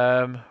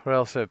 What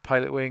else?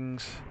 Pilot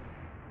Wings.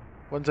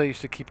 Ones I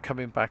used to keep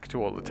coming back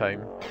to all the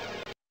time.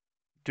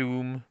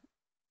 Doom.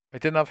 I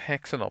didn't have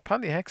Hexen.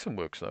 Apparently Hexen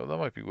works though. That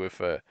might be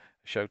worth a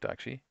shout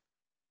actually.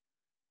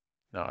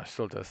 No, it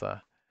still does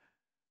that.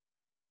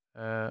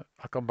 I'll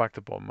come back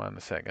to Bomberman in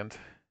a second.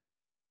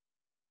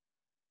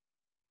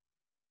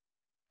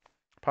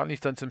 Apparently he's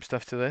done some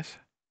stuff to this.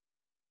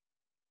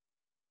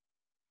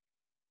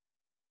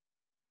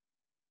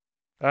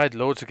 I had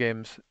loads of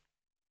games.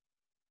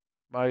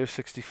 Mario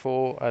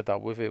 64, I had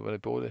that with it when I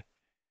bought it.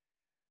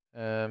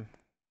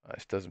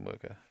 This doesn't work.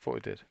 I thought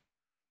it did.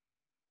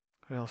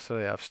 What else do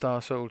I have?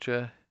 Star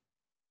Soldier.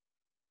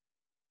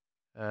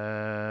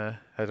 I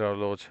had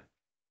loads.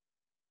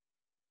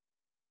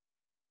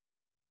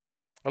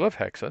 I love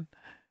Hexen.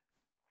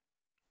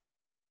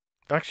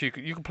 Actually,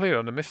 you can play it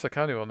on the Mister,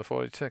 can you, on the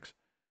 486?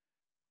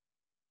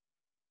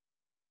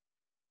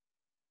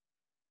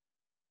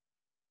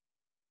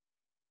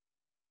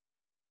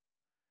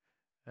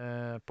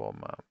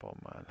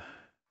 Bomberman.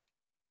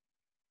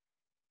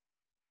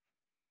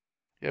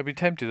 Yeah, I'd be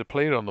tempted to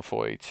play it on the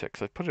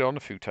 486. I've put it on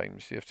a few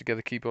times. You have to get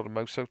the keyboard and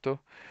mouse out though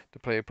to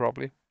play it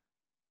properly.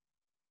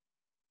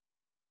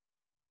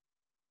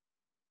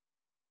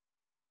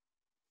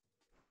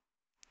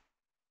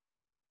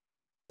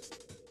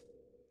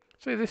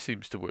 So this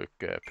seems to work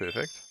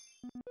perfect.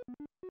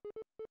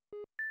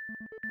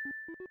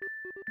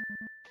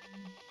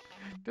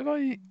 Did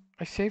I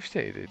save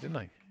stated it, didn't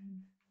I?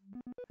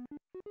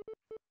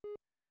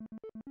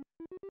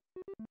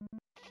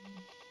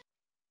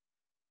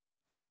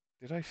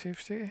 Did I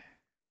save state it?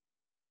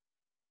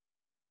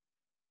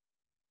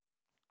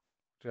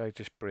 Did I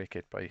just break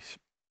it by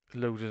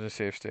loading a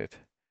save state?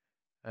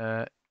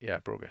 Yeah, I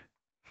broke it.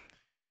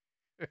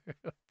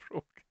 I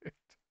broke it.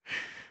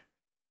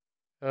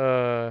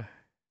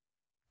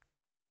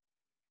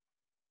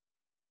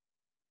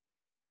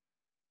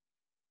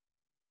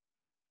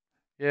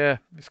 Yeah,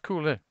 it's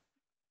cool, eh?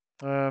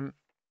 I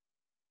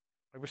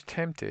was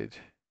tempted to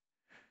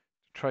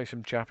try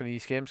some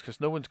Japanese games because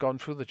no one's gone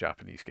through the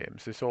Japanese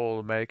games. It's all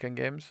American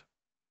games.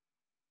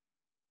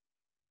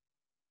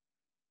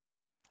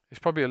 There's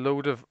probably a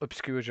load of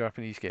obscure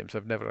Japanese games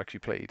I've never actually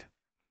played.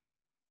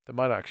 That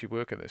might actually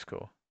work in this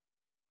core.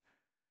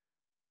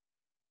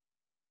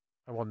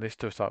 I want this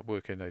to start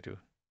working, I do.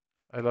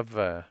 I love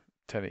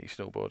 1080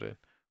 snowboarding.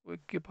 Work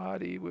your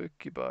body, work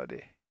your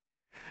body.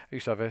 I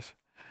used to have this.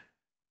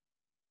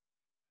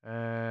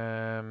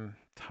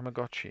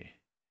 Tamagotchi.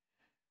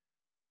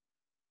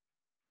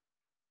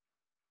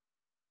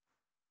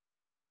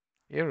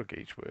 Aero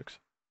gauge works.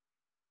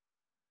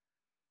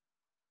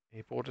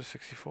 A border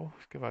 64.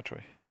 Let's give that a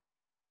try.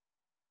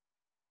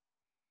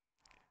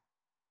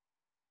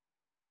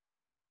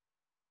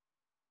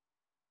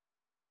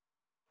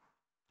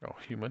 Oh,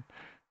 human.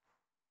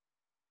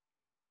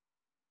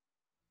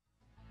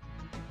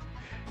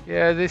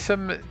 Yeah, there's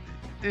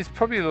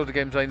probably a load of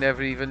games I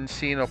never even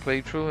seen or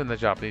played through in the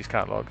Japanese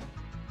catalog.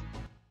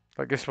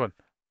 Like this one.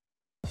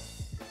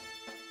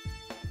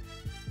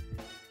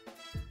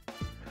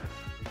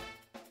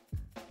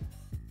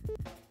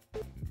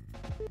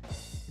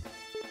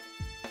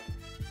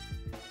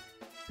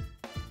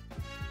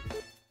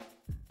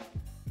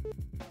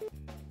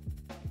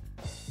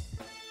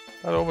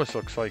 That almost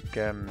looks like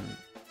Captain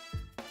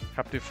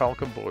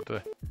Falcon board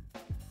there.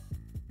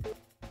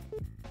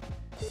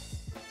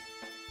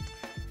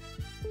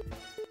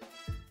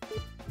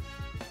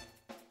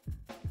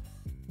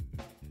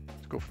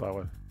 Let's go for that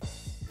one.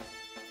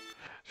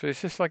 So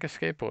it's just like a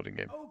skateboarding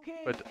game, Okay,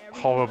 but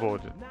everyone,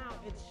 hoverboarding. Now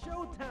it's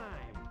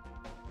showtime.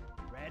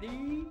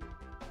 Ready?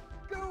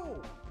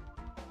 Go!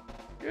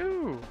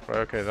 Ooh. Right,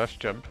 okay, that's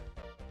jump.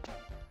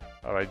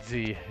 Alright,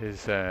 Z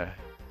is Yeah!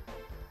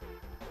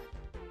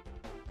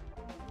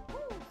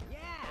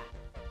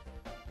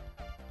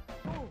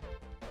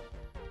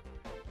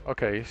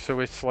 okay,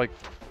 so it's like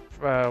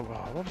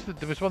what was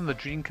there was one in the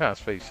Dreamcast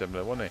very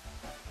similar, wasn't it?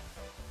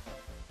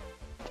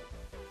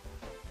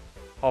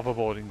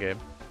 Hoverboarding game.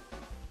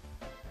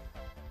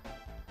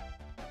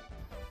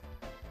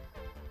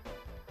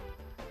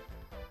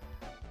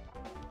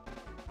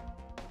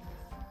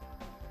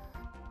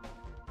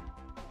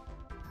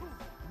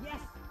 Yes!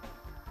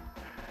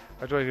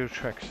 How do I do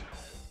tricks?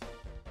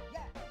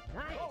 Yeah!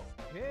 Nice!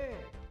 Good!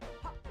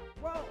 Ha,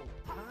 whoa!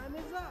 Time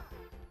is up!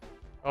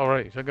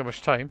 Alright, don't get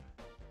much time.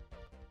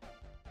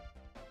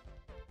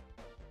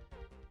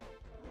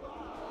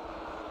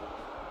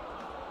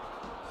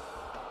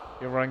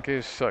 Your rank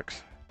is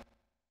 6.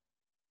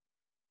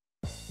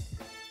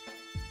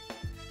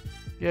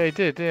 Yeah, he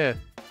did, yeah.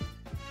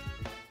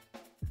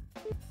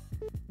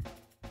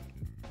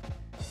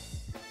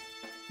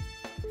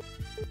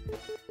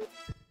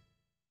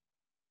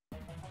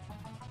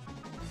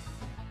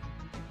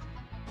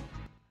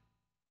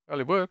 Well,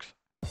 it works.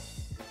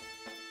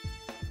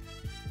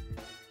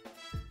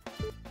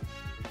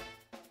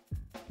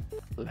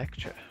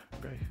 Lecture.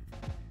 Okay.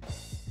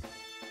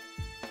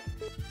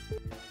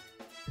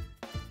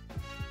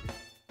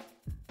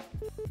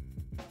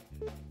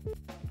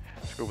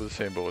 Let's go with the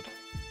same board.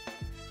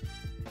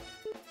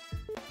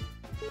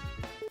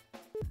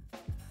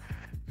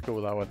 Let's go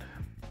with that one.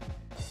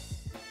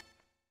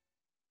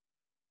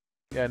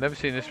 Yeah, I've never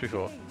seen this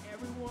before. Okay,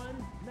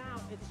 everyone,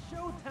 now it's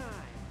showtime.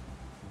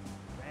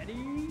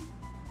 Ready?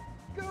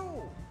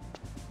 Go!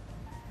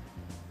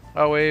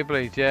 Oh,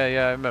 Beyblade. Yeah,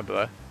 yeah, I remember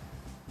that.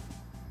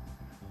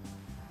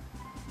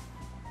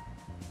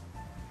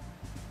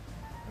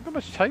 I've got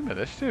much time in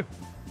this too.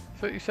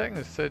 30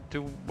 seconds to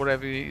do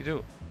whatever you need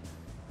to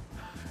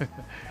do.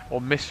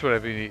 Or miss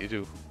whatever you need to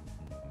do.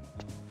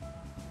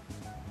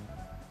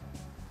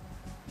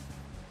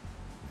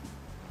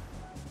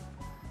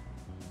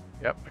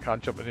 Yep, I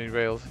can't jump on any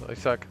rails. I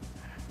suck.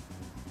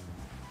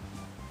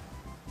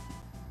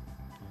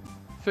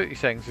 30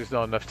 seconds is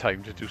not enough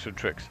time to do some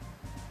tricks.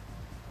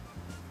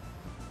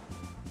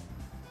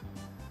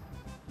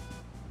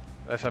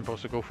 Unless I'm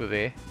supposed to go for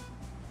there.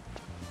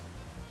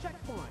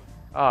 Checkpoint.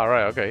 Ah,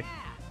 right, okay.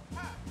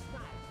 Nice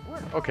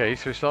work. Okay,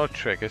 so it's not a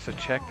trick, it's a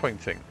checkpoint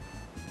thing.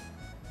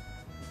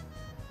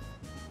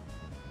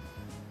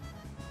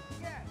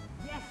 Yes.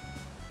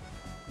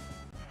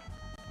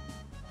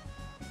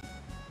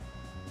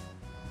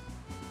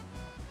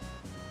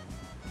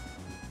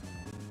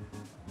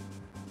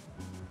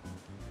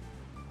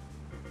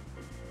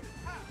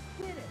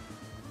 Did it.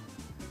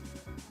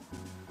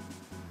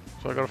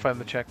 So I gotta find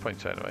the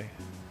checkpoints anyway.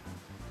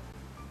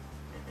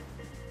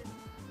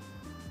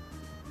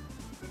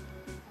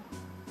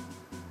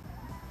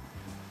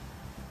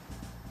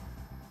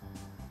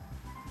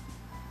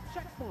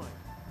 Checkpoint.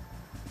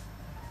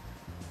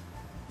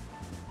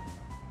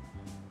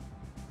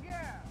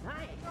 Yeah.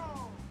 Nice.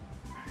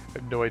 I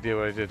have no idea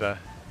what I did there.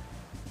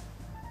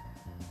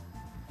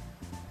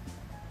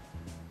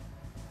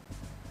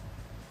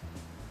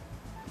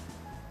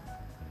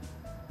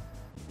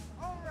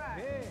 All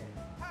right.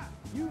 Yeah.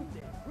 You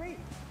did great.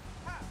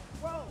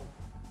 Whoa.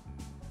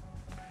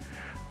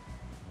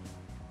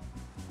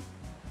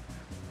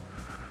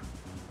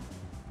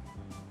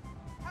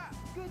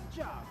 Good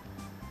job.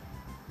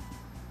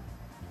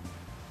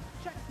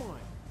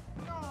 Checkpoint.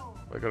 No.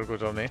 I gotta go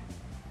down there.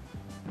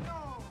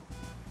 No.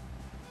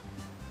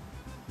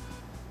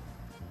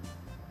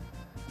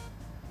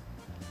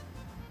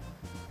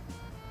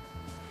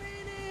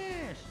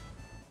 Finish.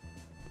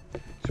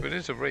 So it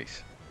is a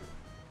race.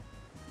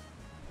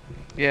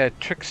 Yeah,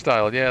 trick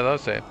style, yeah,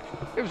 that's it.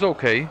 It was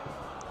okay.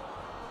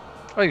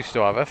 I used to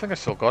have it, I think I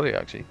still got it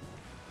actually.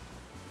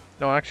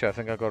 No, actually I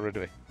think I got rid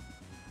of it.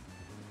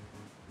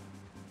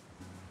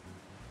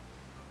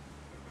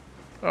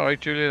 Alright,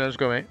 Julian, let's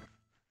go, mate.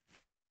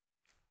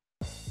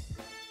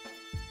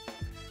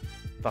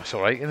 That's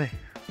alright, isn't it?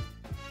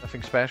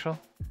 Nothing special.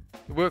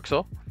 It works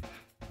though.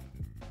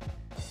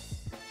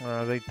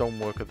 They don't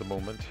work at the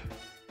moment.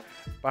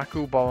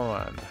 Baku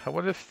Bomberman. I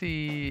wonder if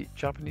the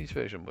Japanese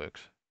version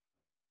works.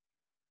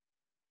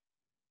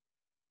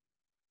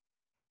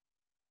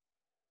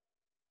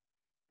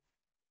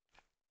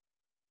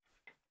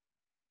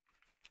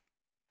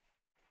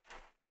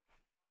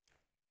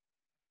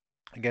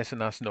 I'm guessing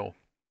that's no.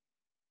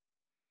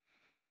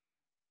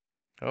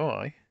 Oh,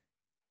 aye.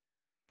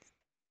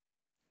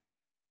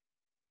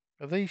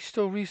 Are they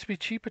still reasonably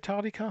cheap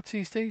Atari cards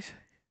these days?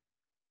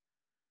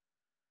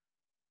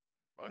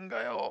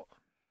 Bangayo.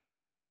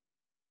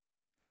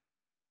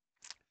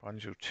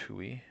 Banjo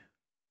Tooie.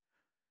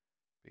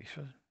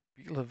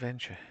 Beetle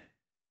Adventure.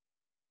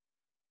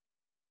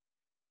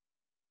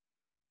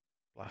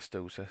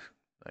 Blastozer.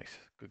 Nice.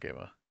 Good game,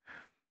 huh?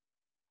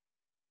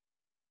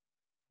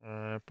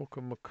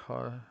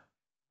 Pokemon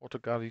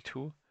Otogari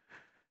 2.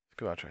 Let's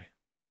give that a try.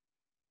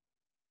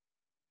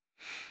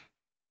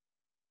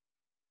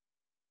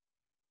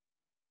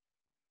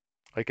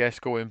 I guess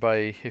going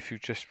by if you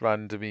just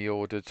randomly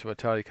ordered some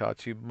Atari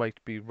cards, you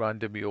might be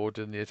randomly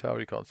ordering the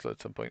Atari console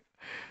at some point.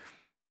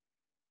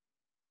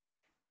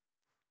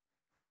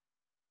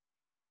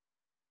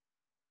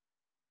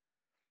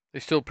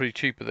 They're still pretty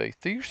cheap, are they?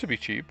 They used to be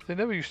cheap. They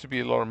never used to be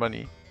a lot of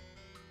money.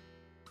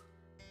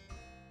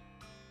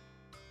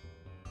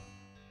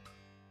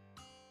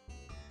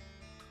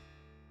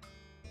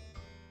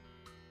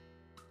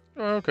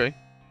 Oh, okay.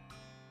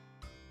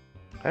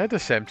 I had a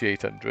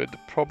 7800,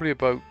 probably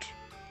about,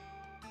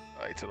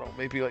 I don't know,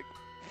 maybe like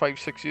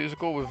 5-6 years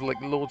ago with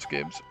like loads of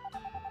games.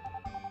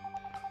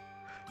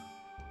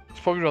 It's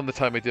probably around the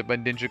time I did my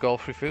Ninja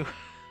Golf review,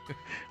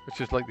 which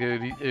was like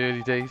the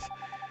early days.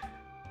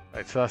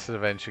 Right, so that's an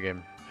adventure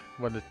game.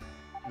 One that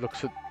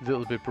looks a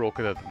little bit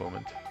broken at the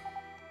moment.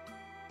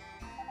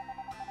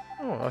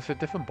 Oh, that's a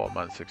different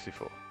Bomberman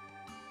 64.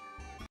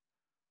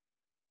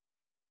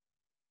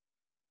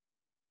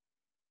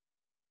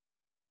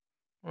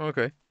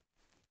 Okay.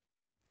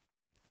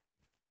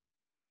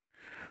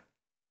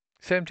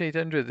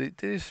 7800.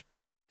 There's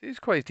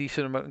quite a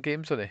decent amount of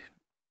games on it.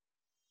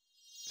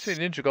 Say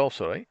Ninja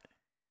Golf's alright.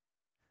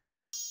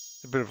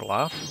 A bit of a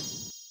laugh.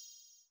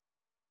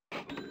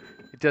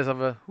 It does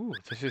have a... Ooh,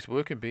 this is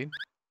working bean.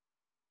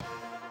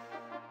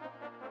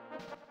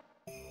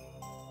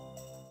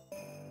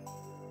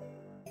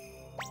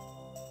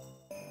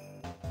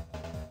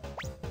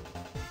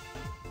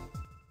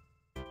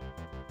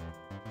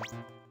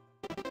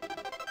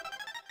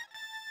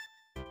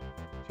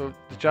 So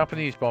the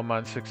Japanese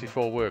Bomberman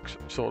 64 works,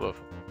 sort of.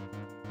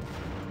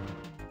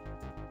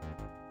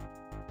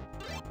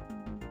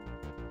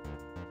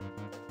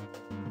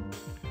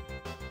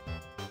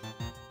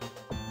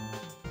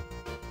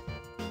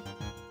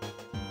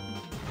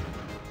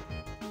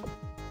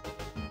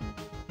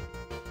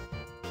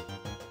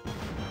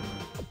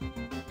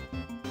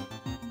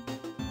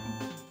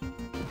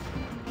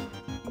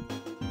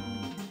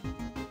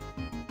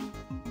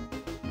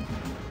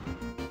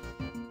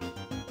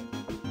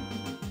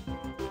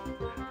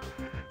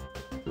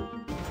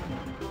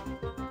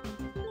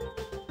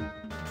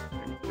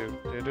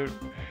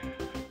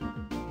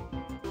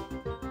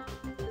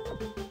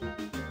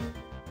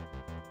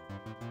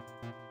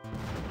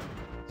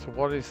 So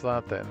what is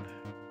that then?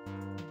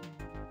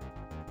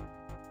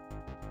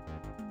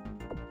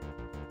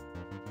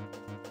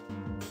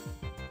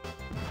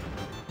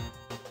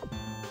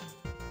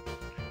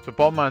 So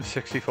Bomberman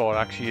 64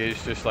 actually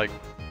is just like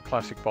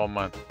classic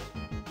Bomberman.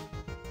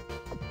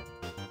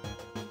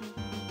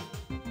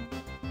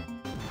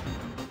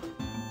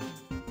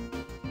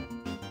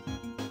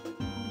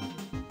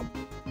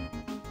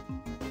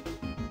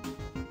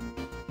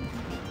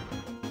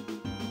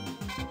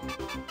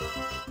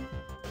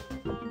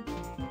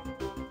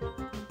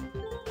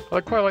 I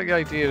quite like the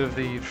idea of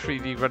the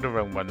 3D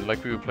runaround one,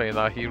 like we were playing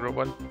our hero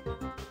one.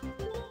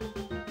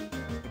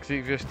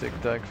 Xevious, Dig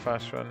Dug,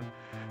 Fast Run,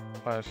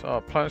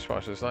 Planet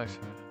Smash is nice.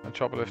 And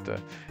Chopper Lifter.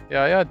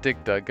 Yeah, I had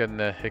Dig Dug and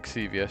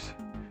Xevious.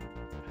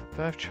 Did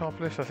I have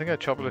Chopper Lifter? I think I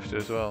had Chopper Lifter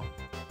as well.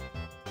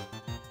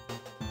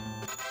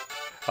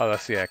 Oh,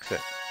 that's the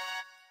exit.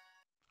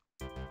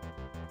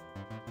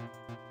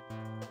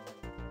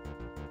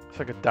 It's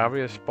like a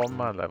Darius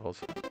Bombman levels.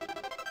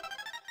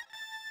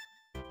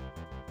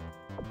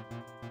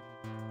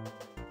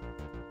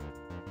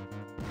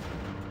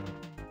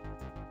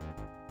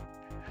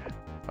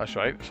 That's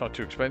right, it's not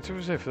too expensive,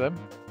 is it, for them?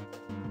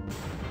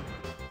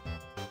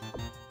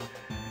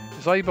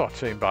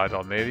 Zybot ain't bad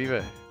on there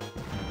either.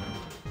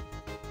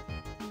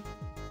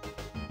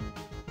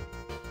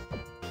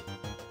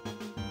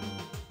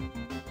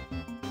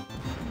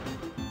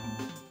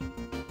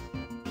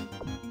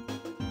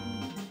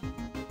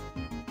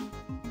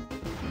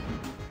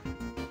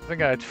 I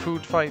think I had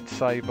Food Fight,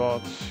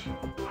 Cybots.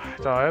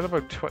 I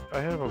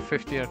had about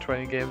 15 or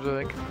 20 games,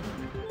 I think.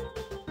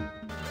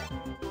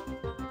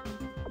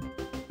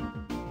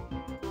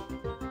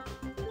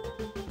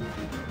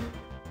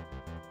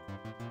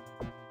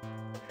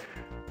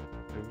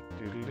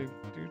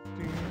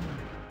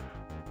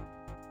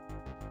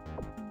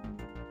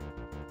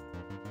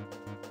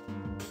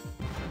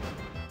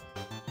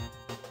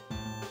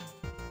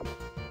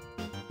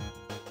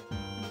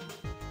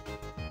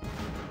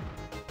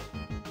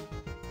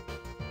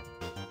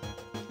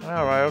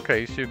 Alright,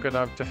 okay, so you can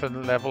have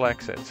different level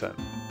exits then.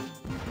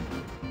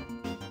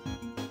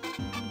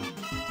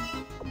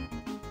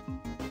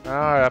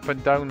 Ah, up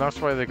and down, that's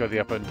why they got the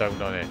up and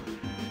down on it.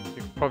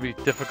 Probably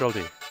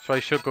difficulty. So I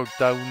should go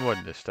down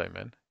one this time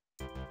then.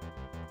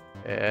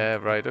 Yeah,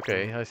 right,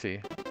 okay, I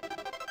see.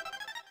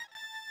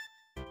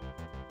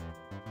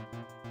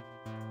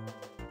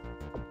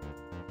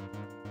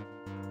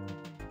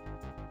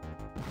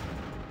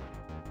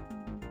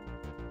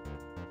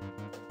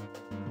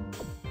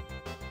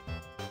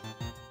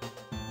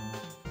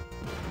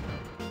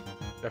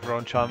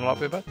 Everyone channel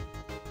up a bit.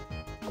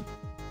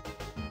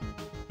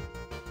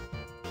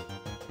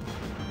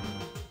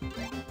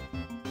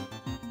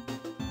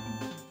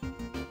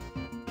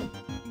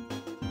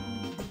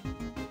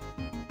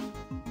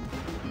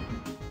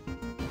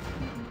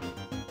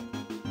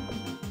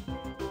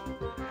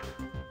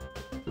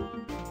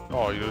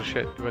 Oh, you little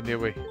shit, you went the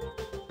way.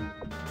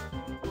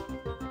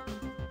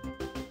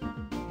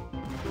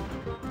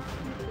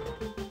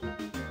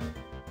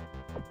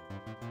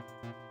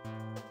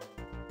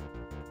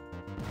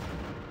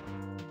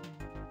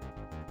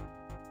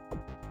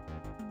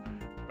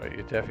 Right,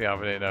 you're definitely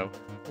having it now.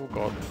 Oh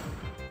god.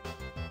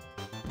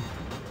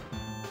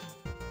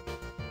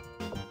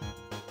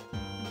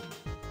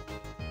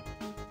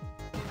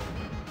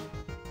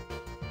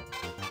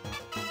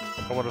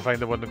 I want to find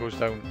the one that goes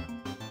down.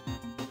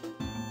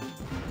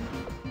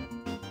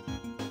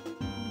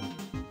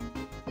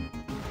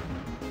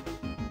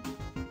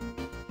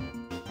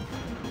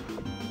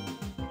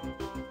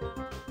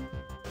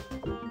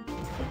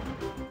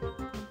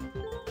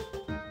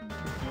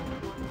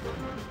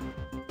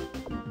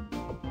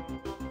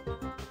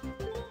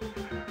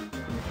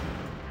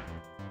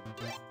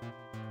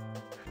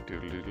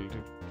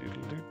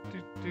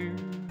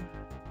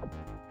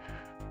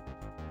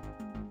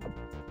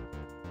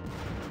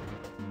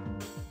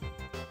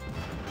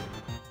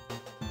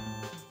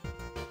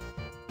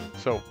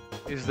 So,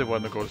 is the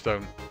one that goes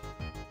down.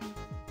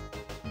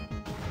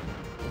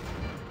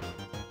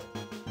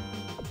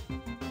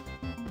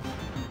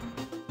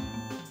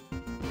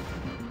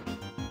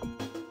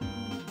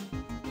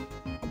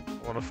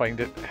 I want to find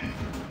it.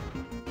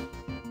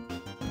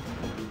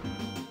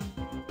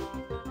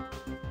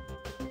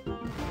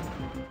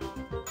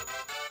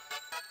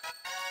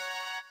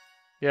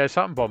 Yeah,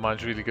 Saturn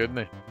Bombman's really good, isn't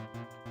it?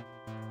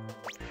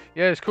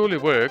 Yeah, it's cool,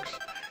 it works.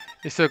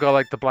 You still got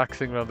like the black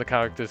thing around the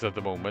characters at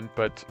the moment,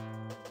 but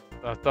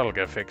that'll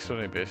get fixed,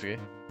 won't it, basically?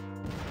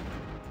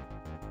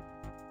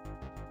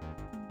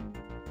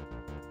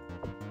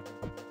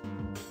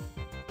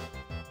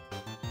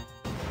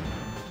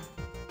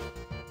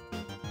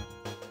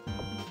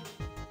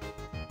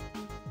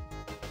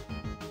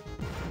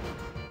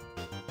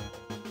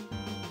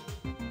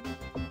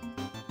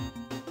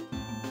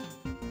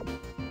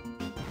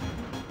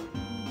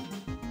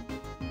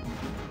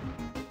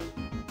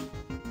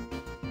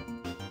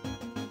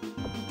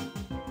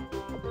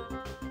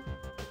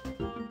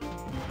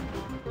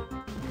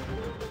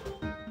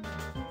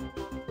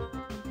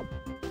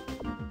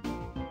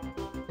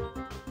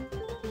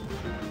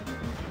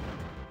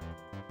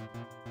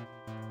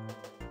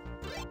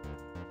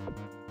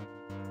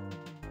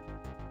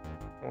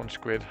 One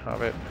squid,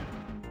 have it.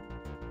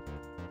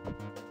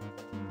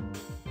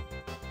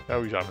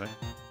 Oh, he's having it.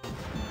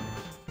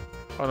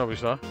 Oh no,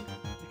 he's not.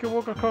 You can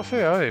walk across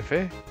here, are you,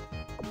 Faye?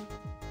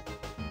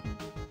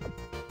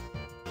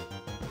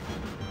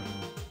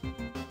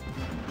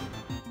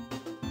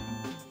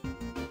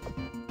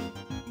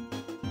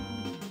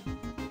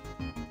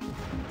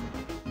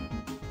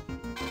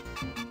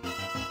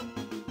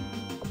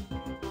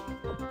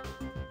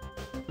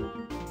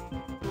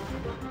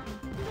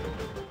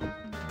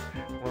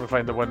 I want to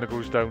find the one that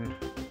goes down.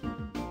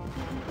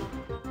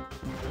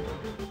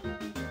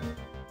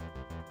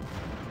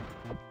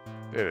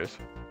 There it is.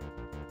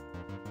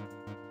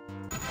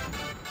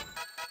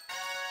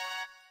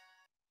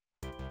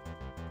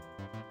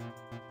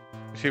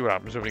 See what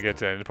happens when we get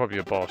there. It's probably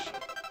a boss.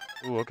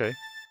 Ooh, okay.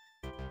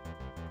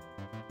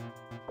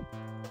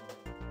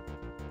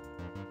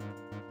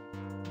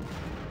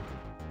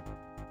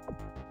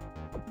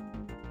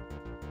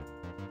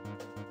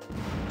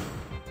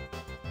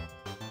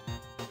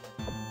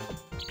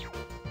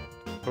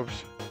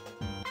 Oops.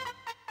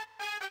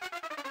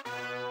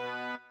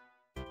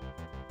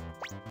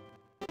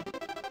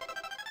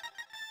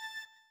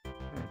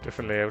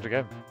 Different layout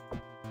again.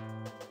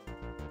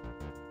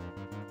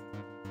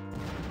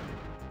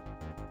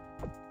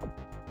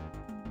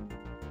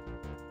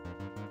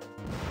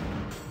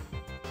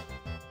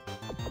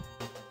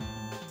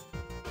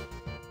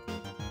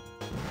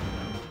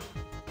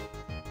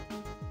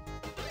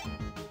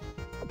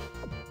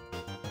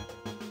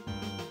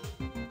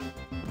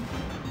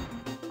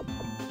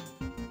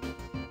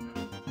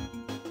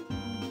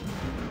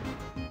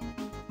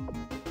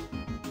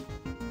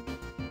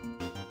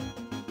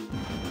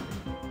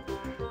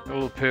 The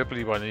little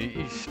purpley one,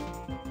 he's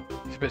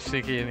a bit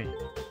sneaky, isn't he?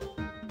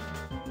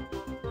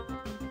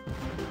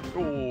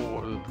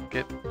 Oh,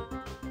 get.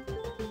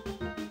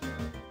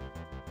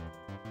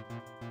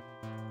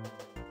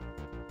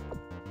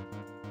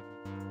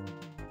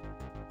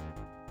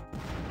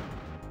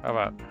 How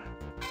about?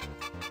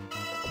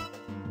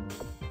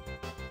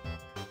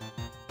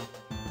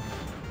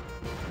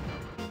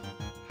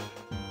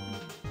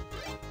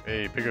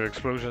 Hey, bigger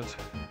explosions.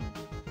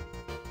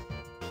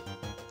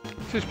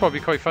 This is probably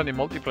quite fun in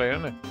multiplayer,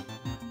 isn't it?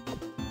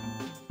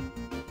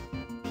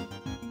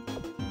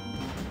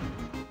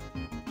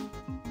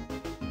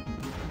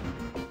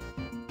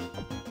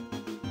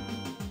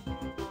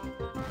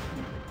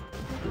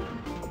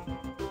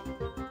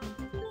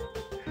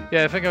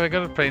 Yeah, I think if I'm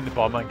going to play the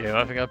Bomberman game,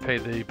 I think I'll play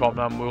the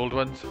Bomberman World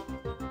ones.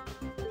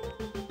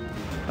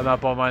 And that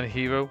Bomberman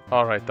Hero.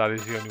 Alright, that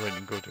is the only one you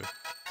can go to.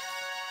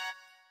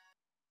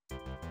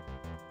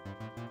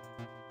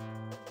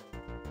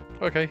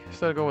 Okay,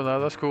 still go with that.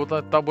 That's cool.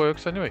 That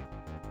works anyway.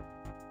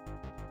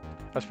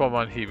 That's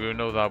Bomberman Hero.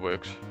 No, that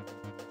works.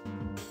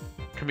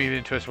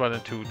 Chameleon Twist 1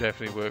 and 2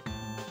 definitely work.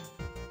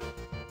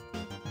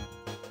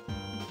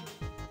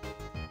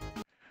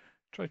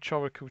 Try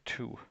Choriku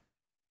 2.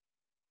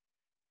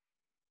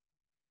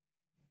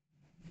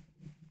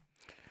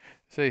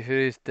 So if there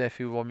is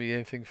definitely want me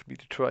anything for me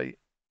to try.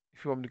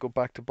 If you want me to go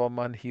back to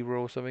Bomberman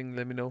Hero or something,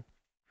 let me know.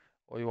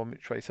 Or you want me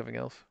to try something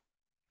else.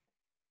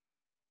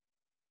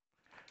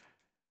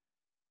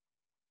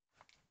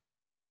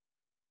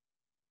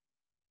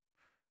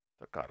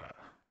 Takara.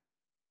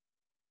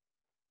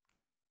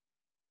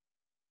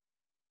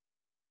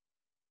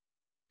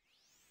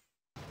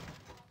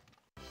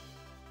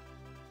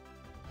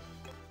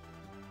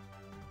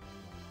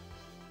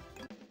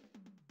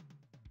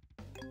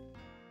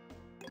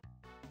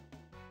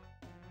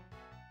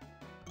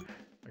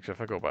 Actually,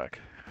 if I go back.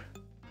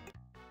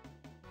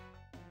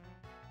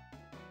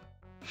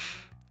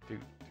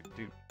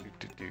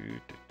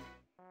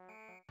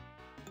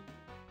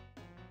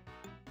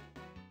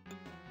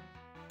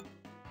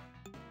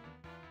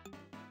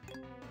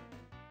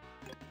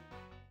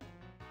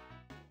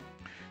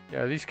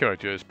 Yeah, these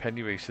characters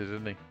penny racers,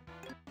 isn't he?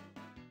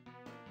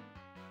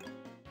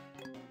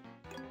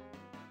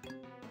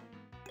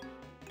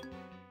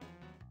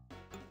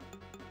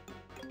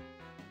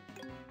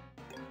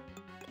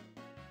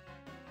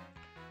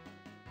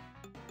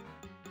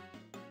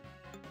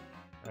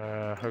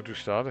 How do you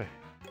start it?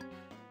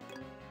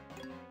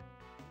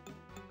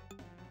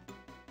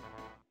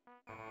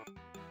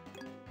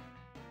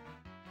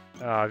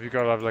 Have you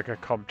got to have like a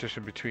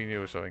competition between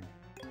you or something?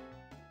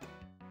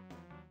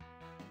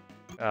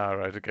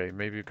 Right, okay.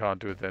 Maybe you can't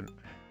do it then.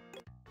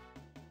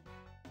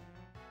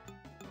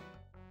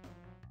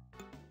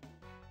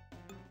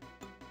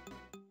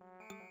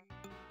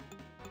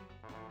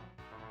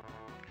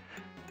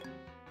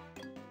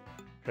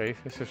 Okay,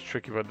 this is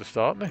tricky one to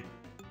start, isn't it?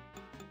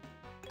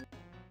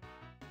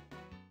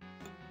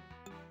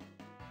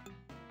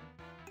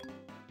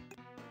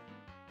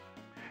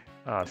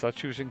 Is that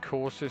choosing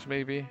courses,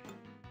 maybe?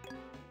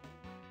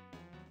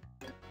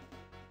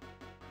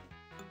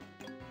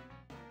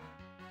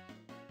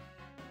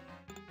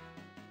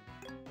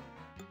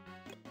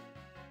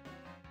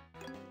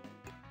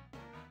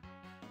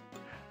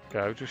 Okay,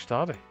 how do you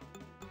start it?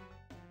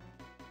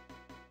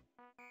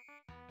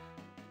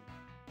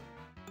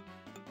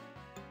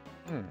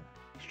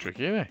 It's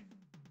tricky, isn't it?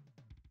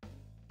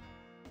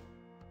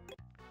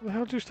 How the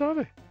hell do you start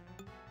it?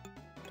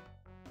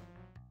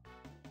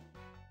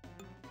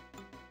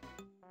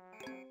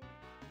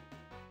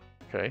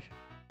 Okay.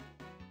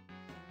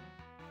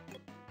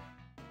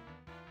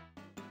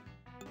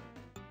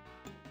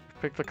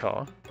 Pick the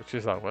car, which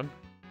is that one.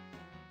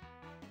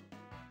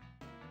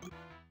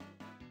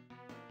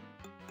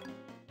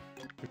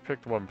 We've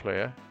picked one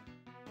player.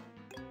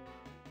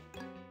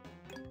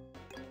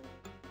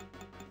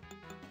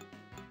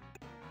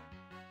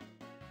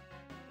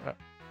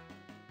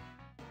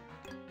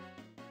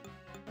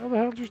 How the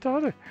hell do you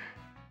start it?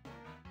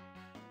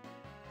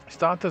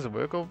 Start doesn't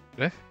work, oh,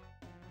 eh?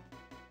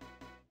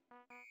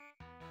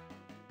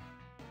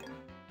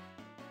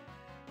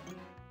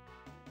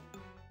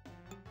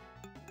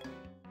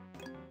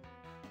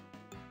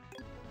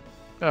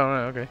 Oh,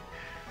 right, okay.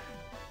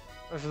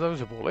 That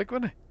was a ball like,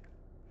 wasn't it?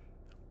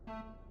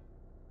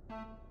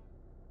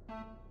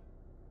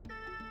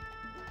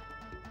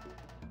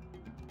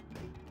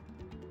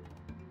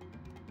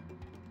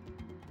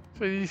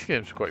 So these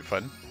games are quite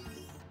fun.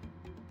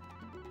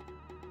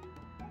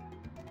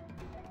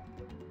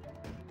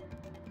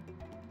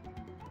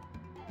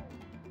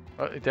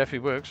 It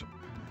definitely works.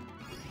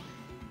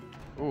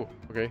 Oh,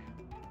 okay.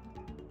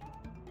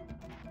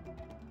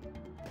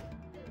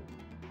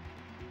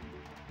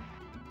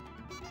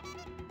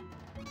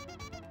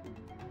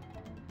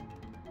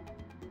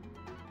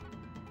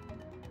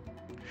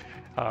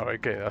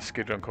 Okay, that's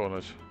skid run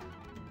corners.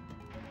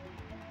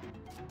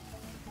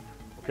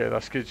 Okay,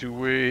 that skids you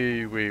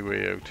way, way,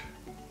 way out.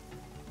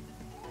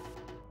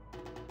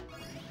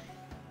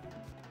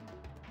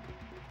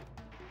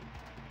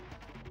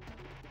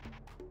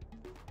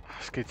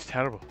 Skid's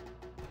terrible.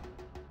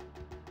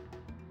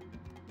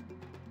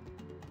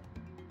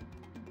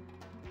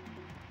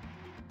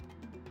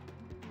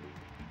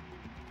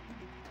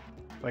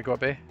 Can I go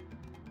up here?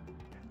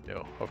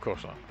 No, of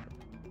course not.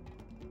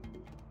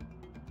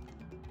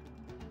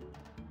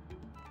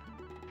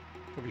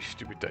 That'd be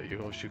stupid that you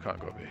obviously can't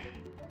go up here.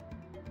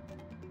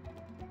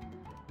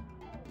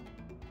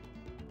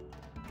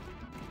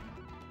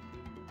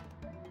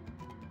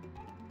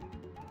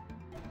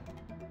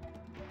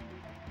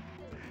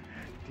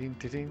 Ding,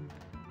 ding, ding,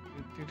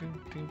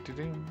 ding, ding, ding,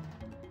 ding.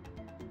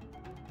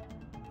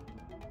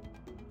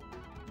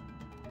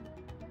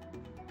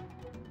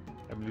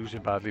 I'm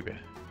losing badly there.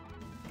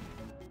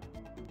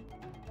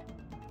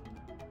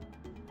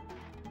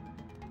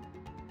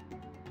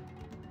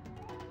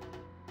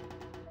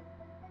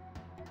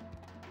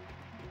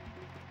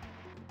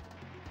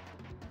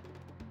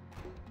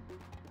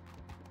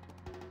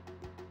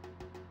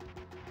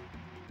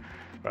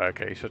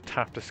 Okay, so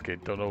tap the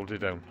skid, don't hold it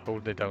down.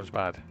 Holding it down is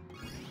bad.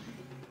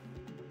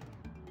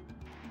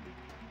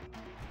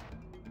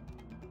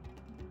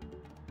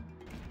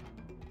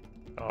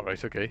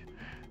 Alright, okay.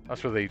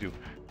 That's what they do.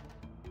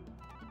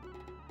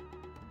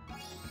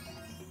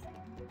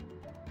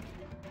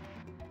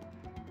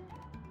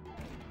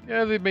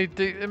 Yeah, they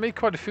made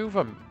quite a few of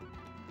them.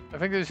 I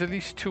think there's at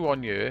least 2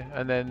 on here,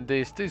 and then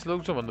there's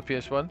loads of them on the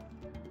PS1.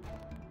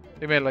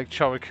 They made like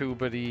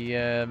Characuba,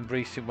 the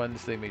racing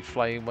ones, they made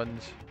flying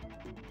ones.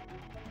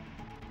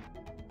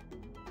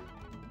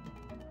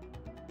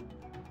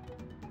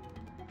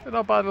 They're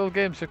not bad little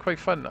games, they're quite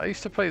fun. I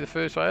used to play the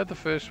first one, I had the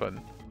first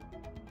one.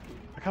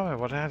 I can't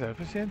remember what I had.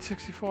 Was the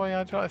N64 I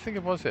had? I think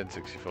it was the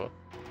N64.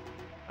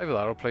 Either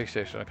that or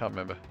PlayStation, I can't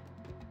remember.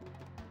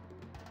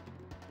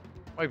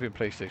 Might have been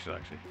PlayStation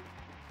actually.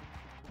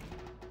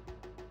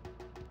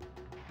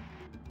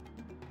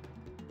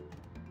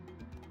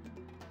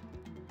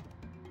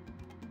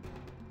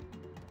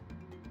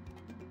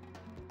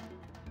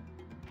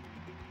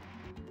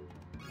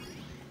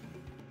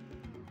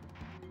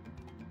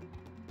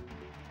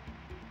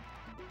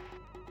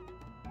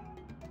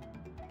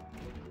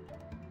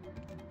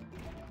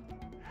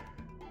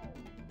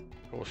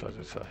 course, as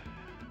it's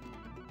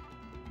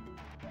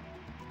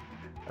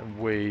I'm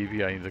way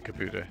behind the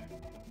computer.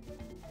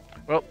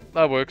 Well,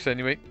 that works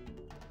anyway.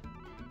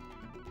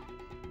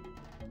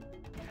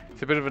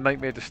 It's a bit of a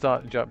nightmare to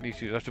start in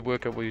Japanese. You have to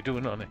work out what you're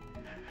doing on it.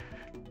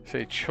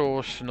 Say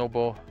Cho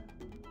Snobo.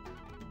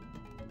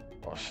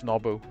 Or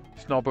Snobbo.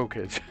 Snobbo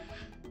kids.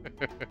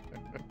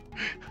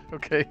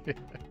 Okay.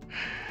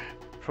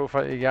 Pro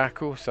Fighter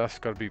Yako, so that's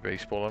got to be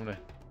baseball, hasn't it?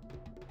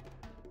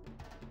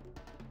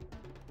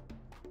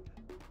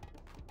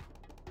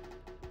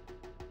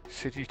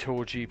 City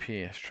Tour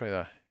GP, let's try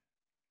that.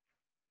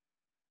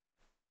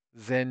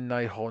 Zen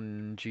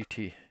Nihon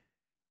GT.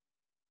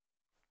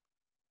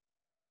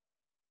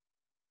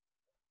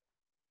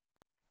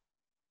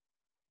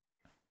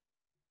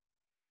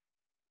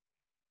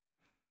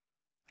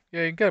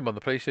 Yeah, you can get them on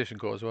the PlayStation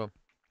Core as well.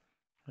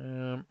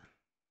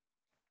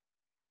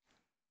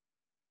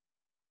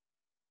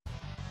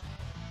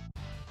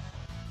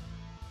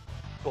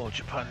 All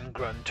Japan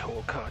Grand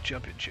Tour Car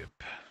Championship.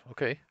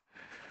 Okay.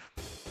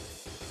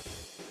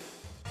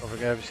 I don't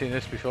think I've ever seen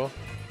this before.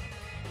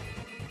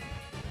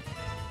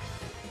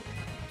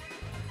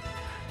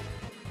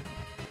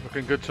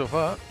 Looking good so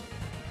far.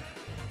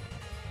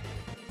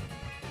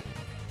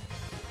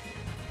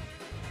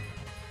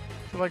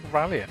 It's like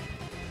rallying.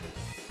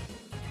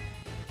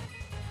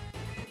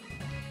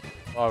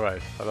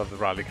 Alright, I love the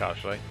rally car,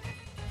 shall I?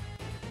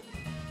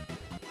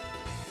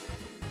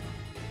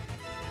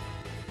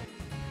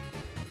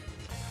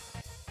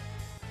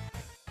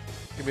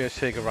 Give me a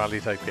Sega Rally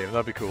type game,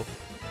 that'd be cool.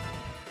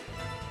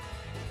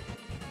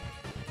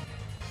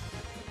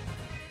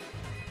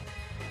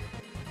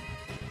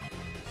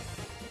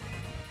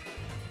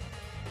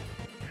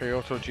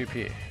 Kyoto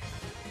GP.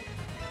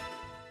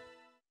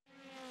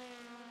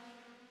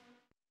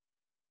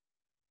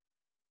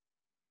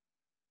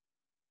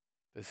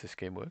 Does this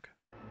game work?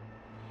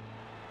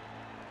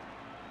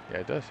 Yeah,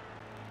 it does.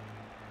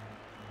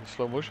 In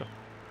slow motion.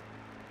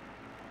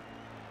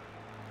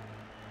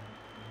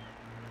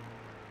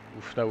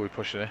 Oof, now we're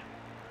pushing it.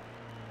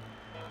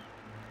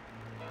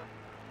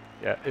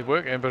 Yeah, it's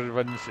working, but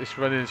it's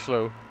running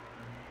slow.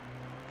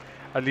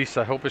 At least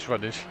I hope it's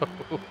running slow.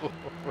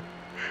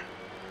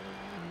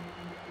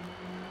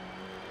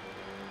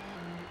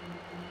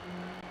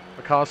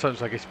 The car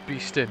sounds like it's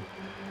beasting,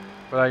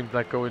 but I'm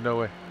like going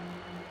nowhere.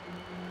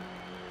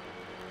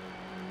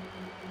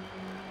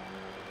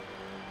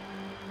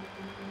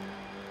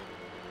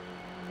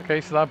 Okay,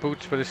 so that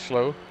boots, but it's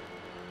slow.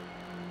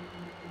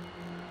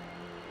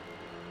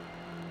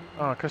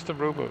 Ah, custom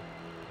robo.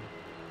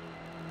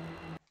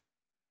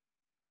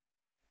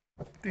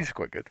 These are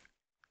quite good,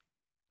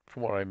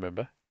 from what I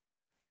remember.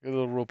 You got a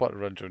little robot to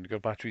run through, and you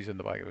got batteries in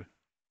the back of it.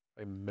 If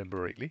I remember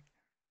rightly.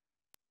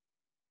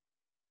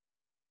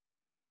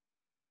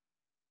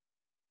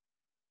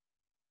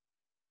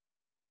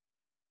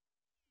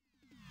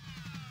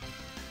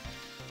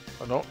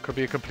 Or not, could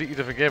be a completely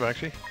different game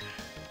actually.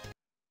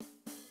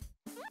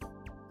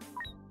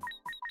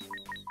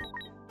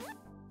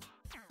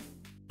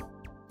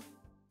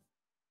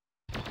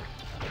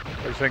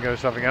 I was thinking of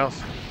something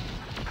else.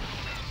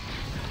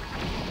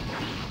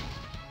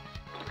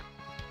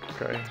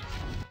 Okay.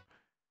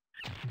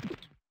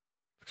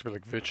 Looks a bit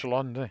like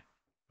Virtual-On, doesn't it?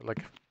 Like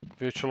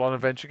Virtual-On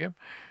adventure game.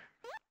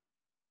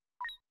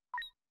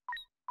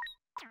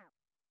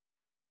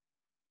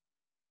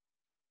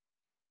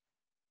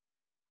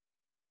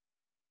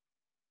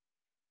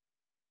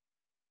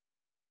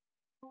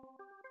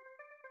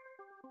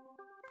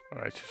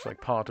 Alright, it's like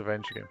part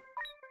adventure game.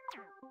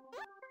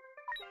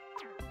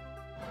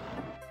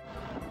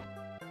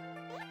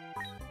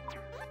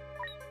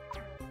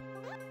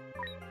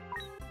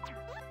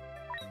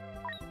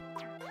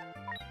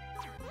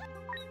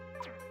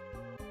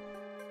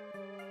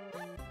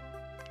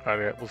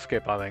 Alright, we'll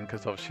skip that then,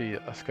 because obviously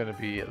that's going to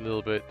be a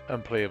little bit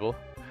unplayable.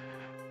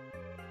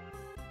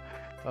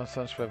 Dance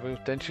Dance Forever,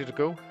 Density to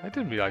Go. I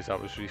didn't realise that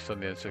was released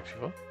on the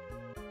N64.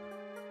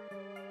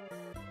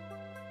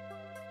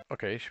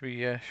 Okay, should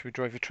we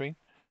drive a train?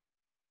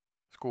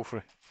 Let's go for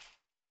it.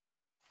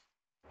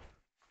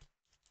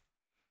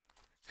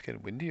 It's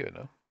getting windier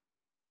now.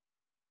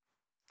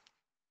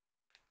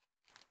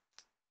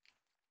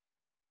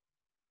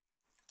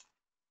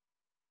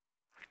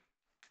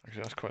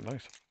 Actually, that's quite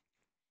nice.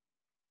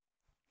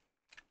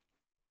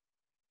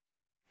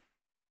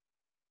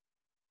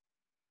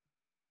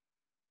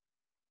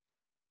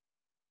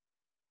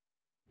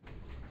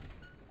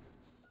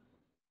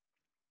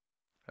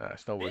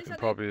 It's not working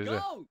properly, is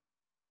it?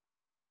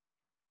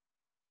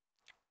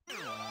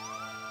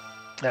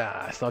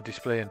 Ah, it's not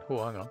displaying.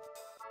 Oh, hang on.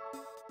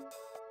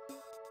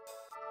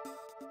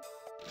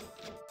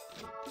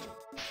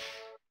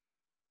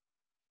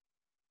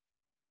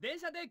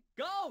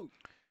 Go!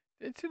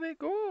 Internet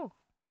go!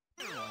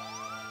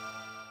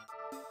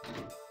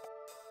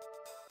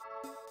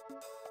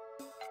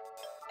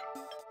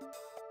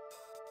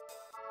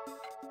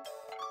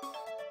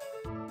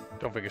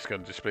 Don't think it's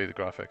going to display the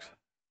graphics.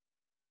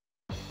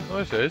 Oh,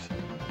 it is.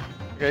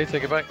 Okay,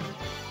 take it back.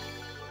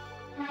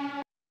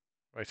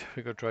 Right,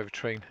 we got to drive a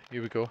train.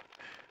 Here we go.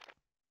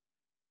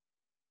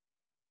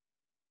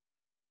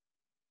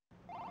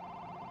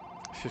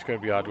 This is going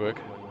to be hard work.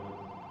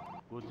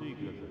 Where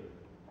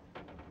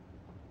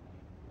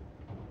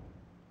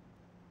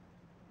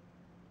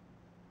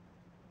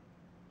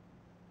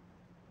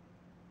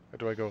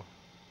do I go?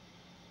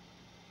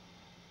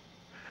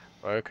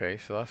 Right, okay,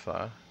 so that's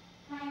that.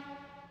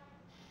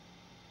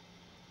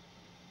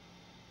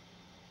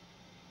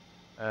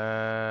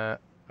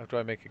 How do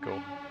I make it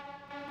go?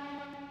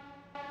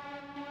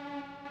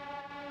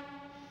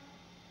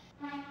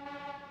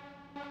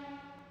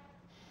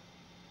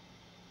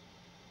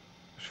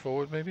 Push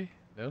forward, maybe?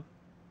 No?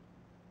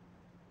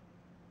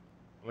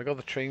 Well, I got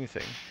the train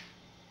thing.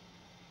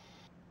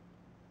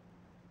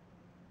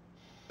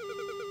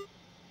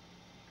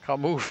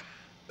 Can't move.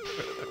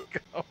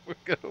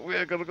 Where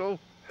I gotta go?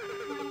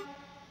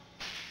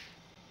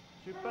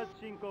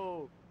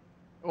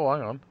 Oh,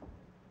 hang on.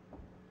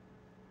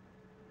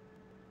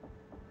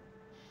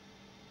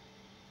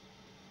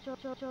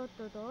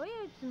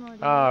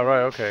 Ah,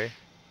 right, okay.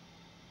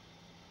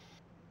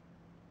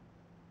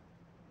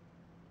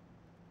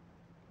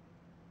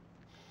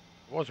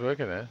 It was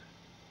working there.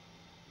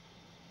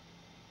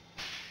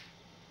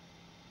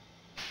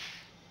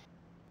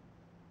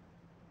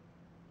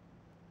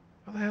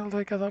 How the hell did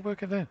I get that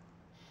working then?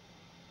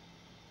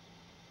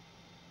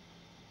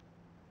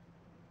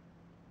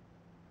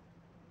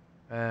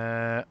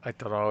 I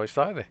don't know how I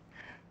started it.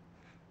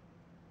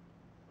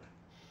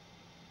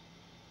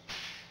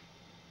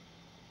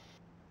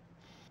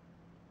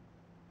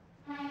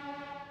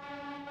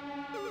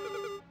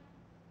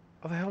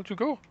 How the hell did you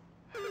go?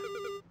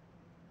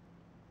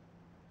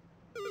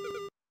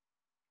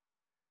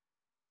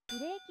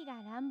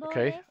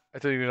 Okay, I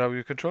don't even know how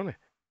you control it.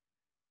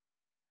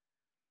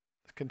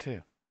 Let's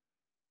continue.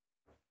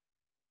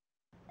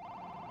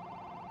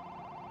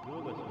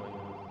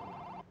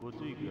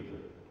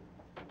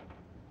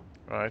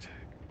 Right,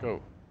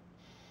 go.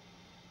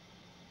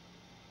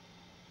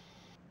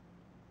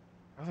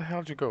 How the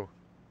hell did you go?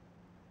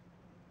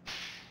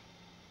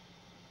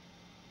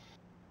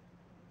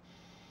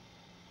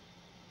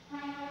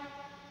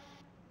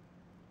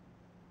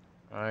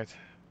 Right,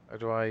 how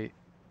do I...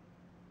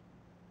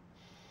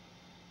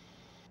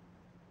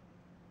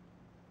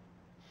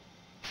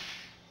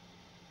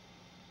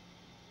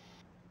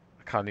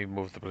 I can't even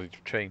move the bloody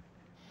train.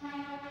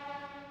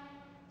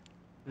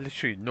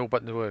 Literally no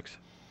button works.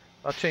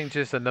 That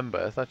changes the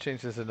number. That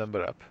changes the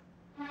number up.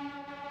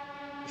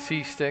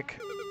 C stick.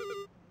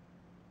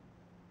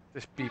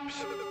 This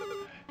beeps.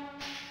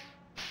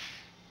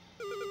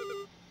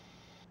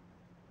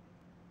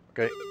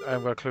 Okay, I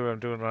haven't got a clue what I'm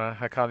doing right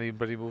now. I can't even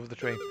bloody move the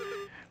train.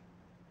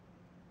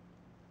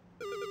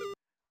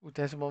 Ooh,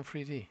 there's him on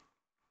 3D.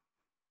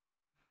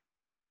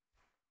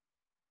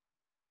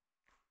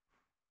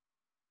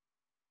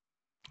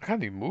 I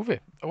can't even move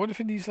it. I wonder if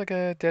it needs like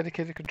a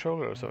dedicated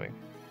controller or something.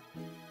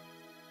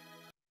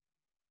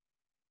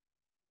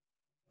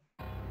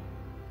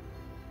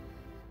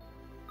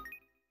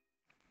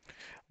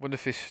 I wonder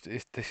if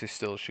this is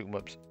still shoot 'em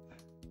ups.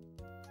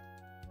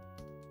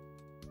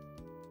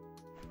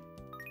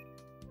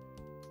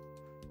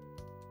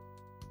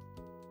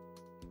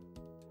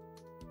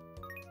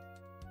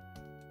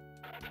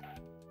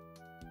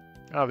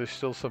 Ah, there's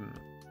still some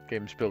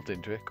games built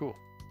into it. Cool.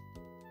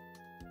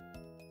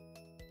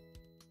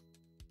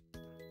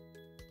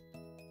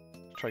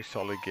 Let's try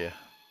Solid Gear.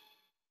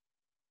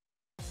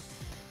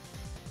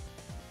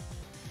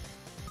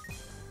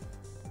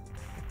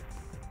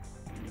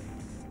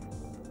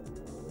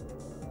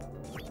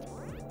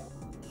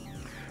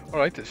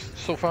 Alright,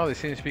 so far there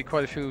seems to be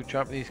quite a few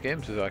Japanese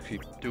games that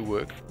actually do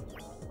work.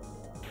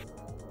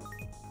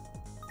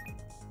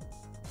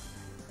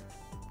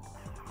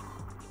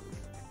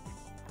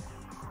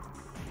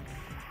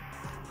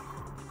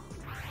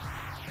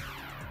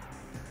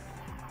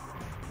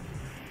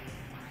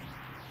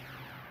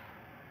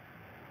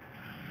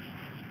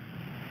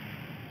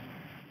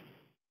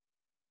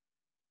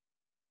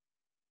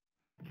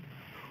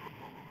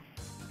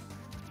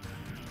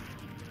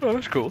 Oh,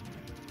 that's cool.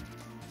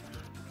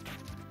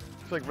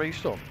 It's like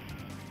Raystorm.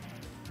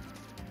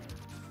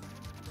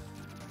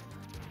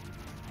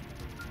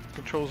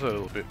 Controls are a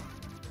little bit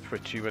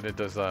twitchy when it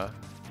does that.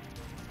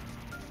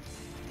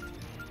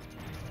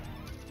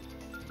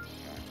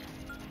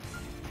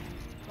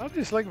 That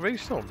is like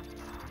Raystorm.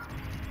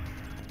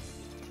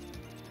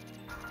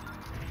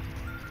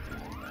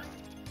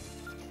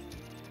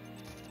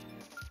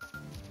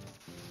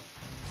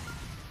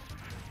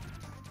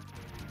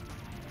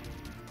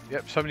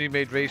 Yep, somebody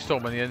made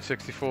Raystorm on the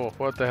N64.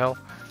 What the hell?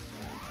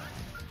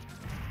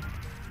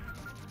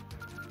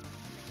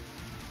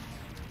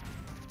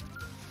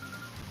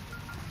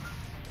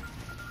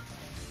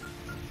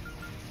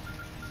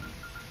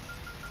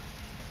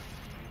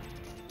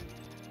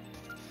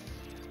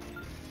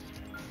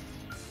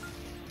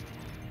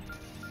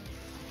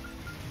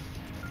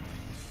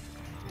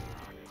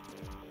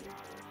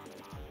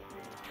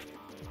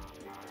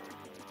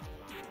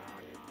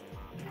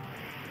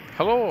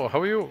 Hello, how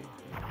are you?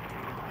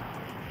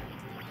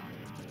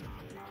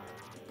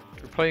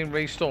 We're playing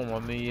Raystorm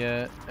on the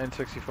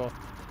N64.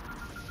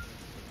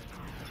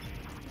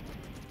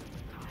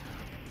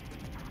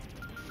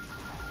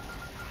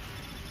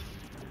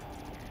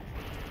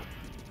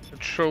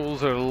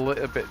 controls are a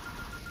little bit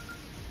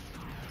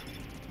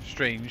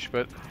strange,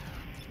 but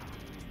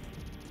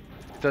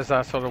it does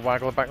that sort of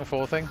waggle back and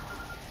forth thing.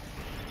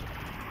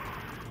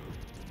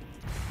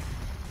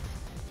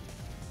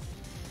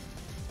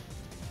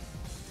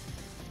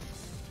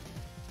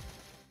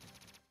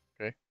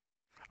 Okay.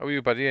 How are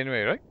you, buddy,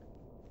 anyway, right?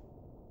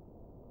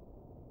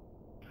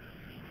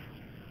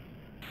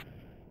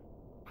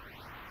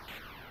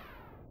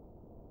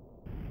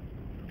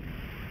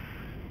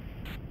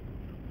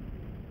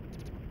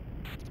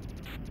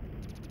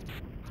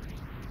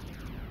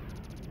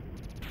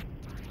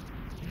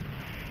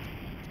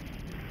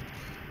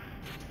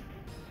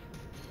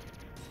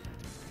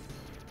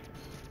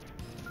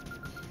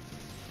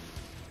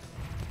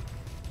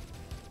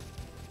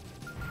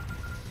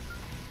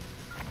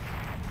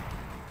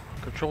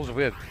 Controls are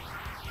weird.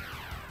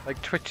 Like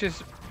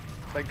twitches,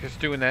 like it's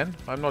doing then.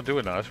 I'm not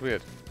doing that, it's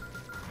weird.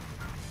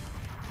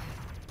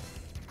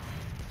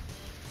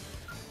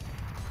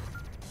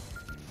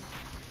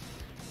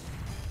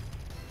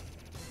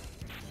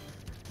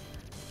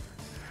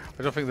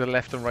 I don't think the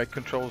left and right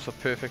controls are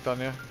perfect on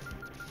you.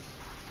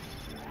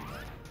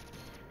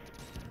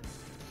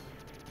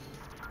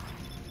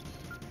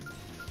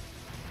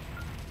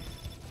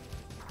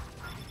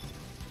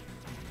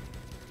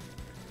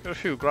 Got a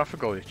few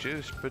graphical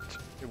issues, but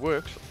it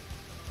works.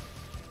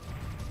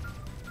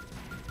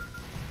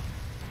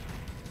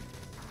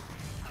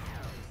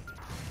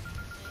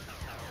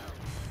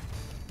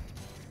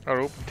 Or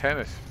open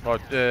tennis. Or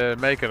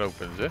Megan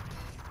opens it.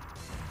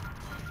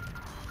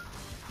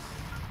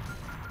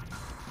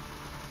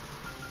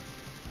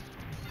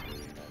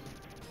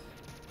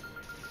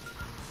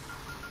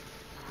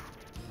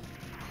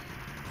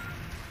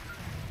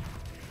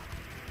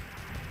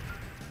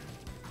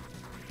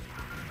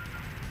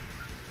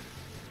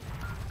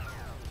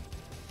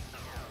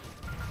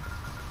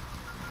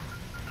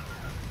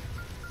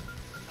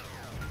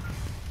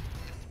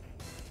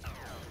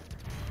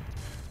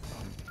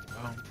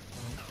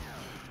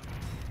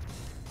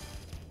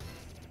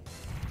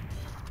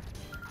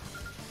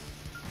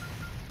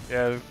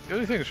 Yeah, the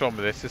only thing that's wrong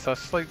with this is that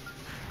slight,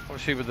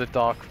 obviously with the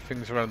dark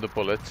things around the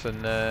bullets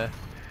and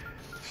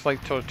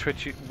slight sort of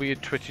twitchy,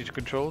 weird twitchy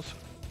controls.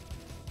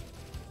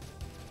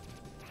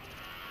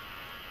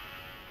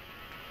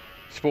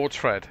 Sports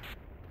Fred.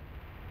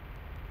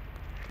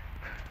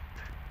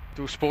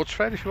 Do Sports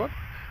Fred if you want.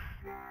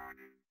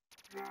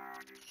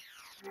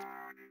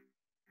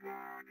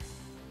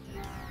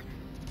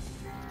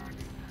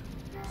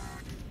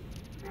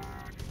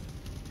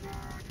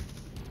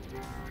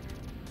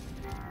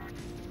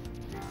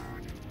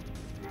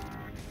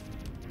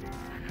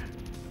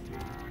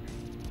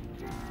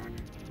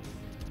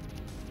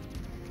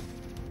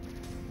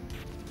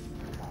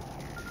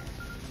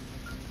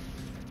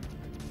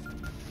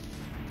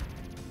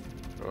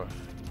 Sure.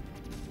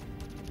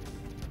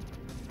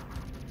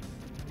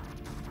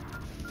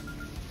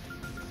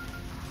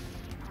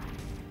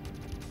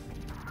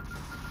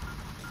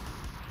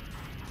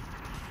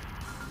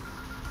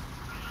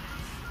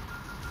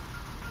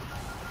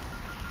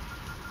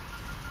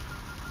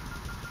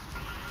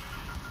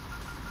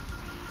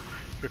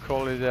 We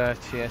call it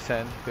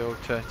TSN, the old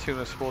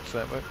Tuna Sports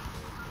Network.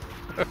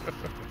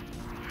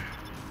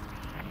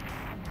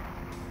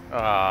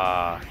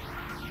 Ah.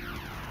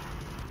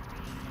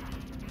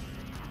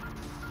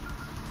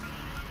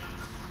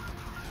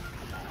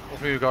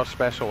 Hopefully you got a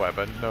special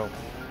weapon. No.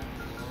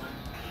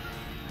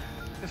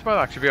 This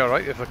might actually be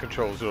alright if the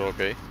controls are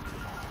okay.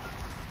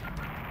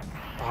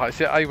 Oh, I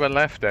see, I went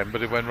left then,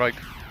 but it went right.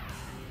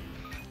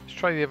 Let's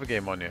try the other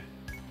game on you.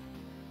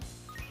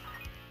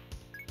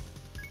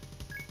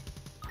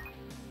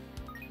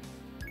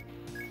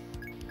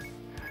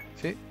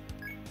 See?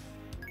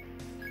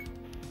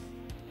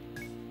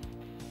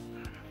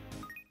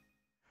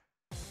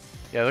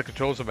 Yeah, the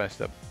controls are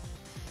messed up.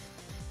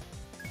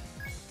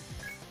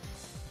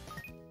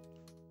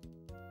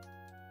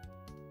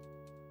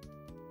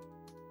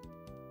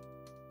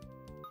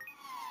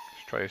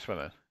 Let's try this one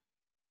then.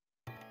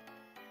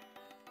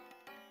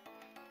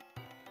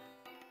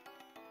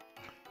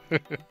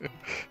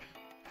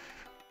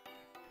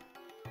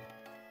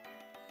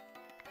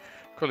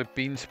 Call it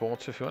Bean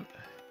Sports if you want.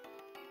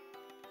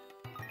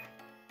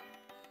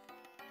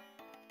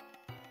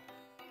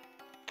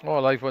 Oh,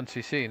 Live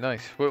 1cc,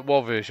 nice.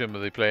 What version were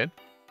they playing?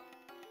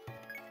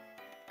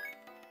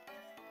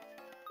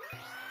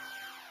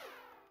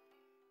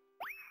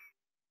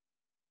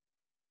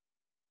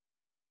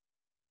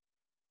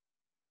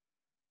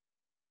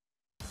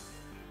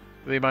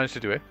 They managed to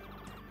do it.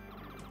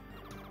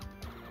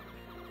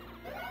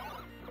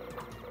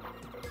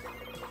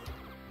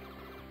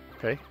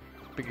 Okay,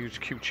 big huge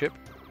cute chip.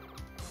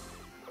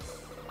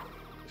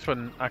 This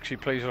one actually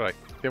plays alright.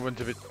 The other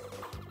one's a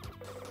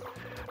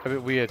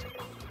bit weird.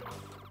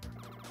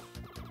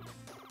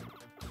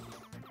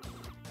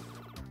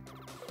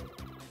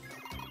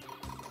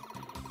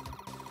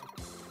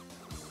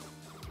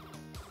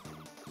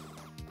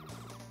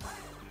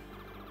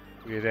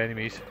 Weird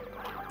enemies.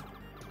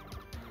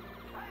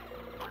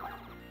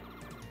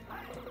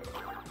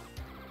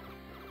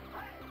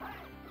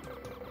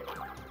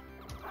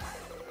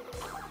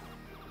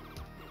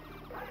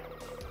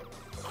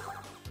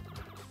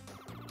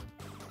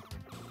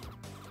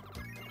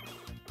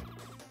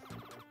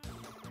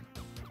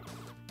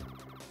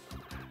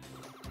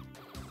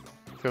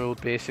 They're a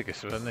little basic,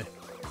 isn't they?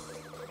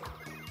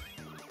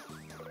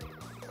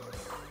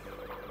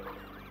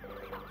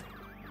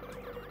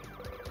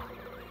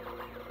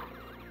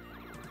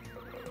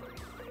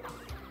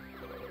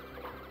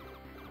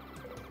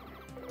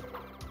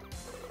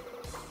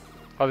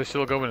 Oh, they're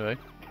still going, are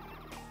they?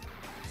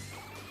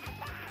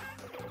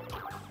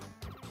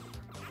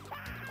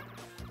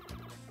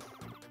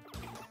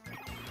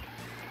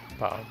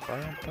 Ba,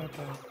 ba, ba,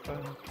 ba,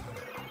 ba.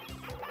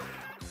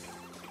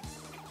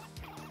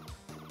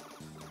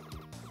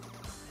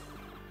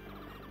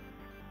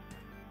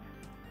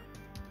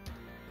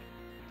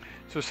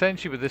 So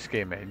essentially with this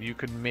game, man, you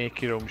can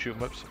make your own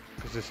shoot-em-ups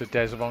because it's a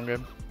Desivon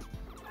game.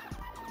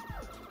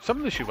 Some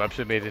of the shoot-em-ups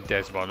are made in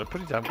Desivon are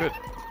pretty damn good.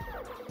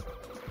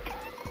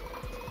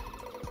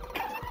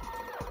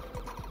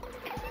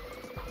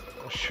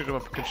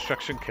 Shoot-em-up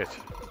construction kit.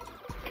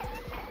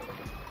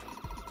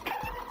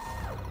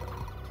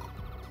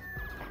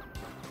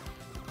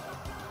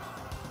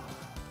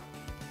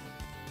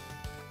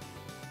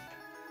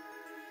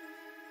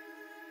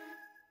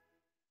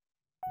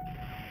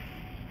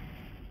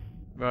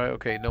 Right,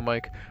 okay, no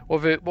mic.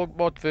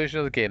 What version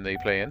of the game are you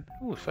playing?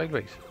 Ooh,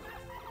 sideways.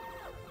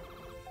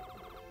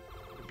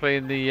 You're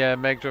playing the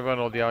Mega Drive one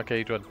or the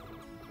arcade one?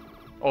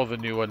 Or the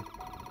new one?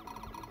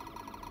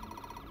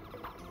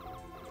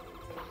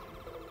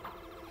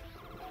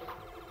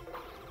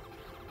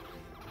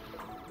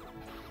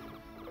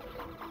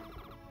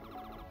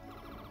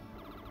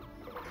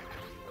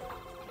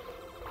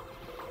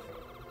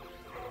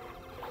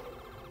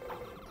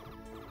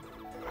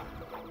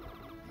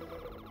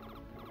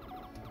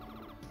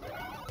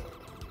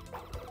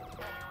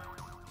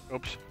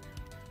 Oops.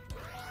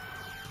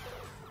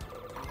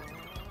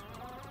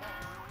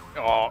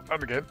 Oh,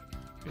 and again.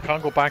 You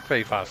can't go back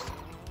very fast.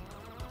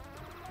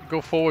 You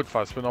go forward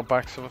fast, but not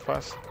back so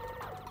fast.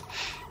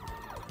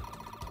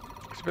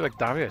 It's a bit like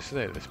Darius, isn't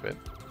it, this bit?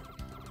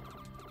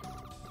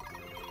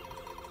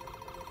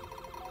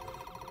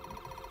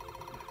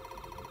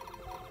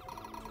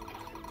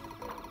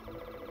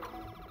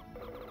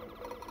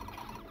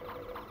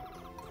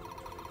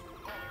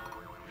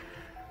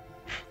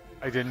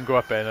 I didn't go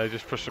up in, I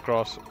just pushed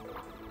across.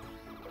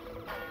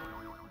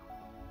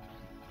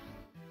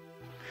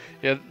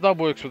 Yeah, that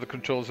works, but the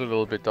controls are a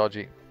little bit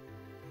dodgy.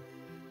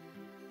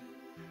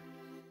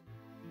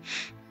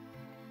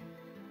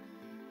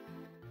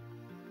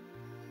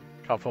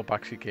 Can't fall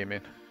backseat came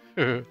in.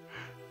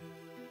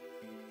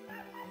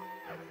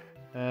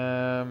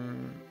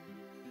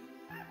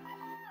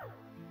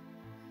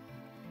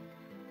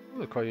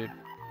 Look quite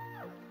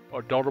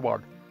or dollar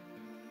one.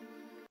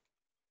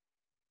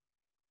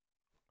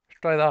 Let's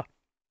try that.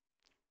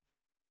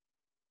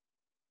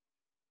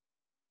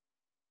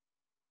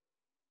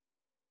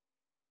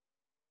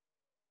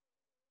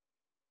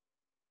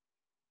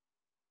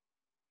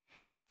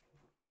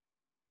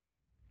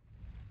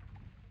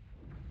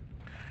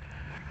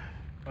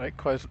 Right,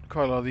 quite a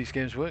lot of these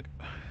games work.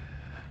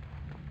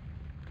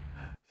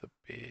 It's a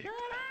big.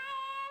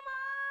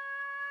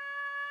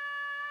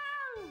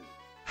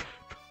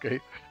 Okay.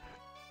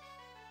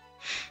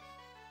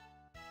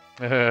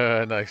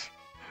 Nice.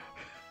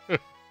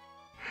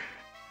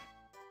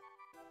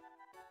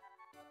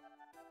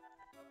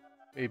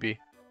 Maybe.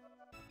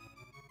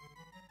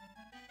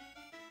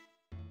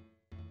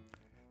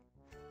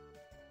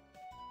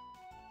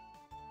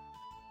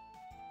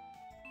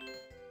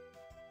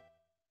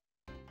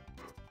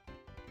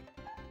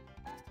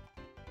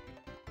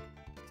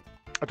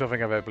 I don't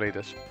think I've ever played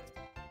this.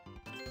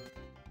 I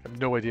have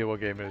no idea what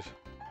game it is.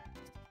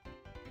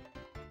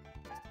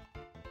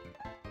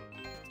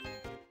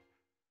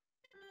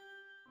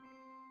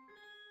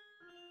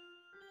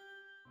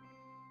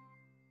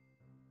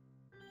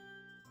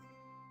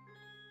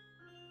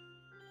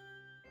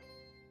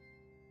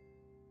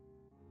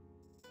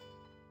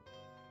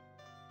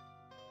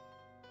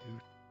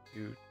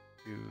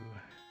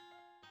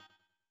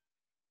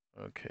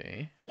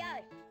 Okay.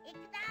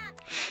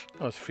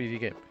 Oh, it's a 3D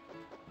game.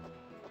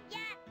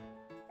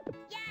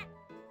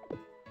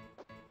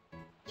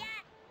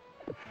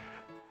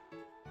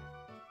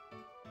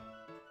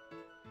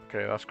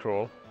 Okay, that's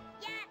cool.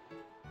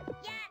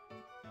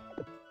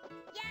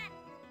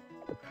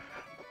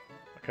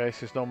 Okay,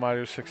 so it's not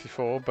Mario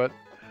 64, but...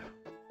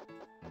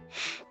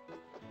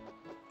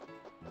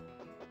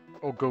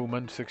 or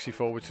Goman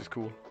 64, which is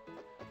cool.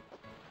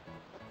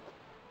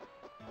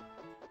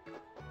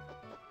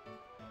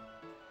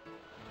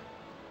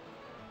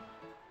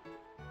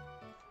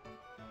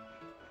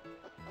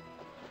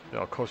 Yeah,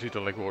 of course you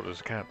don't like water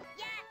as a cat.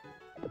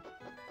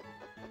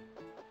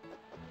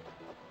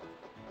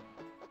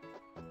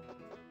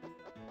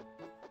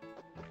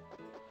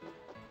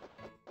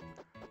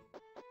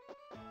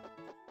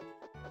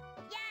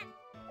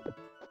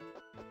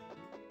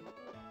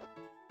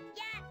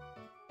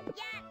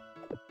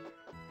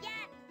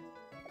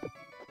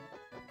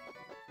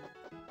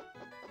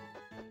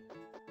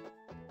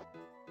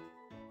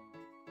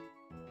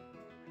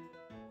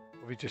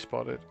 What have we just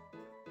spotted?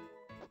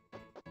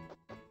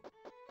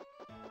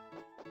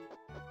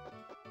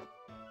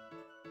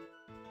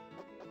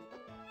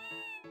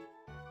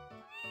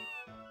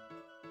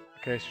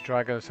 Okay, so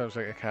dragon sounds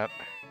like a cat.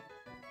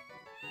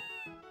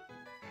 It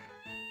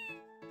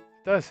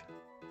does.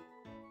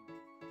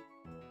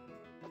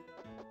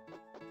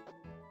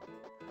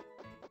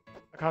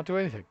 I can't do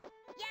anything.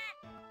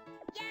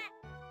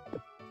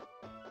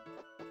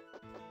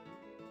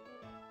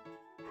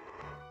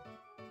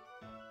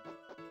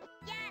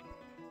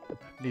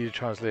 Need a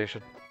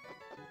translation.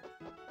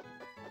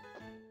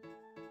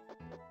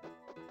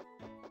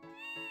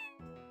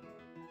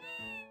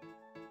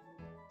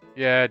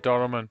 Yeah,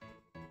 Doraemon.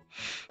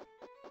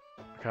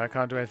 Okay, I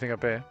can't do anything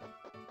up here.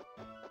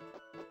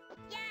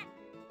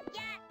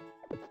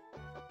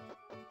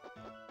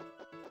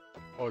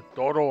 Oh,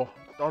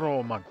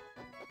 Doraemon.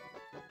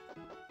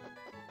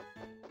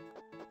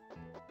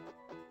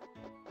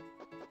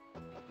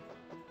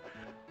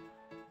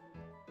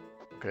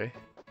 Okay.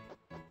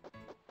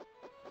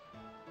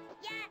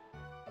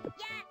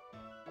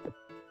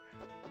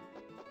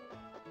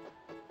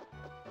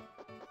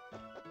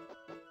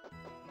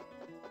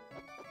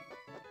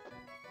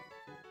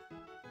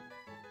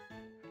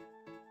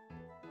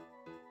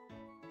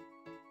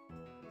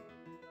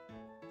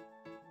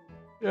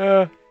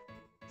 Yeah,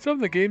 some of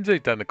the games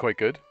they've done are quite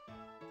good.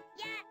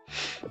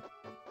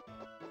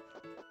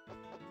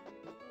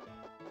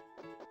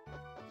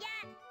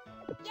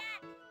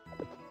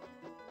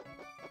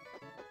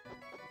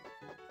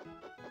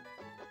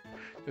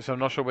 Just I'm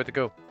not sure where to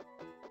go.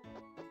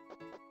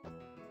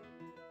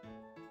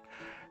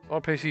 A lot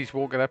of places he's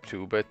walking up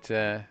to, but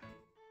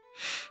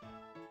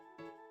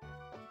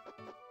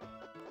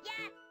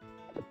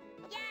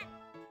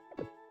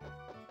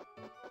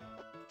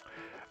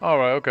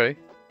alright, okay.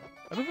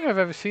 I don't think I've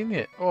ever seen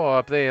it. Oh,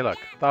 up there, look.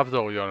 That's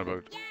all you're on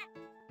about.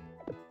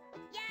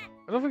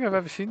 I don't think I've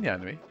ever seen the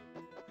anime.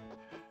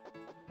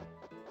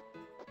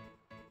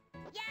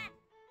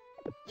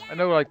 I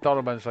know, like,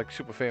 Doraemon's, like,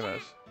 super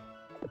famous.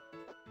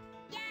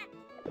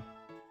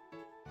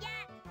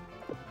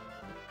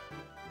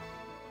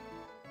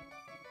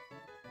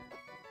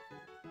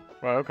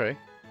 Right, okay.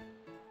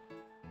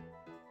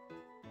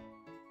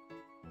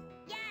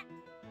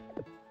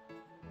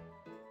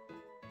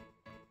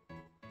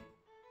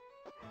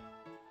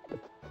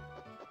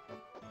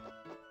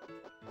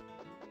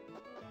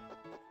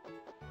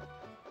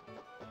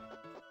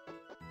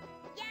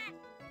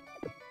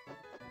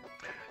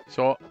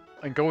 So,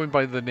 I'm going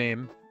by the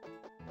name.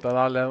 That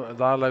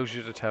allows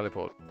you to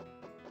teleport.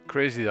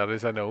 Crazy that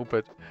is, I know,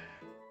 but...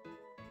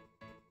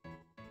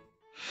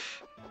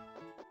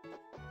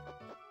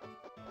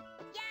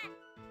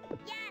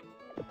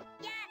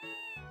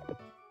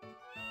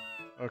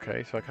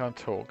 Okay, so I can't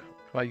talk.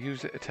 Can I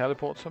use it to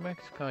teleport something?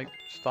 Can I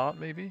start,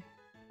 maybe?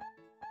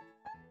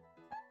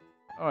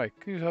 Alright,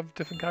 can you have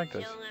different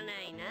characters?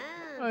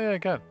 Oh yeah, I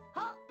can.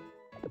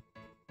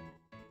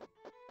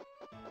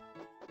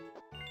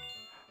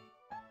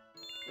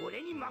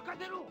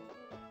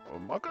 Oh,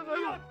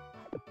 Makadero!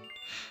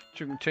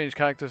 You can change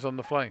characters on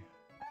the fly.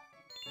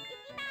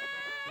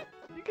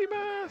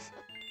 Ikimasu!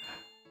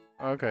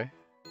 Okay.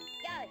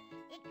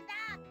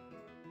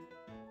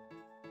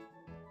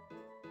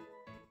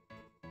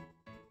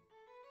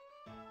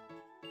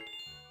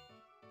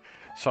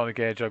 Sonic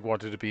Hedgehog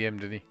wanted to be him,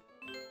 didn't he?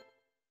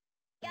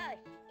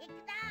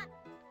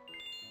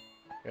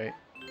 Okay.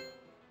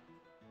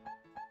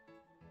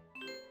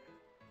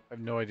 I have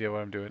no idea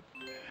what I'm doing.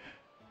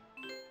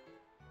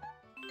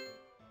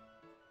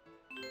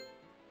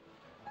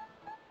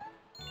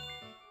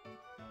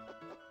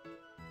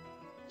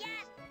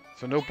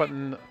 So no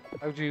button.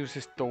 How do you use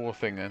this door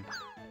thing then?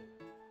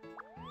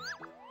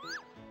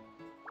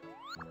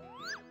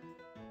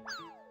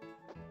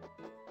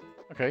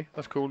 Okay,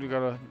 that's cool. You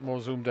got a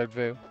more zoomed out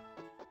view.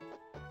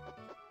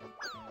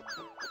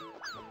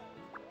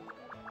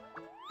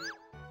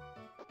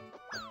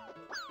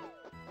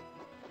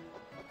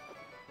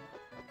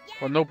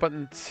 Well, no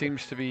button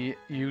seems to be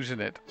using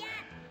it.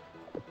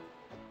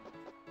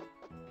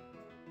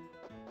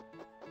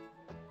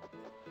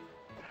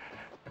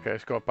 Okay,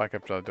 let's go back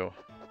up to that door.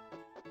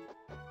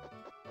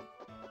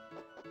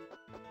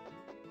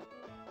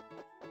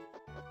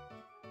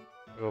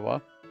 Go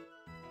what?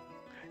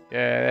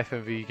 Yeah,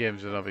 FMV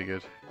games are not very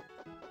good.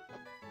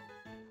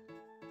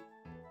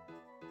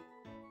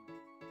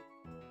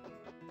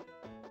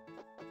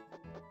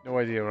 No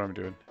idea what I'm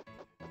doing.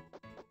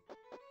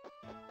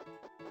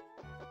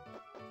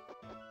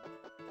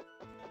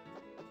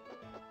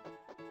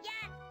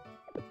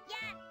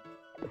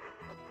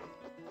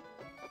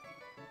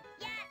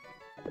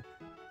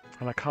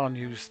 And I can't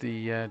use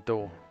the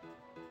door.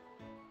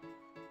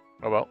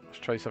 Oh well, let's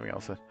try something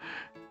else then.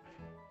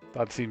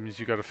 That seems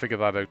you got to figure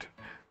that out.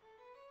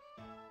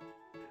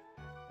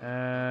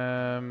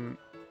 I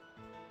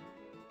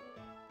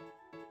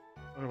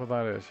wonder what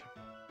that is.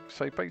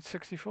 Sightbite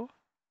 64?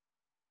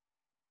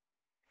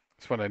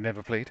 It's one I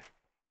never played.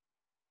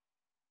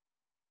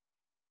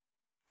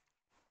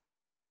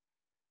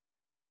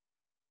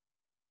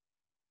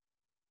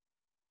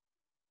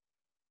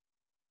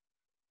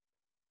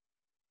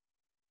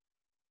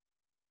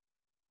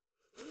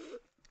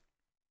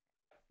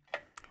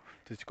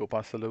 Did you go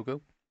past the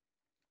logo?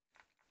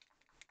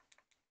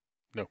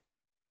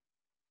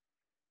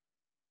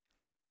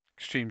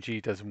 Extreme G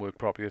doesn't work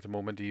properly at the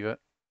moment either.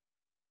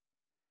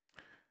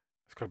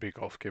 It's got to be a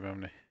golf game,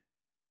 haven't it?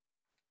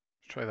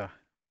 Let's try that.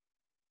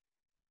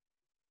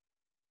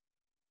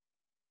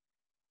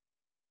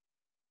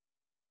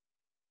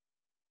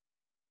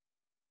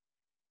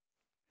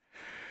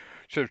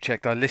 Should have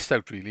checked our list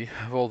out really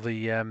of all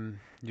the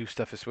new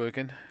stuff that's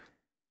working.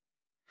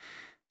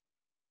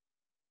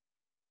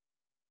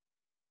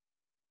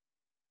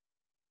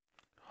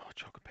 Oh,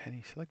 chocolate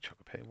pennies. I like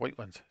chocolate penny. White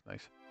ones.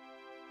 Nice.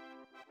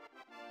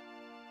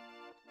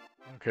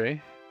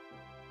 Okay.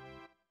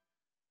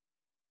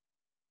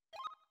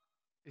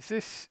 Is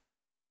this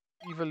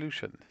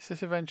Evolution? Is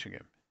this Adventure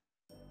game?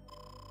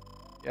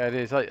 Yeah, it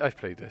is. I've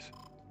played this.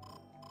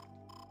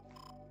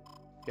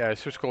 Yeah,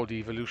 it's just called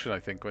Evolution, I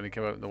think, when it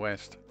came out in the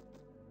West.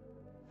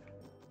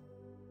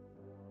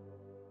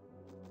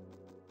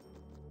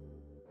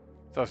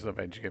 That's an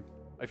adventure game.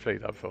 I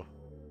played that before.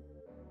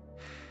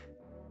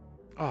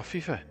 Oh,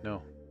 FIFA?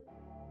 No.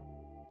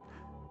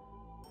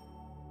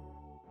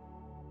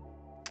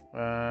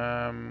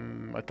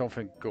 I don't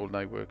think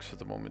GoldenEye works at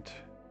the moment.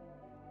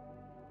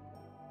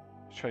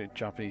 Let's try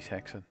Japanese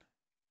Hexen.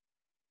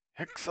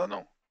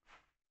 Hexano!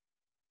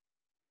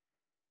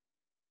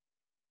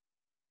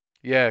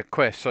 Yeah,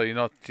 Quest, so you're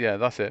not... Yeah,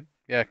 that's it.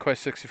 Yeah,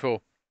 Quest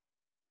 64.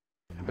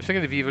 I was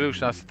thinking of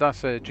Evolution.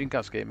 That's a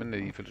Dreamcast game, isn't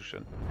it,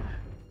 Evolution?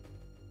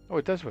 Oh,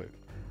 it does work.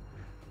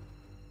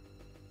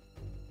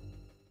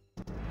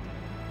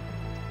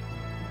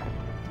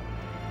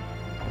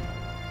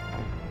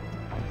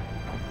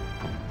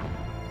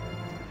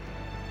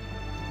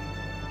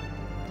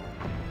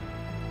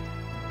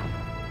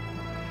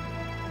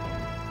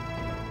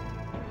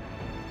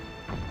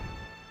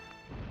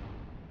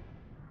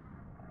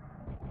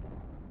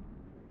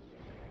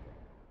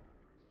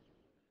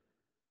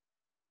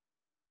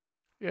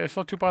 Yeah, it's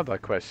not too bad,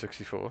 that Quest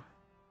 64.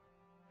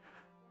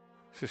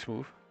 It's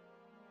smooth.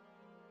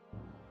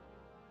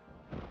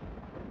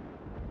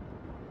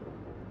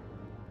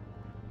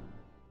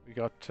 We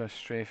got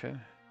strafing.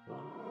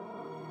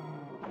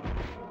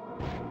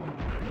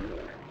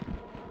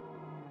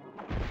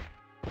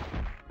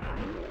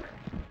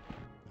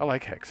 I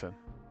like Hexen.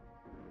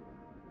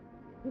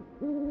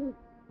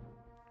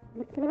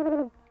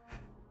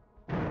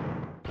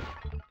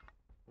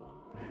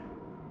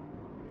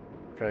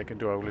 Okay, I can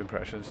do owl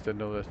impressions. Didn't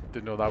know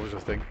that was a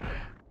thing.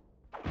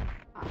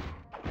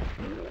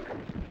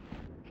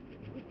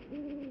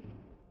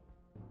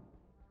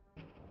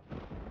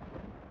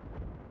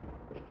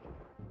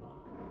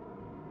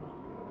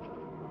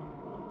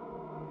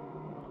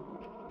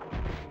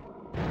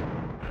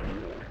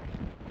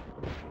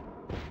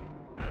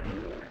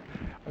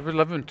 I would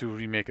love them to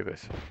remake of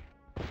this.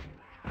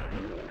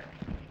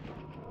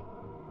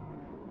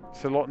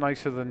 It's a lot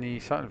nicer than the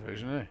Saturn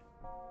version, isn't it?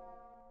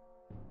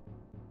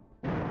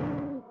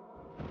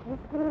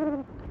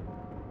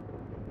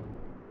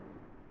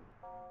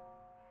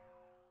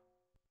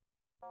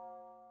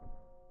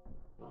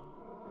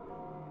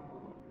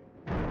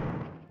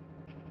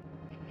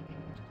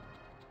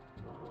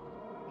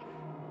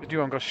 Did you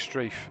want got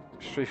strafe?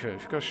 Strafe.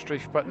 If you got a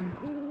strafe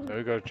button, there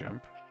we go.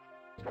 Jump.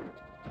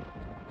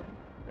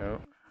 No.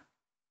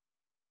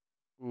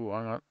 Ooh,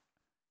 hang on.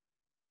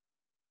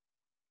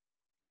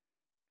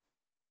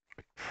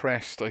 I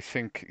pressed. I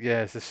think.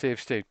 Yeah, it's the save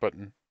state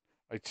button.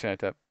 I'd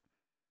set up.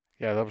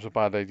 Yeah, that was a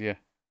bad idea.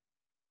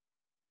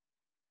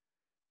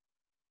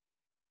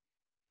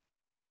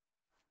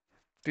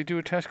 Did you do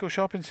a Tesco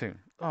shopping soon?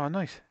 Oh,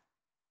 nice.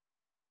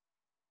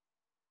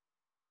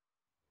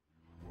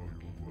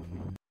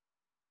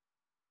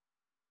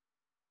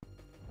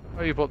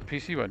 Oh, you bought the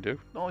PC one, dude?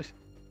 Nice.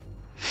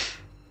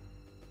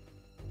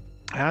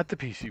 I had the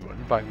PC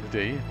one back in the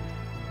day.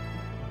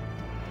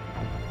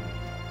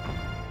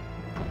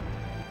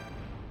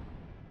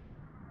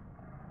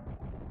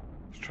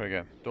 Let's try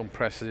again. Don't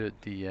press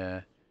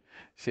the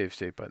save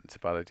state button. It's a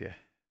bad idea.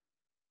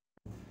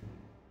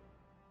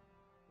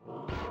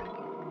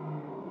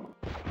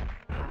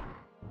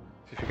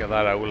 See if you get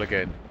that owl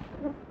again.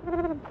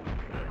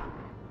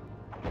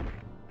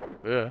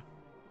 Yeah.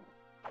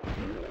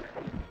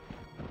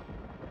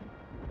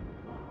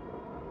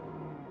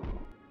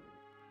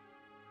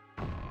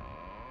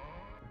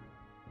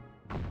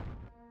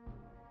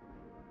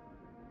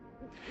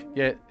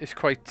 Yeah, it's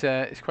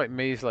quite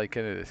maze-like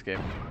in this game.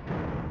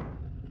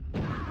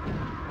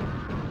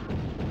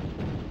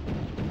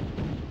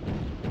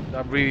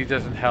 That really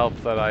doesn't help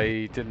that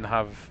I didn't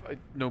have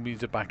no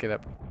means of backing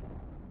up.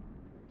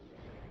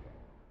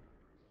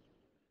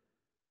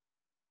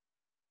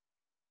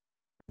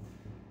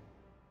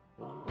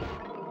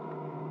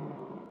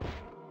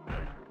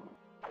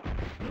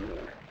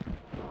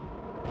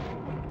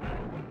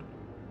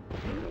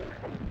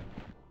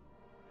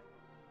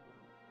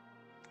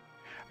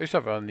 I used to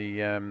have it on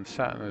the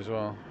Saturn as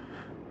well.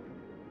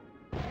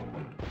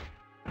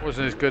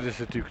 Wasn't as good as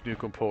the Duke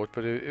Nukem port,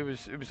 but it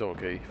was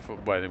okay for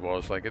when it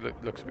was. Like it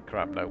looks a bit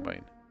crap now,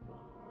 mate.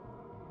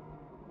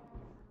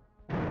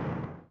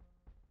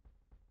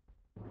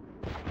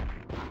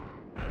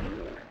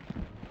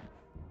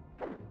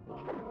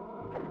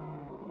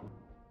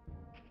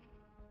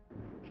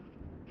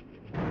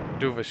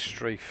 do this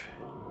strafe.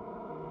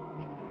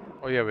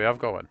 Oh yeah, we have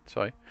got one.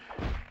 Sorry.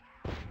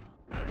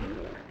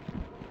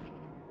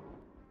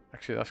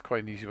 Actually, that's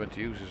quite an easy one to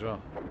use as well.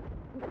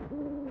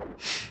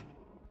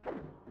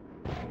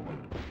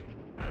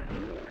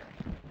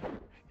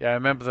 Yeah, I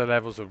remember the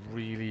levels are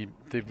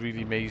they're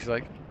really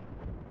maze-like.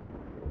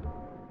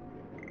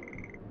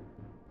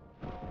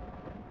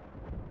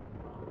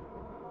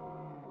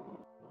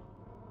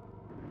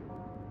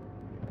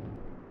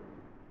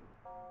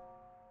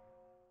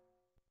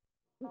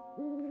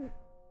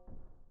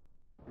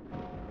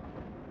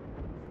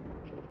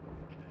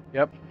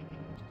 Yep.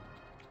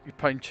 You're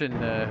punching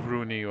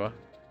Rooney, you are.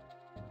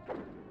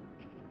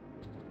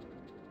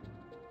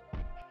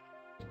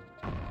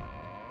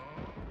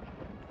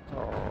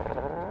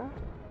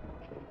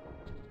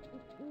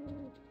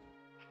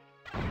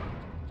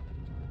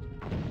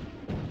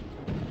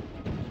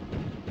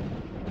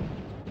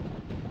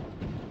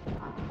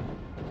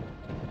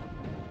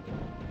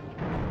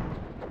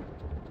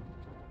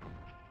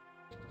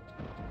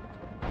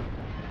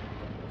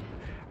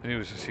 I knew there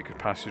was a secret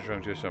passage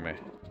around here somewhere.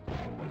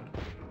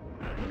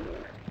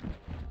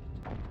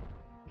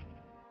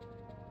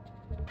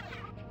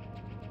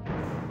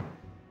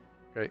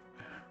 Okay.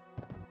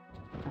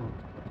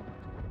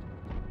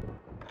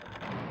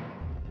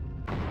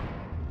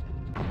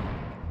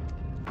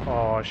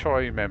 Oh, I'm sure I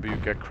remember you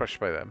get crushed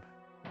by them.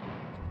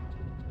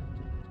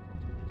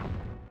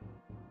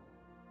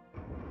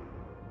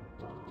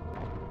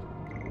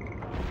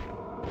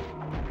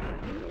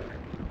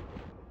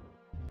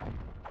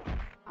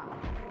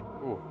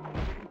 Ooh.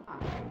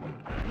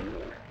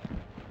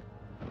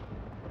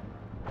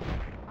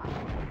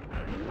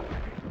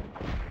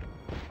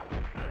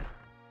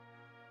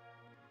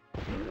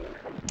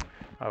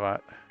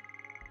 Alright.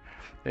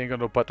 They ain't got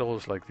no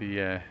buttholes like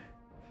the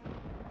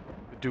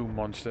Doom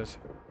monsters.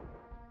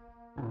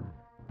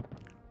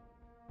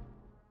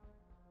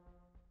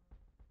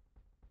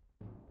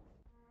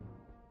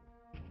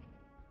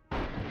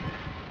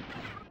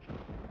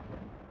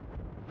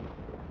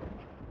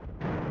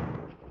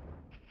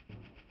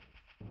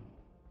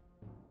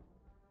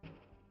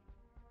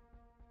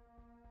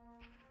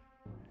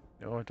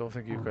 No, I don't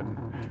think you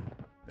can.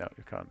 No,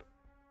 you can't.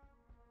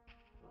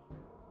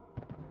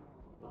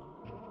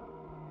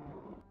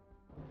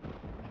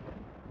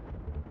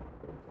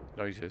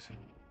 Noises.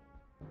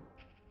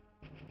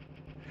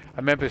 I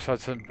remember it's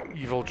had some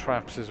evil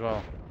traps as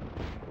well.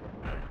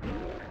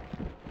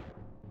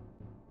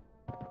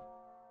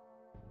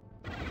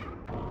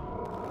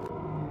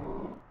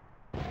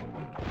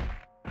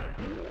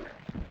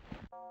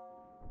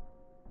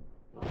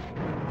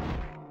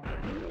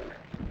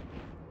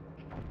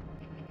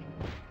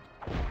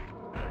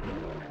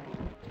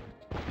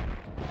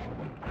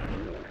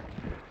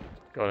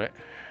 Got it.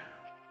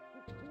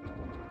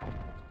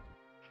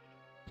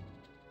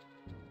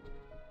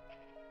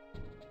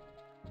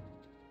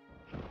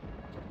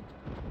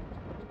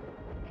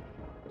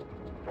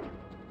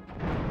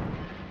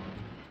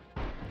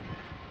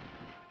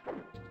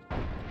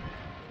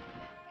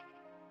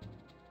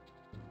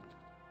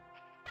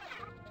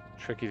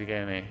 Tricky to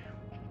get in here.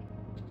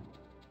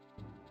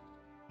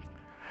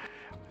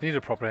 I need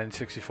a proper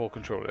N64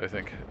 controller, I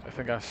think. I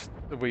think that's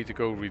the way to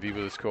go really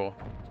with the score.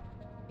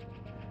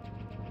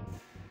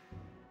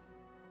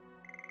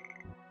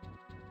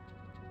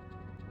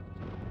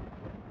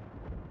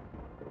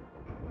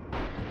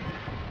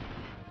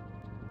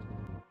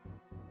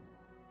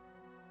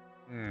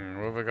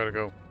 Where have I got to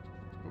go?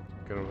 Ooh,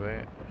 get over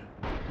there.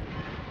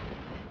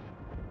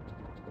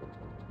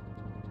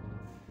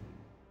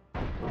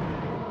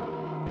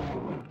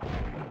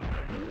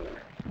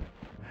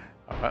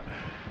 Alright.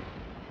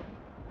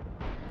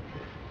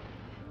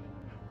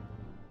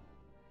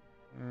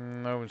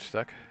 No one's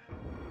stuck.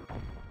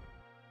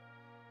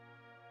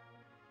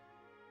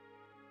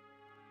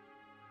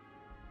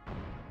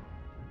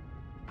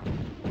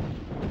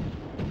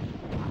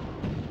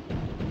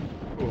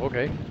 Oh,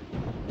 okay.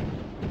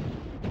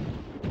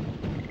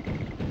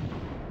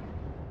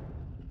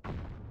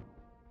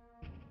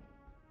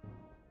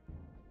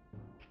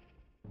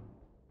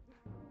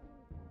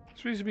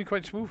 It's reasonably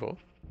quite smooth, though.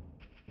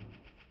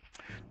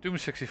 Doom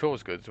 64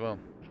 is good as well.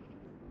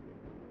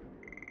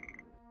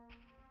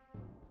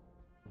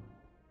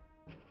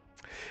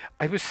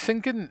 I was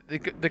thinking they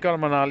got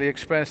them on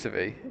AliExpress, have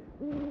they?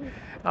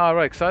 Ah,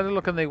 right, because I had a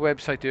look on their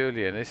website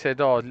earlier and they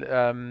said, oh,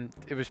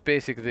 it was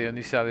basically they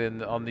only sell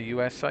it on the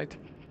US site.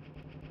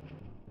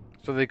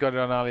 So they got it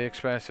on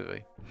AliExpress, have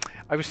they?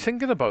 I was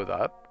thinking about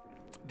that.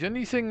 The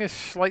only thing that's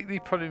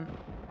slightly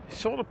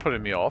sort of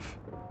putting me off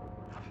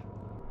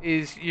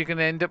is you're going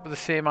to end up with the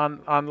same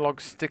analog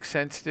stick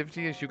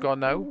sensitivity as you got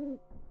now.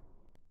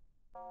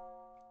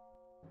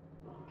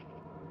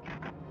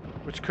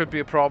 Which could be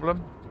a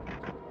problem.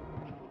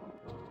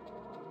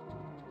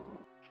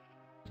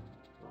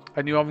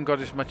 And you haven't got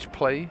as much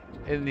play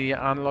in the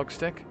analog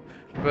stick.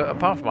 But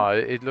apart from that,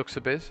 it looks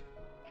a biz.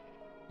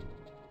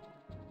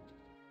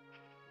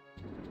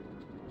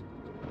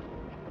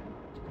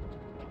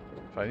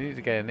 So I need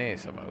to get in there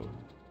somehow.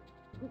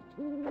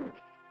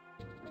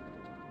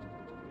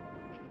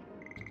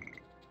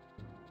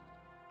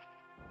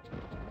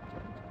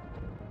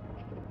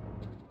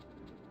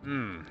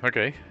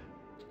 Okay.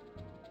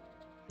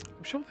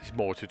 I'm sure there's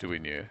more to do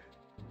in here.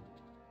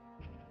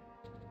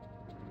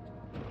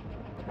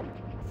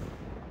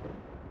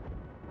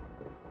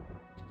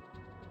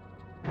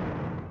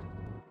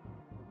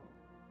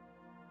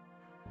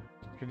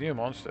 You can hear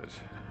monsters.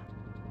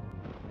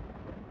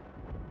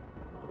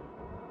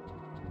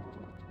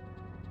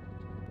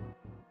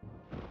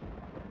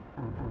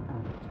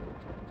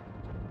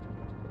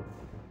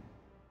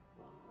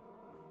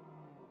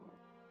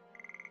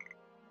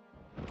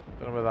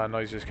 Don't know where that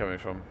noise is coming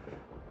from.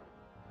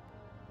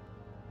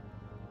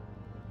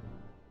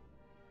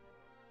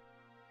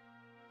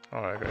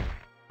 Alright, okay.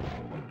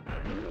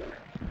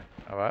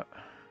 Alright.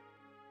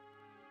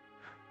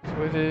 So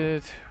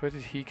where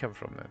did he come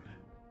from then?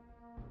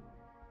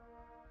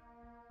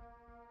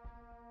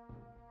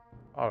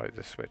 Alright,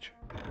 the switch.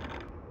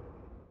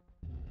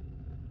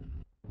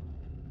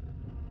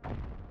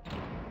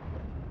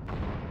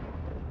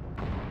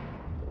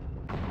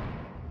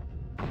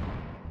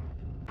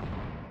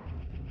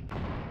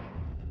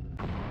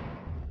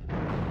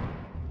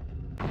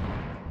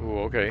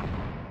 Ooh, okay.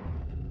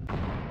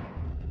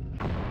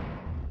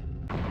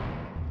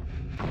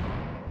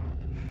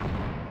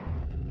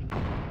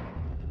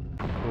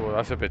 Ooh,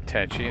 that's a bit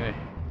touchy, isn't it?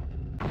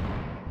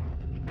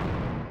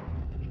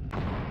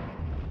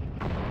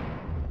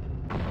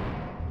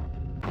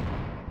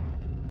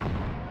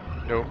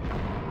 Nope.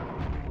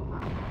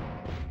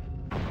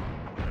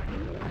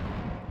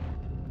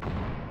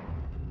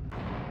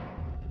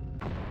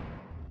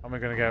 How am I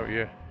gonna get out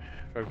here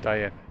without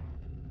dying?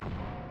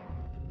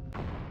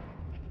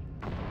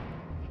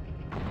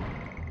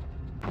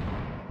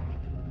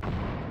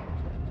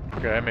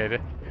 Okay, I made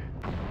it.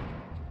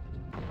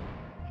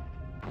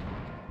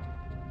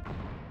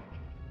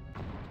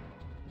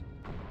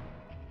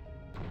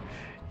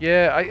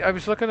 Yeah, I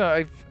was looking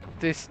at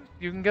this.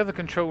 You can get the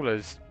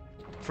controllers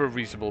for a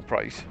reasonable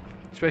price,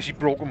 especially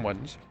broken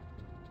ones.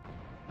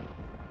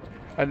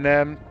 And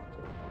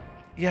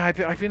yeah,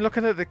 I've been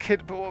looking at the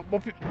kit. But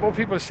what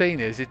people are saying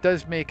is it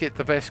does make it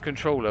the best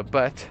controller,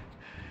 but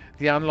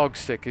the analog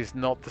stick is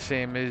not the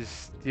same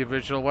as the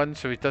original one,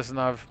 so it doesn't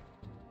have.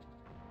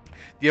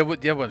 The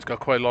other one's got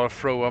quite a lot of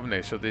throw, haven't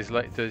it? So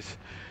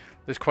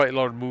there's quite a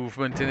lot of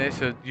movement in it,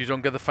 so you don't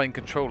get the fine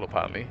control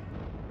apparently,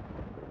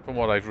 from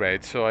what I've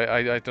read. So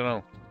I don't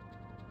know.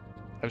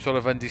 I'm sort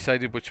of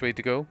undecided which way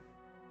to go.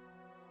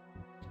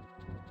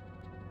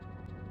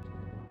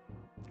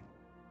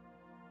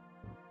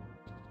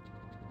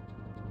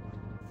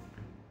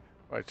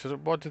 Right, so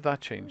what did that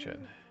change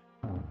in?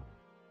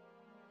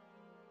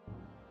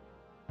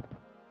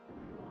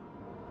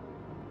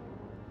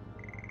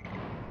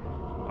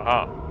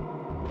 Ah.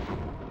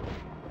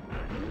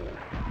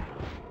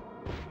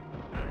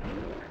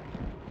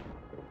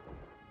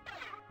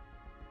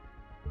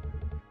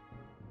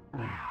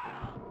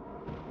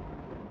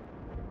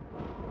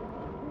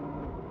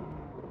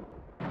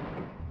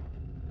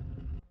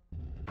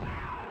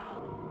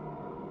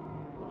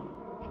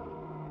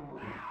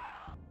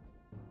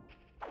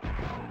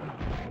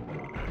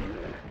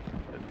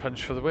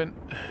 Punch for the win.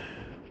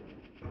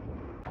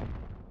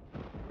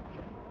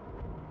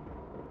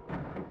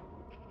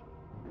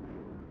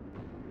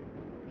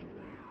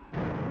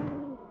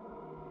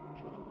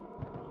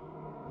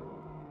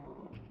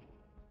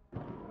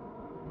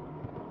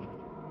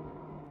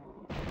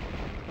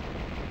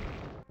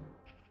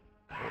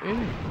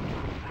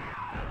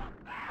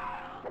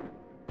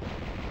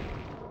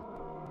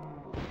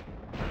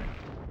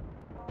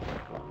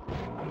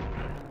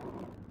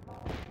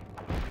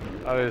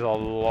 That is a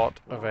lot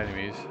of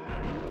enemies.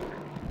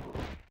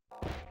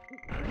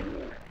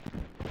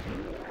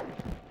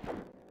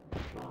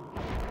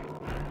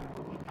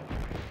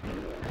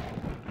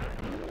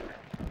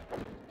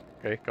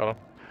 Okay, got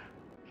him.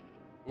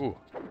 Ooh.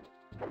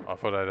 I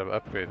thought I'd have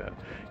upgraded that.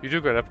 You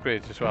do get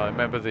upgrades as well. I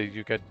remember that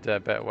you get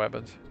better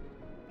weapons.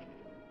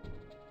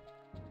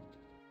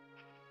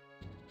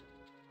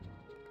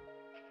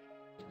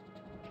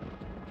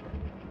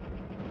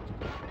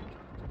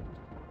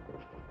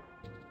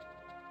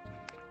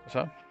 What's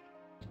that?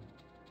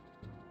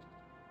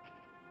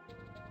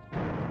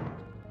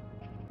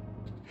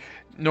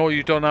 No,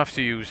 you don't have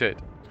to use it.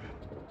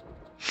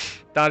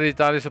 That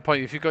is the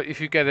point. If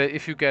you get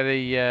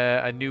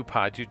a new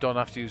pad, you don't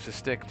have to use the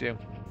stick, do you?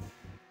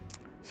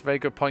 It's a very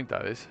good point,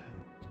 that is.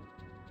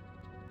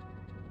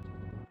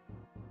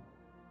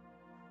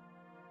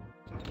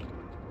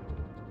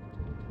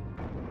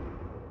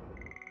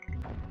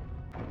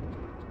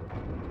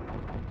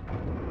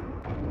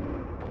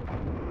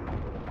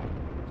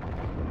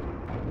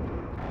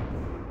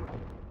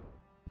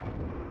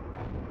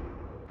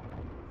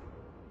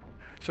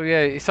 So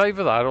yeah, it's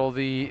either that or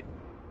the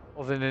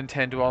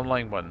Nintendo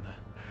Online one.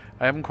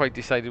 I haven't quite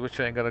decided which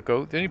way I'm gonna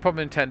go. The only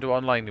problem with Nintendo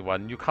Online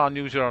one, you can't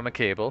use it on a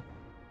cable.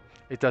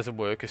 It doesn't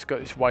work.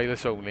 It's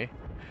wireless only,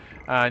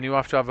 and you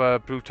have to have a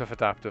Bluetooth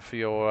adapter for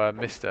your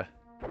Mister.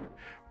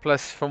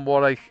 Plus, from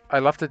what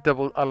I'll have to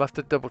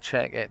double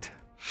check it.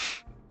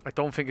 I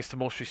don't think it's the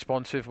most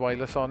responsive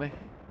wireless on it.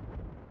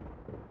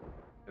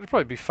 It'll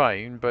probably be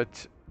fine,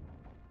 but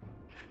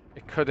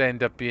it could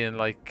end up being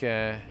like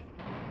 40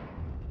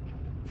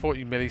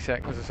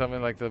 milliseconds or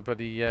something like the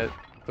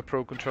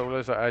Pro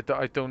controllers. I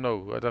don't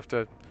know. I'd have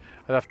to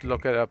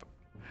look it up.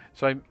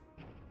 So I'm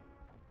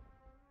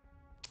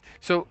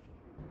so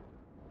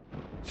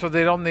so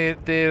they're on their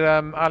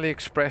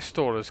AliExpress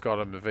store has got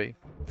them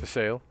for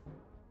sale.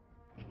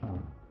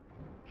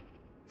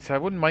 So I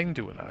wouldn't mind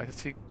doing that. I could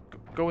see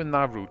going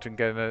that route and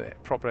getting a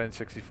proper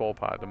N64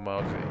 pad and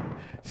mounting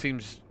it.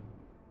 Seems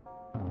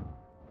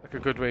like a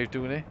good way of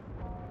doing it.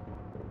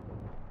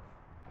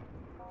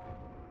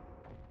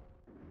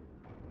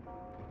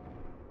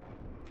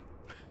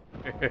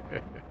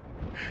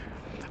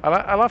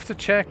 I'll have to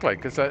check,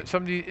 like, because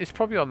somebody, it's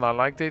probably on that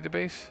lag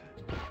database.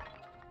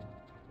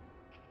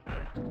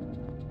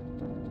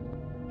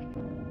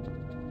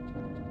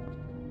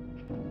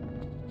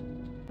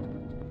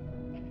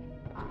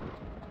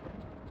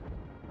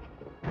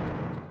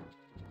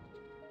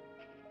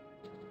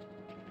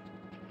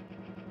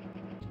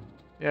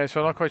 Yeah,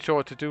 so I'm not quite sure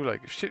what to do.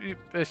 Like,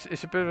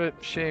 it's a bit of a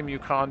shame you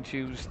can't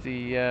use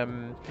the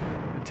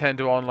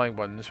Nintendo Online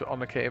ones on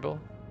the cable.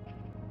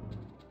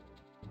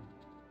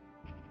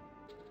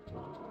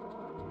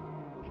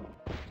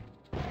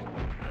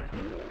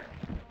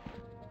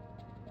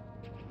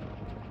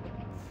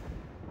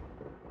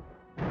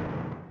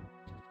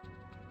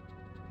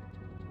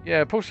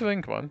 Yeah, post a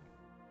link, man.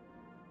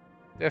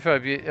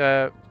 Definitely,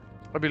 I'll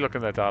be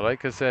looking at that, like,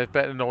 because they're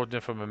better than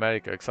ordering from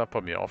America, because that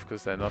put me off,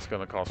 because then that's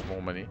going to cost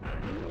more money.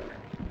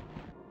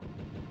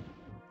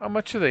 How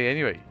much are they,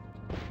 anyway?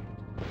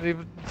 Are they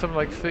something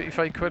like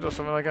 35 quid or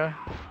something like that?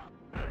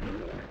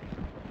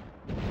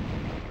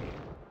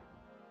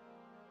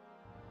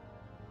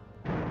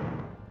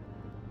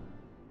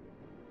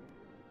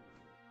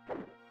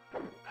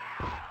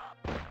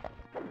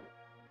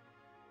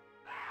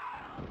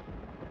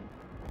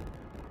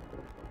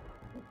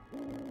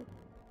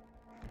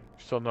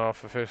 Still not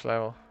off the first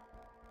level.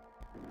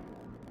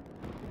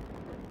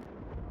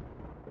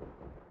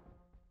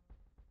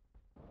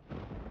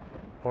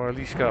 Or at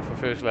least get off the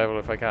first level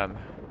if I can.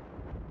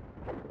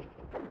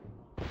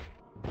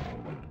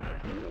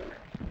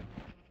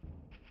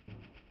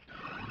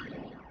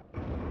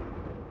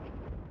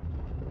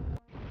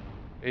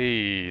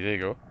 Hey, there you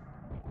go.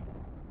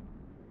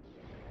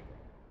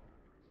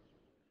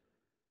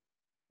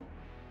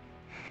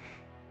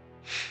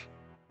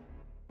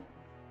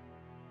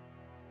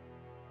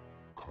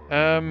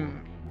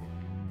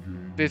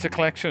 There's a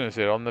collection, is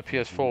there, on the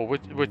PS4?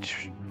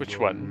 Which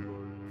one?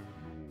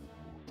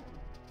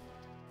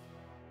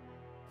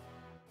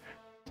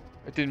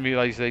 I didn't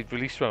realise they'd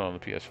released one on the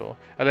PS4.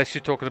 Unless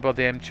you're talking about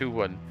the M2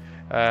 one.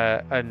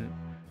 And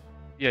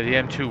yeah, the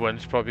M2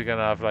 one's probably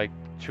gonna have like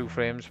 2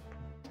 frames.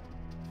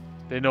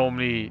 They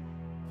normally,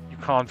 you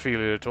can't feel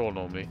it at all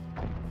normally.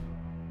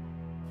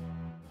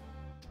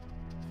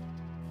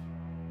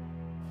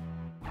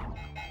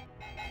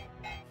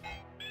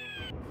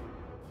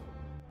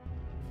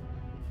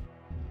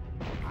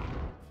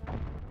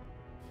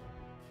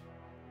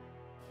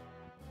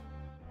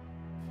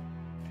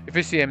 If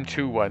it's the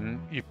M2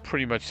 one, you're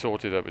pretty much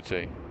sorted, I would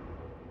say.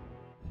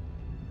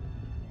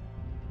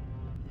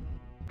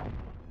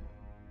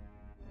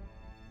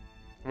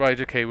 Right,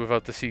 okay,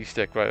 without the C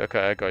stick. Right,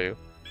 okay, I got you.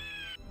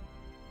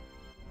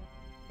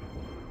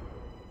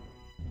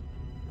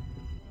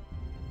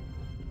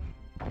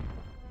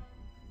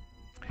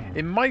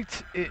 It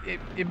might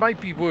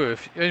be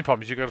worth. The only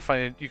problem is you got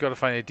to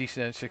find a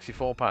decent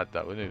N64 pad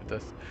though, isn't it?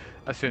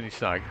 That's the only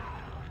snag.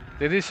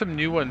 There is some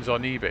new ones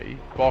on eBay,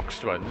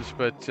 boxed ones,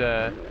 but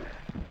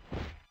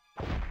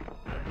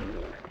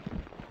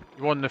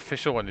you want an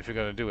official one if you're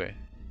going to do it.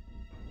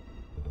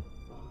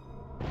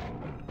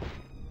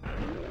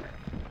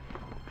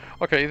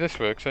 Okay, this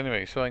works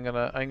anyway. So I'm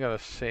gonna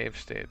save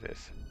state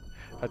this.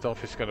 I don't know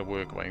if it's gonna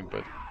work, Wayne,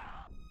 but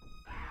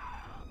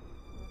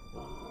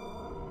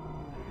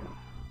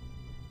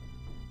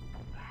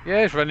yeah,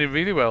 it's running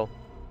really well.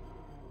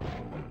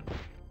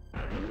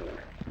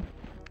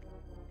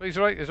 But he's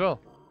right as well.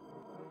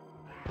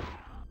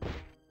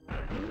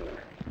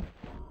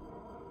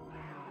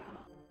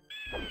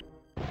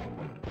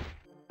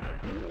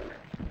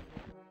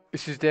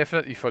 This is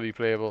definitely fully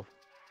playable.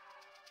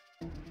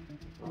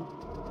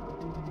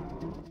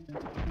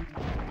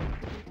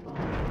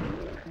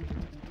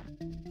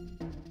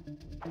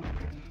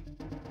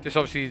 Just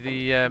obviously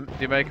the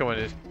American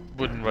one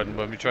wouldn't run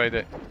when we tried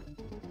it.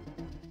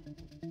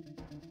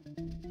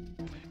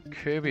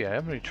 Kirby, I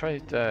haven't really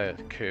tried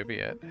Kirby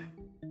yet.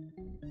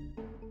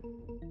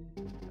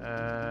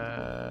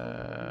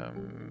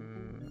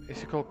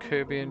 Is it called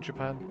Kirby in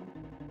Japan?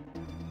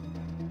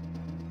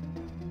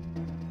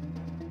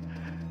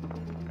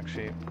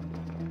 Actually,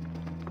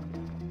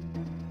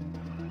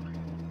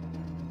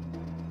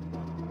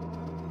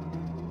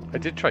 I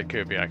did try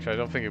Kirby actually, I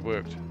don't think it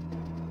worked.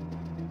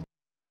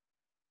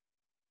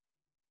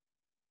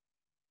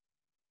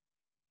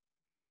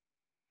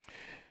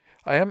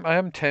 I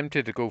am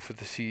tempted to go for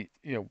the C,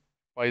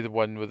 buy the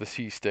one with the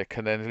C stick,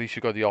 and then at least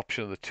you got the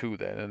option of the 2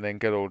 then, and then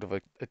get hold of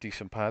a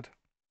decent pad.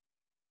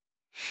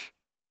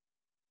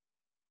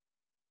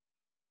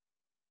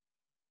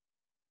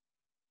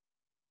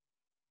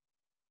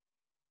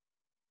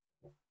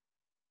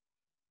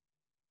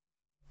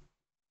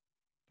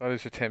 That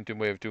is a tempting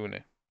way of doing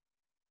it.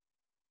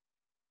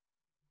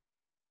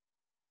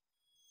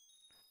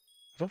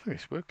 I don't think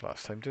this worked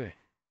last time, did it?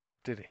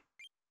 Did it?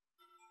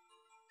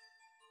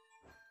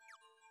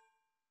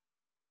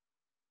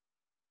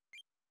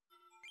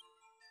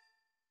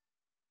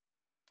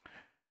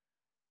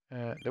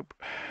 Nope.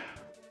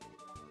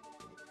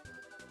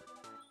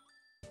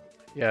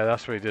 Yeah,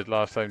 that's what he did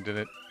last time,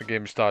 didn't it? The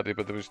game started,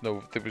 but there was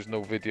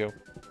no video.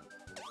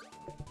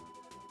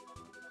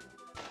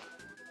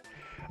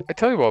 I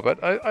tell you what,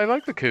 but I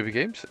like the Kirby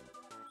games.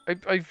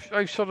 I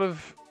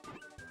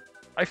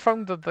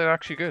found that they're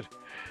actually good.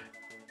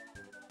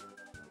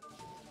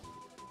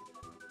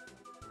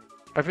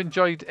 I've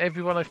enjoyed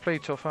every one I've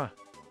played so far.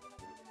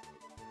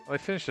 I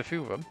finished a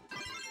few of them.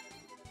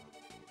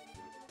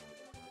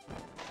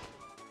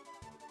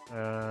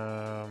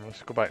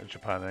 Let's go back to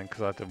Japan then, because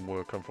that didn't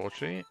work,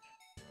 unfortunately.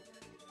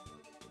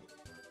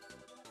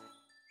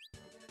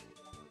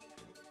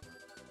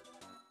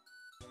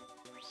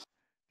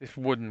 This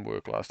wouldn't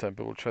work last time,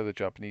 but we'll try the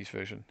Japanese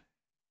version.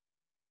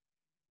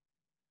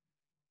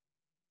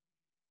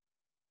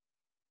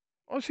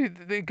 Honestly,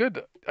 they're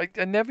good. I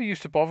never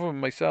used to bother with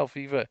myself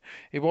either.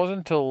 It wasn't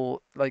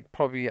until, like,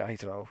 probably, I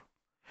don't know,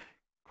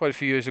 quite a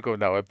few years ago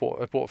now, I bought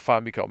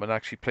Famicom and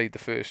actually played the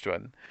first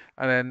one.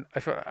 And then I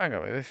thought, hang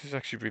on, this is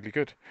actually really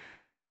good.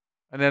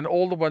 And then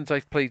all the ones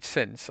I've played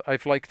since,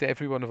 I've liked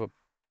every one of them.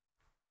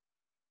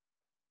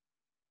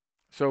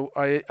 So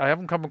I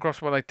haven't come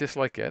across one I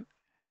dislike yet.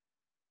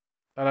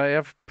 And I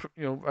have,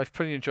 I've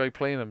pretty enjoyed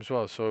playing them as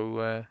well.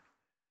 So,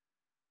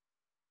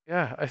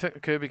 yeah, I think the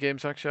Kirby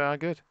games actually are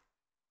good.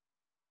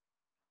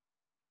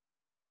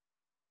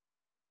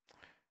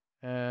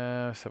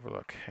 Let's have a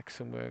look.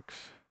 Hexenworks.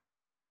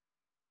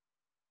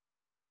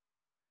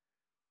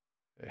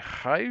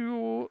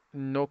 Hairu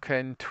no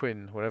Ken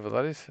Twin, whatever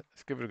that is.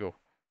 Let's give it a go.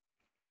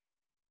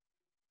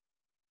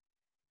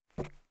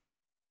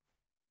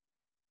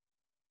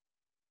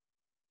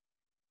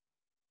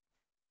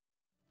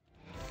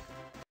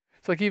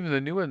 It's like even the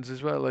new ones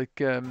as well, like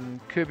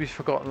Kirby's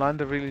Forgotten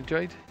Land I really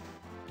enjoyed.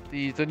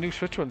 The new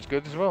Switch one's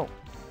good as well.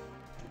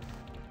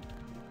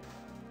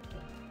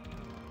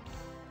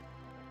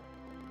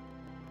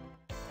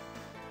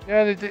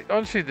 Yeah,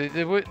 honestly,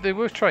 they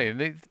were trying.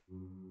 They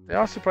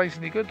are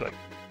surprisingly good. Like,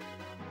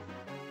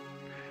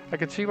 I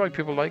can see why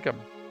people like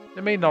them.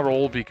 They may not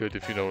all be good,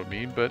 if you know what I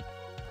mean, but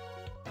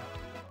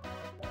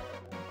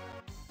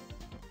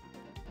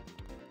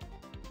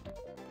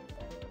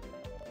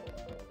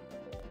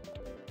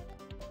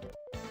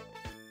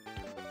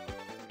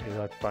yeah,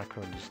 that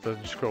background just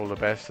doesn't scroll the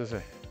best, does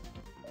it?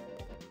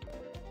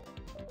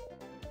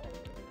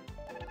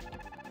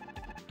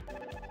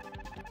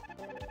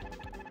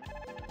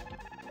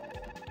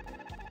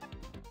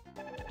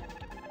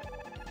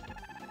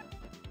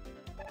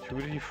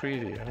 What are you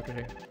 3D?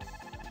 Okay.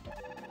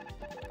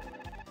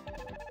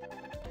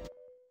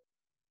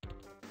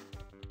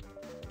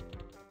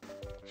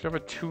 So you have a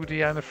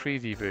 2D and a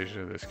 3D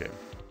version of this game.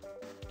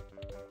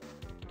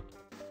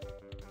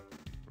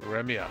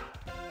 Remia.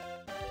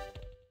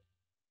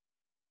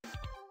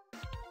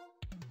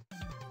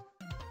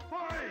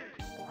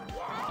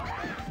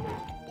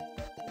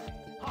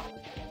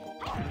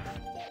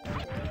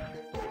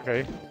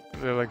 Okay,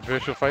 they're like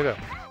Virtual Fighter.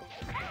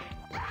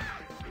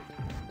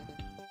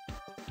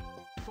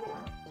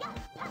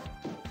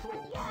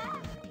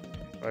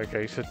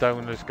 Okay, so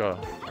down let's go.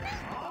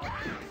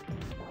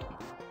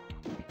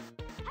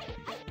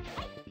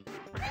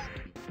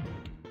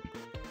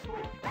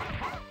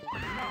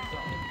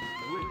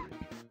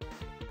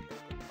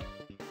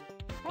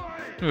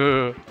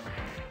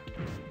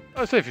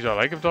 I'll say if you don't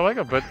like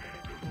them, but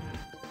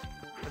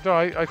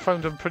I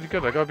found them pretty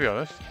good, I gotta be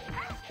honest.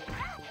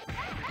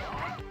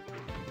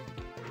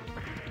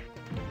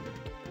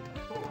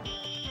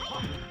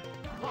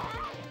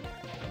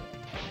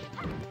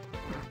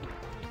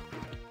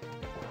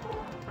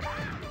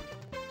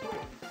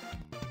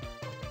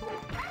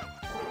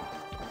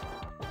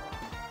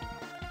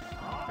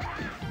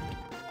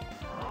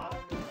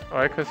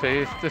 I could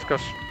say this got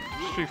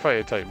Street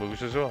Fighter type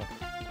moves as well.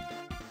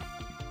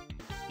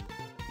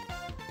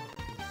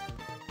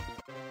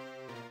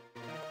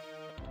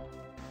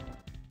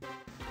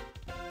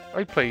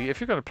 If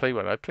you're going to play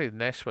one, I'd play the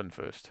NES one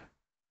first.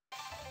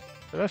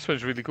 The NES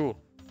one's really cool.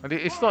 And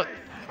it's not...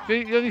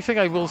 The only thing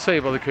I will say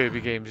about the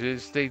Kirby games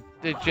is they're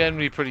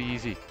generally pretty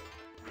easy.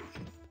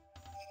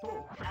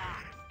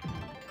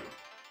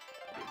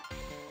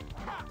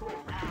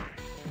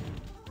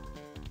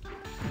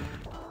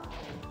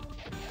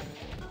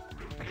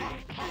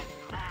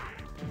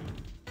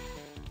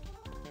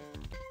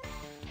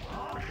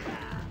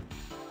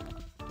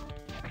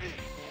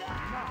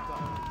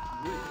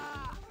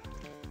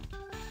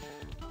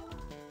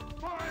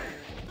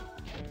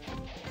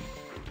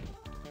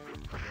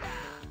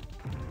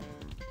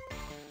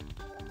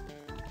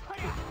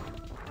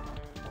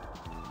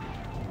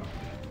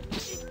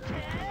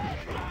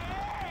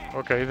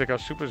 Okay, they got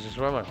supers as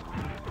well now.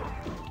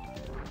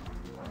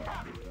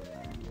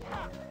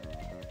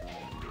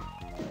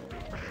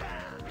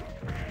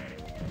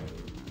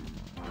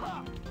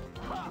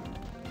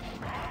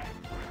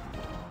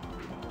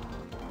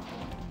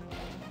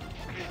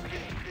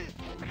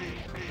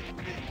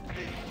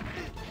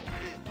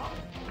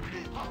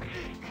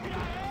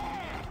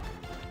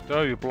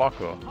 Oh, you block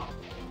though.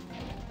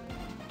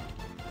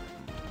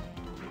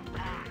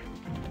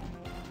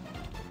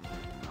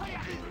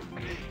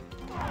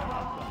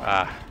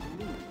 Ah.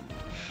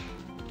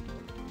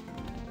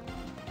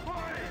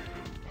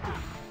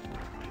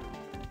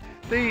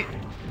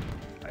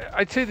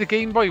 I'd say the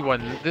Game Boy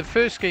one, the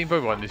first Game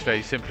Boy one is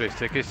very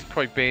simplistic, it's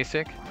quite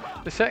basic.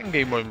 The second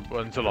Game Boy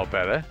one's a lot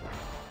better.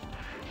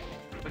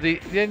 The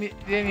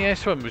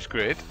NES one was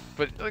great,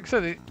 but like I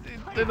said,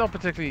 they're not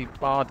particularly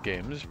hard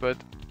games, but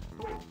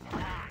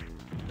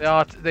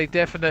they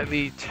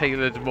definitely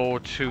tailored more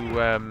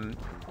to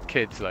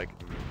kids, like.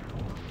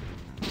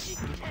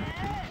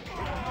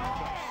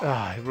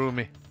 Ah, it ruined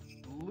me.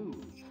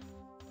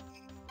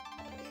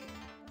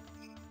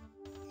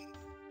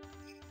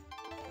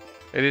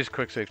 It is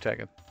quick save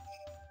Tekken.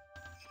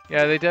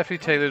 Yeah, they definitely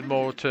tailored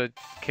more to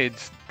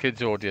kids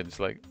audience,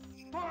 like.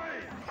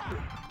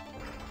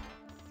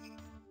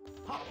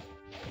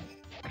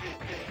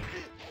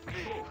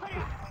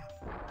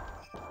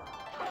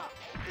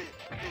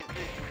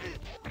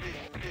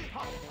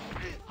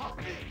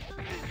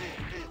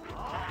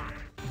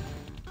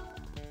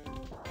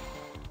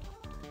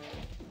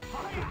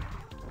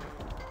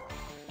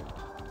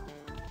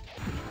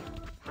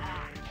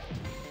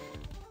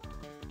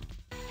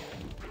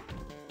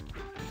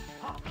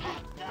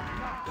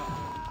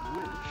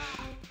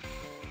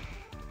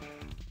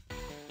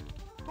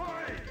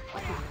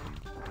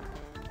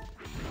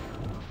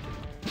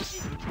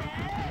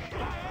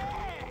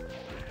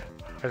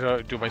 I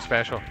gotta do my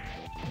special.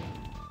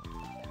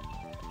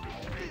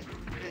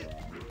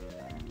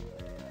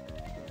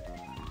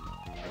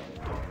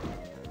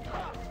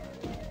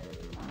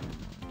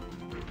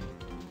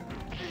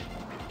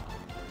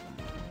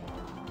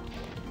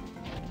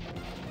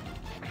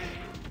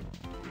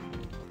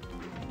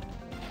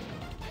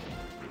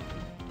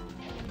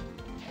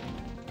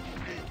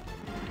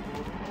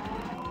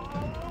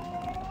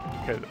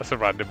 Okay, that's a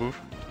random move.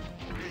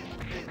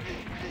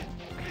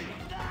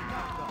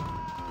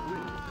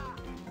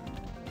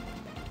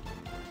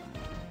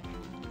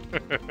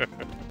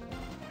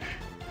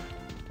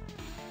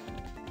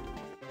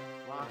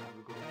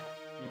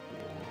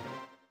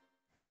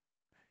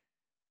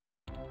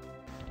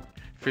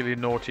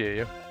 Feeling naughty, are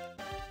you?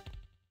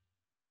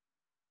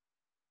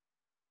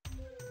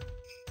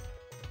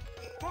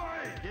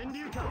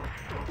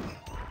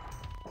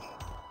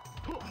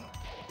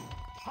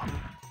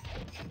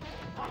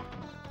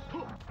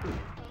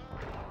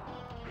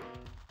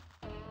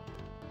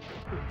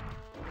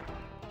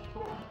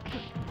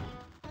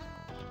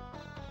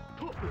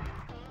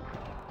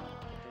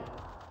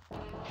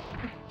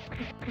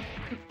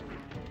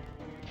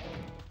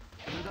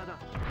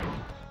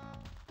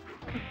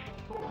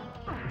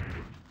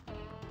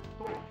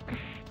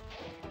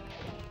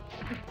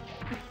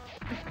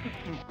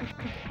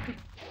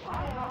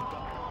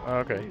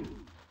 Okay.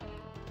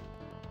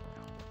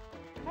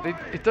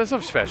 It does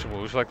have special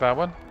moves like that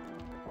one.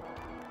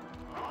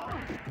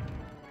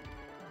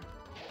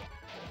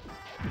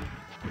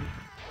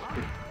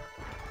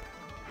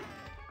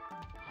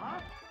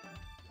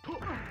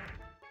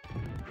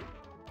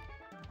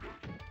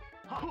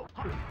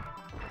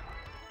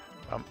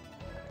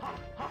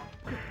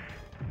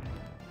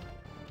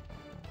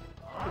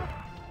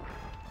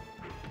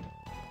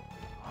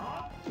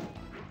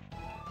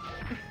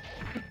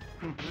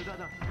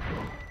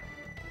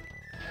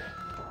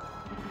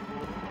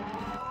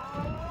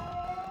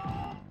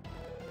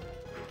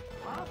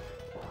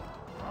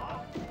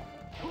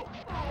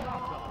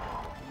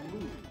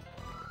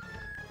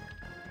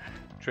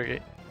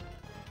 Tricky.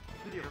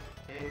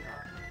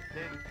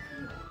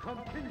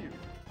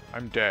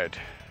 I'm dead.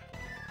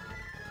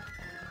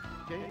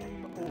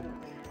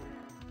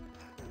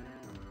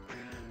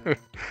 Don't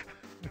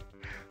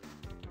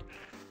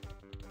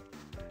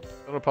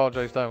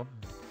apologize now.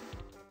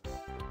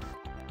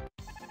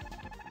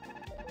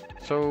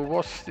 So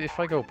what's if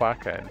I go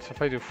back end? So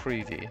if I do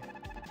 3D,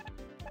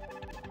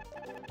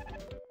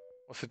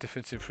 what's the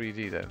difference in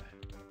 3D then?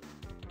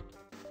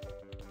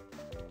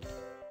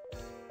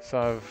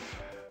 So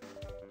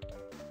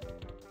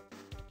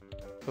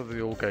the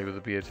old guy with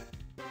the beard.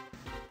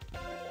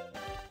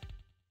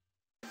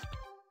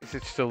 Is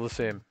it still the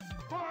same?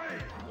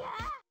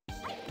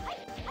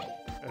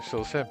 It's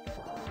still the same.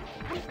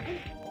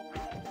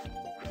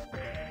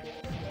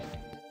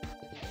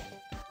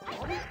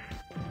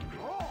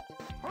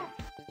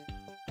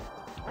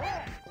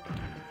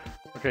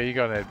 Okay, you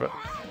got an headbutt.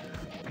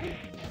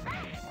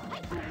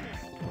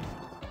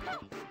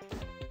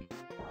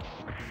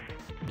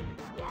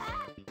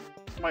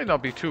 Might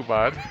not be too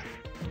bad.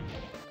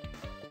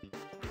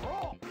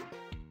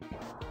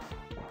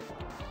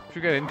 If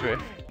you get into it.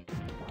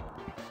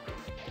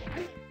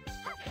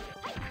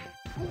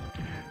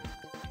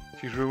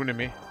 She's ruining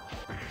me.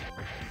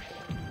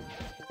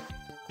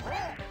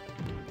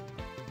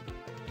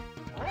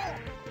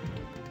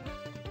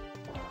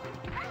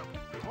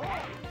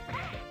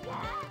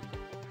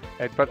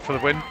 Headbutt for the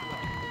win.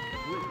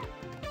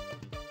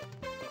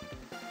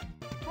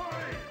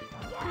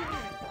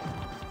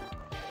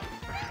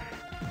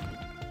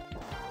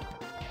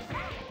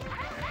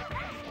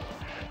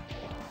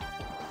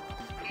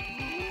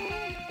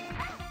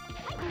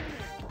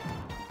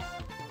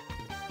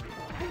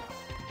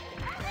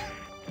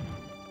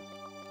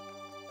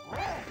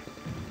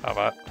 How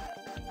about?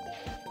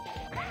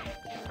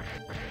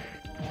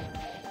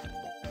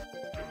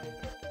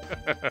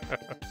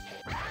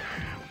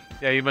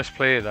 Yeah, you must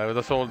play it though.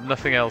 That's all,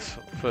 nothing else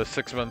for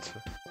 6 months.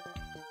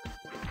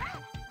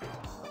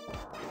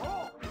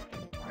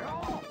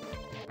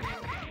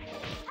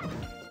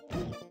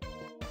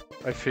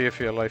 I fear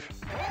for your life.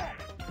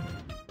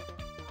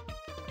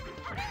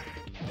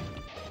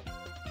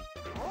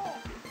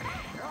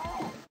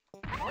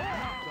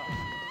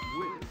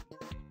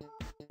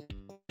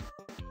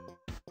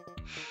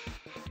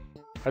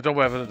 I don't know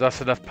whether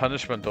that's enough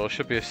punishment though. It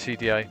should be a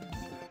CDI.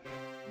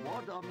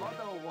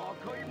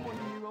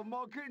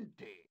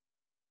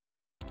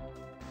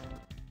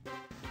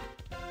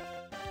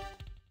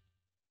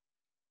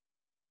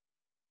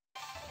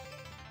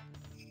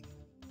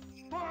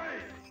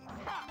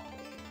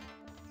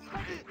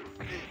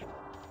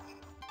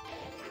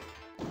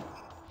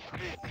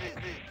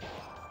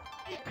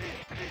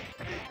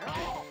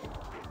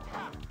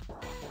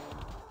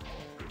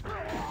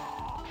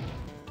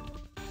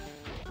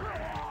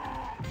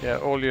 Yeah,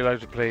 all you're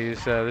allowed to play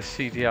is the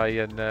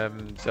CDI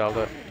and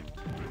Zelda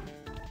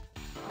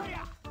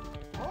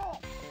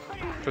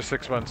for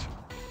 6 months.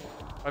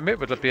 I mate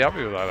would be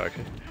happy with that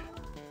actually.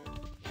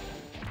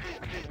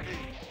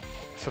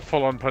 It's a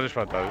full-on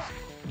punishment, that is.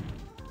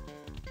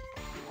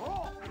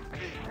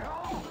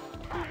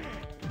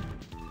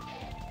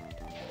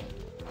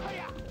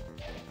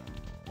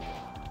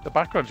 The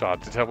background's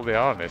hard to tell what they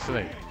are in this, isn't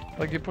it?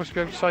 Like you're supposed to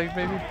be outside,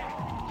 maybe?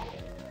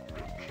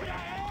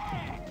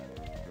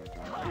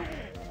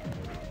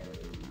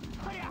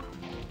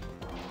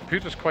 The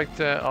computer's quite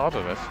hard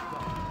on this.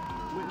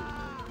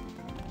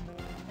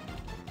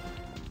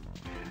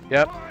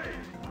 Yep.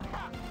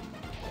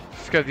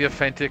 Just get the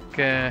authentic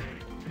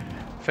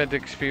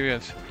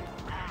experience.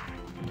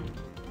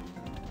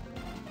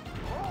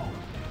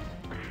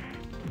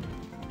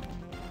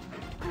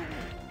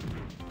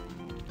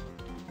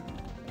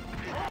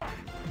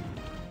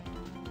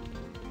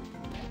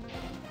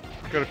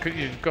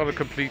 You've got to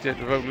complete it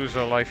without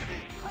losing a life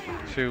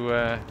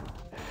to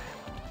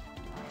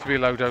be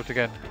allowed out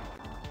again.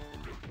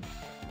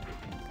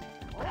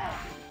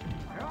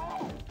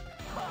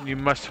 You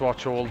must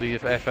watch all the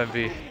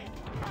FMV.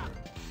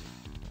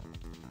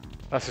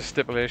 That's a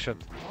stipulation.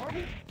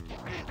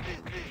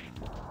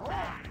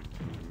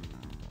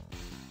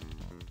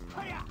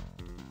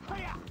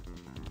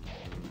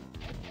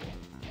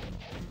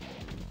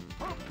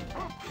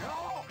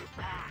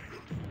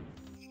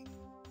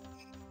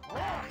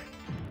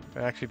 I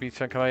actually beat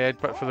some. Can I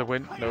headbutt for the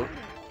win? No.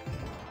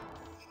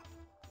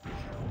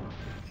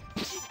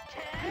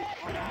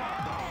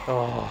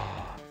 Oh.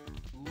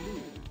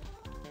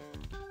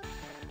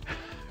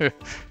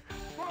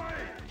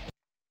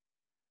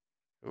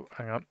 Oh,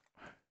 hang on.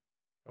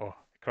 Oh,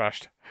 it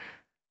crashed.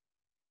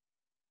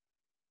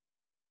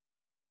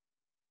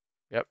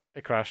 Yep,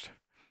 it crashed.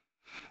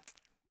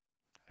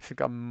 I think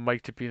that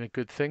might have been a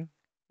good thing.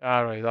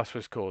 Alright, that's what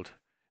it's called.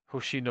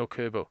 Hoshino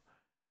Kirby.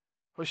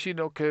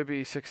 Hoshino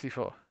Kirby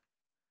 64.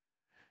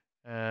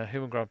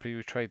 Human Grand Prix,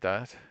 we tried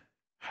that.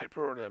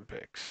 Hyper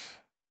Olympics.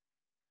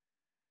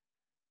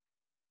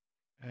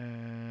 Let's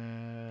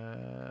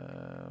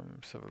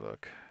have a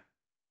look.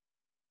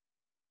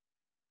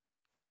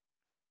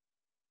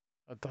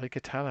 A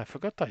Daikatana. I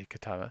forgot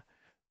Daikatana.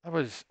 That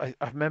was I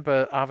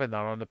remember having that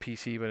on the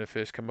PC when it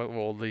first came out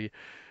with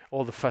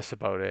all the fuss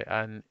about it,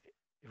 and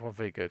it wasn't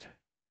very good.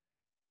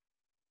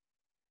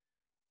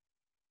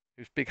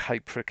 It was big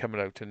hype for it coming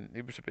out, and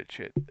it was a bit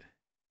shit.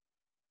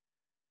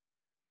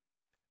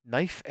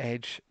 Knife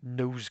edge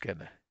nose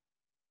gunner.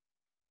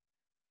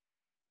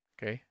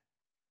 Okay.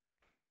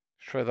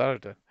 Let's try that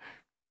out then.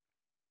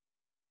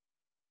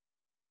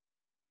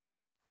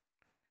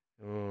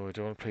 Oh, I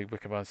don't want to play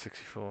Wicker Man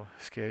 64.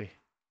 Scary.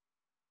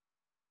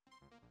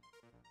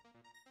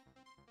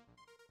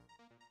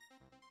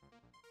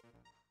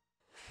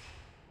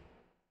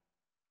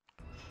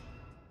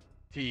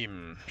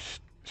 Team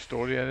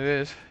story, and it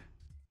is.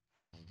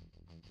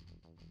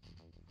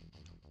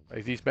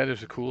 Like, these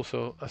medals are cool,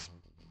 so let's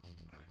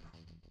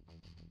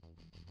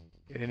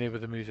get in here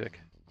with the music.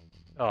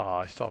 Ah, oh,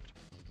 I stopped.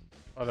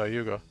 Oh no,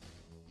 you go.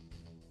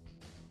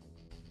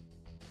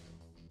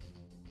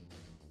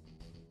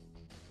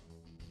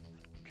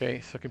 Okay,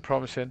 it's looking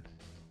promising.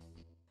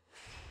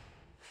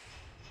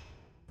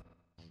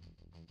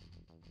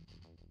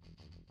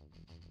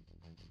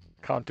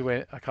 Can't do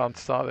it. I can't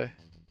start it.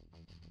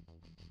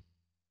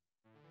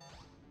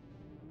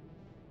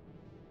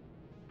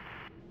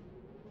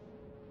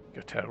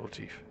 Your terrible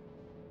teeth.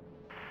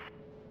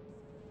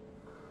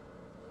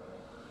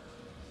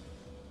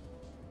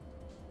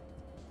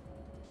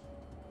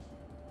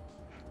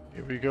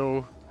 Here we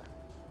go.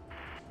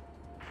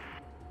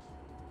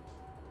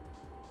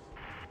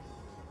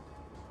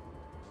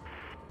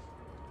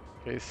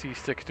 Okay,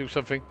 C-stick, do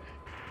something.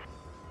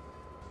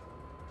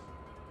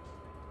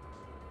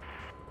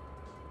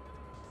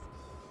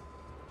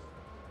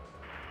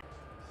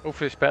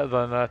 Hopefully it's better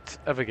than that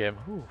other game.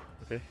 Ooh,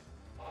 okay.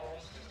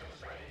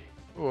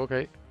 Oh,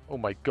 okay. Oh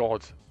my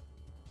god.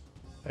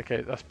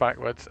 Okay, that's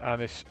backwards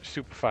and it's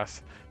super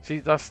fast. See,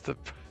 that's the...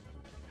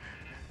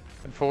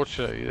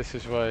 Unfortunately, this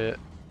is why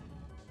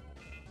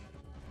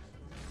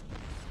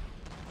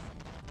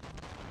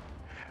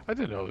I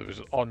didn't know there was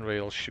an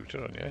on-rail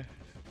shooter on here.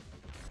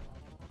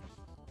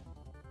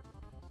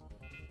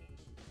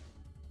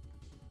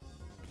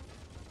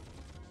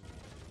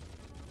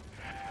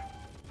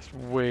 It's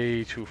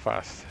way too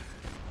fast.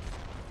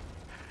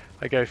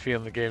 I get a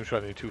feeling the game's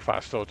running too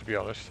fast though, to be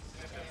honest.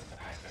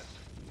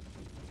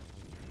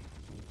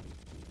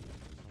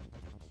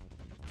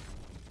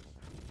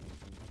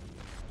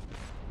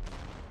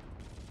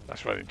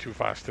 That's running too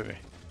fast, isn't it?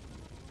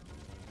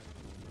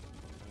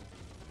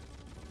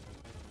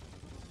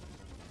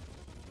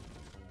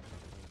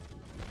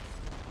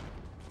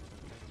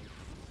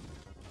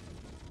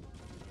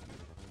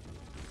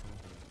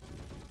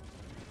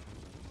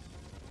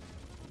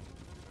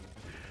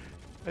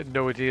 I had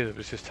no idea there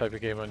was this type of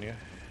game on here.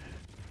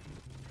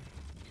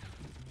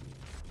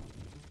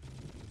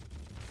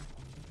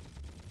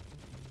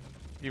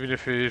 Even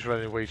if it is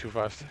running way too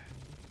fast.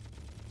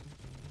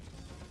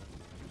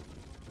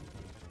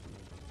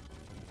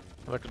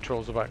 And the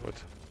controls are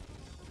backwards.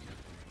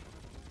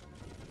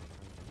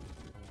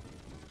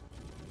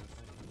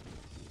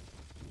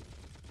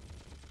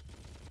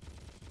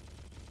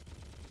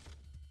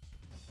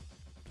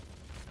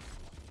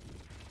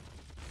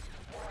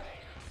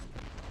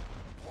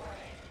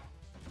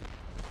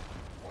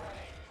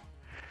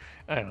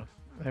 Hang on,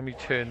 let me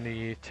turn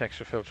the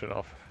texture filtering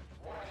off.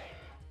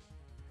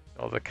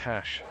 Or the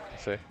cache,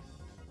 let's see.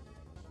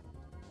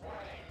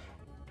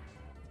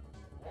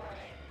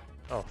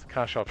 Oh, the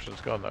cache option's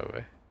gone that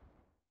way.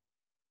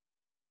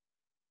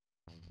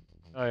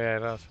 Oh yeah,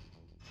 it has.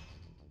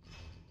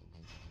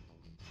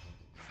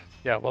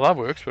 Yeah, well that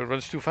works, but it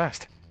runs too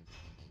fast.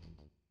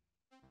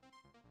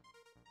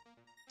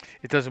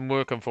 It doesn't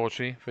work,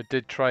 unfortunately, but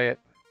did try it.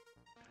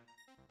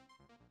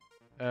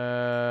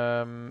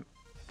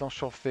 Not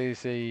sure if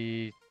there's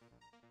a...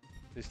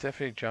 There's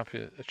definitely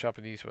a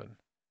Japanese one.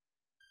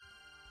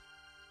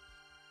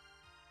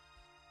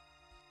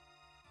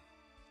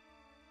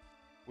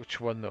 Which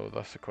one though,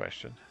 that's the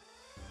question.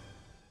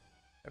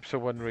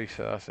 Episode 1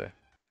 reset, that's it.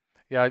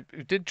 Yeah,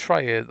 I did try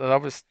it.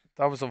 That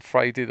was on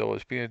Friday though.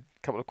 It's been a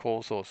couple of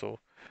calls or so. We'll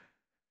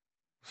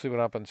see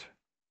what happens.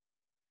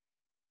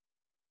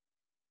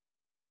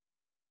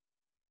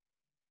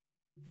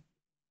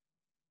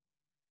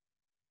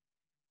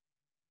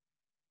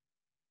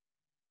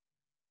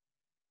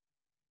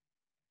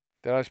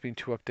 There has been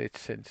 2 updates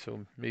since,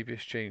 so maybe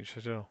it's changed. I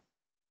don't know.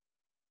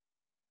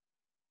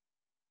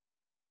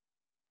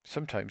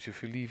 Sometimes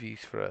if you leave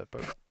these for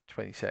about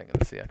 20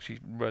 seconds, they actually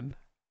run.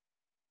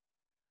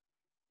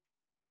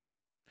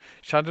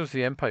 Shadows of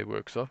the Empire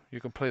works though. You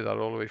can play that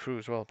all the way through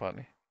as well,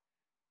 apparently.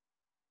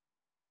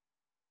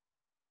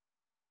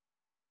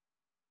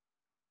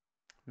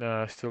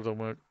 Nah, still don't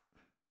work.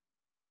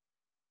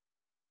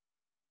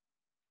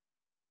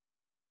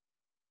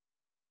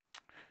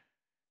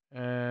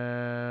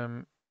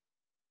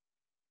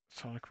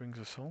 Sonic Rings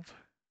Assault.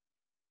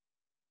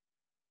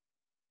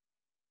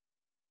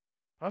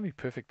 Apparently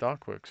Perfect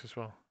Dark works as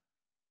well.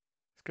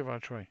 Let's give it a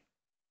try.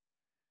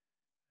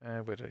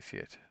 Where did I see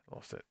it?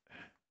 Lost it.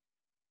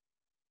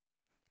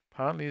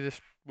 Apparently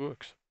this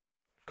works,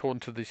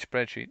 according to the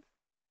spreadsheet.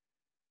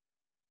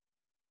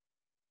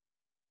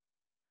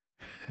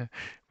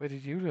 Where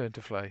did you learn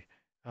to fly?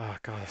 Oh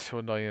god, that's so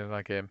annoying in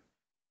that game.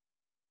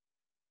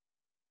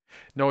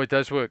 No, it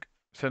does work.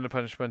 Send of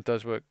Punishment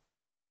does work.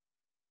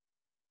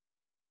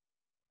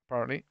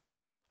 Apparently.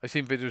 I've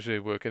seen videos of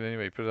it working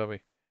anyway, put it that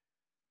way.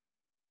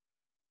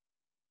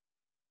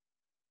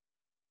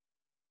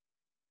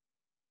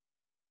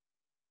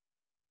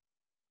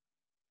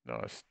 No,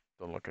 it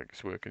doesn't look like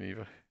it's working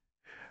either.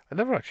 I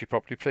never actually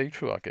properly played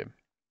through that game.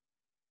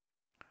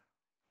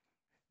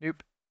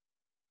 Nope.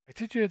 I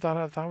did hear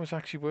that that was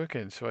actually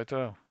working, so I don't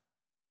know.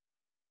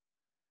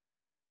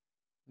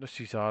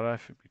 Nutty Zara, I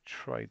think we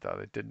tried that,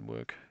 it didn't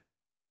work.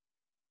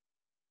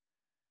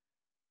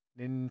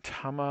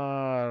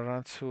 Nintama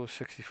Ransu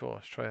 64,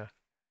 let's try that.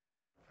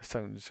 That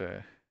sounds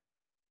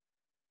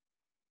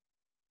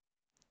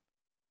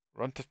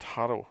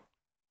Runtataro.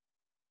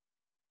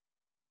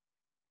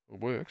 It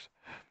works.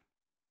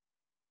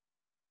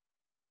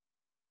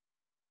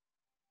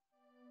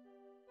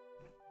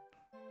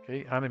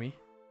 Okay, anime.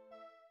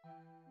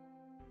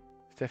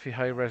 It's definitely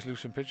high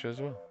resolution picture as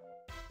well.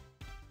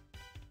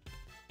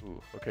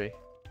 Ooh, okay.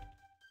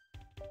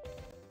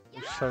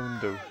 What's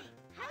sound do?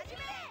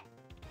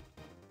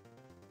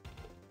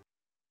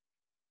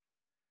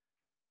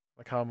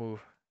 I can't move.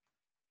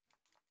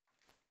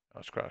 Oh,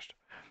 it's crashed.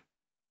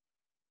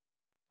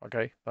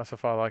 Okay, that's how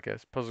far that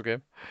gets. Puzzle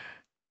game.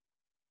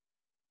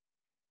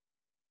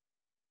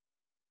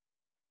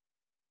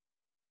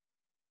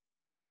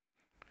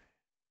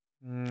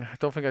 I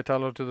don't think I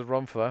downloaded the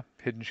ROM for that.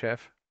 Hidden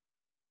Chef.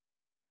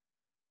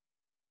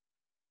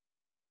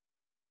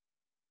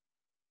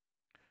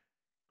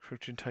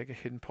 Crouching Tiger,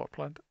 Hidden Pot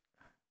Plant.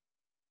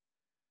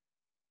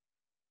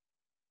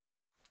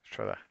 Let's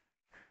try that.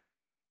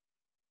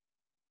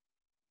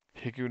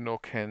 Higu no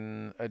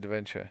Ken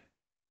Adventure.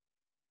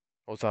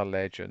 Or was that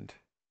Legend?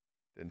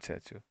 Didn't say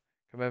to.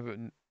 Remember,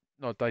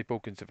 not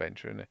Daiboken's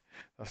Adventure, innit?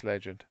 That's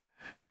Legend.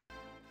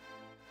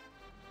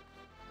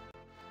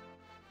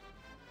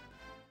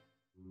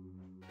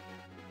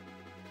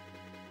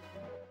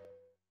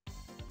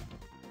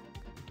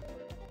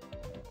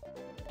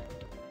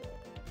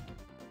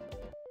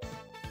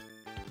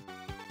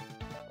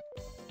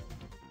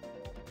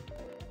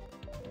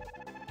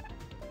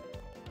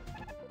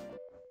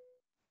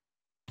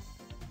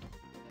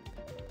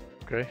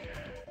 Okay.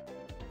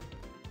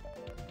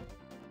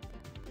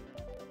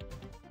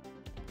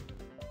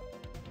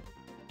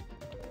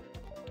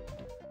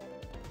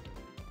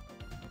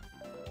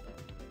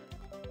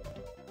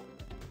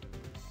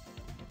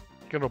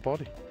 Get a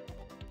body.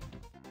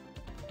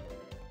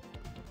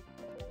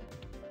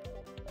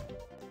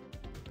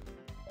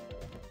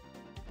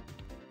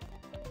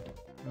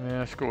 Yeah,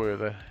 let's go over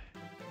there.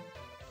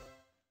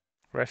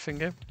 Wrestling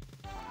game?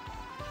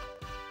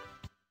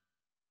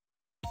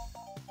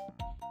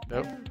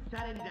 Nope.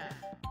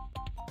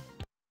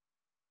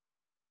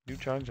 New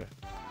challenger.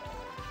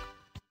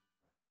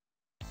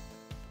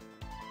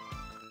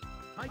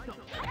 Oh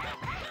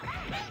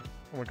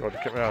my god, you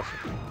kicked my ass.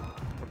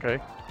 Okay.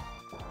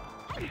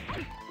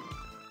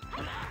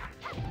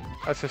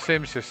 That's the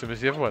same system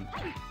as the other one.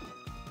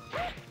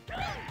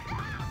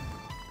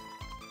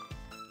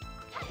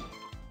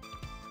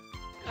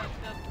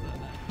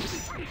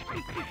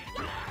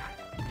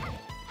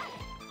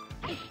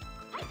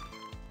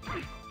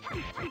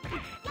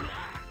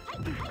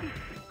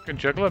 You can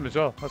juggle him as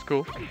well, that's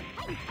cool.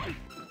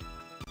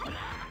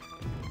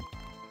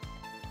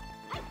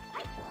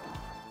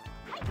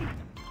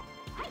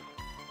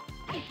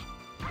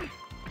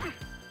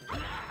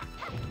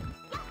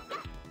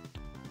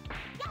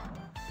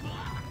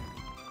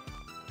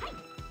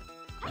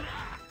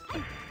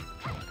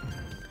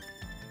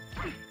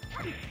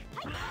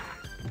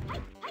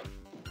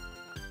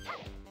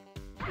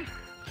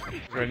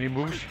 Got any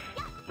moves?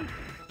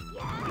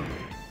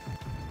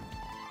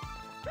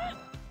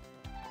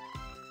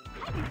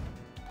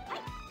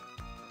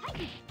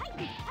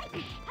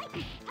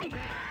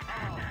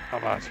 How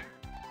bad?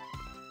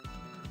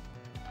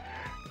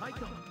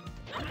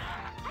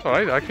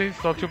 Alright, actually,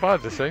 it's not too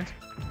bad, this ain't.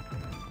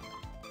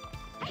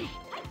 I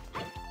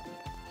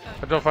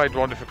don't know if I'd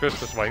want it for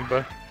Christmas, mine,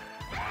 but...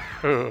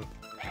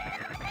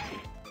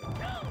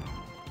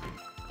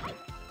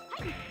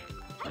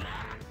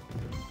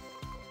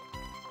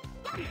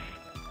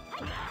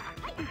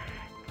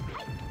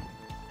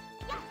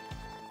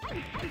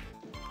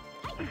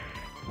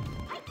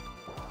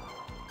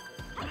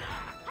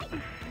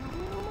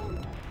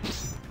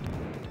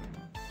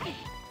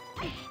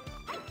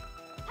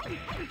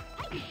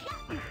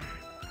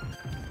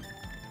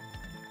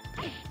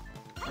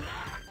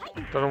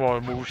 Don't know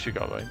what moves she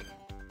got, right?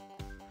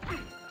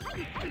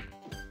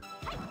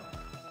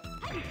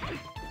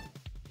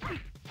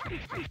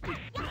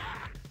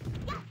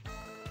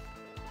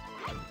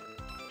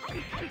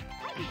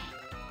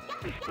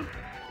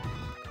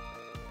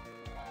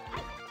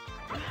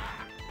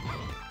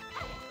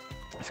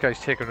 This guy's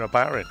taking a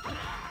battering.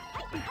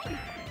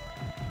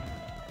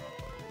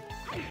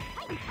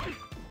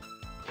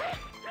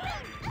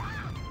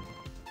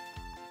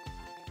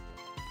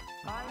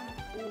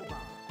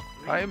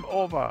 I'm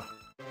over.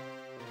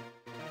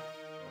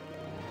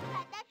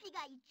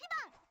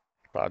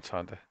 Bad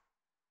Santa.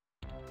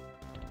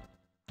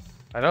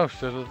 I know,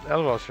 she's an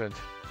elbow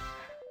strength.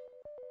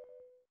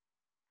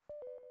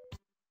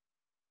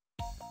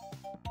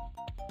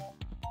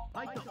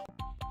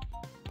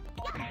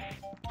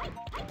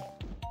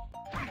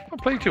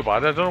 Don't play too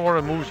bad, I don't know what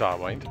her moves are,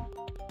 mind.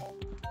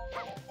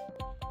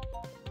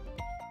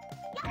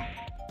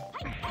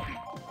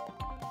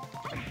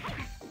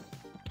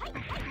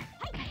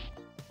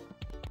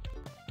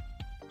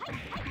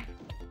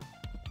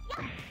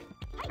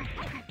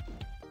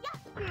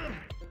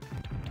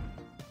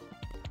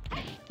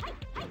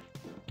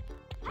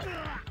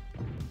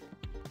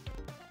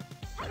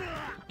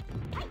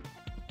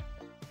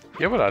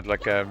 Yeah, but I'd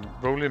like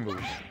rolling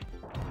moves.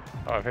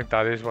 Oh, I think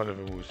that is one of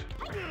the moves.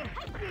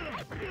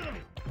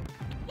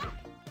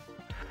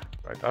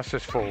 Right, that's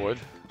just forward.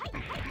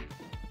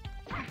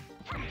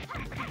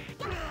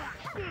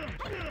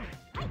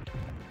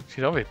 She's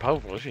not very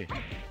powerful, is she?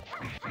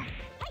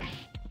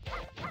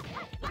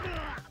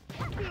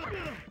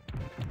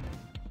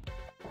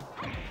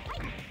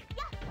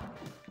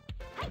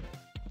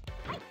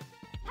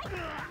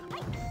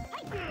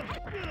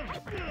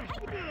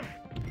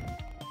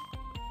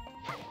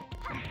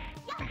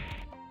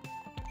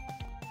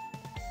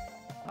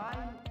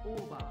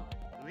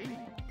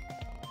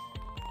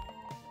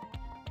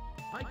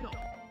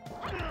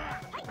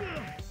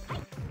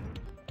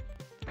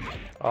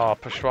 Oh,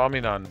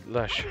 pastrami naan,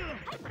 lush.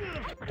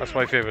 That's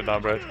my favourite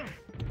naan bread.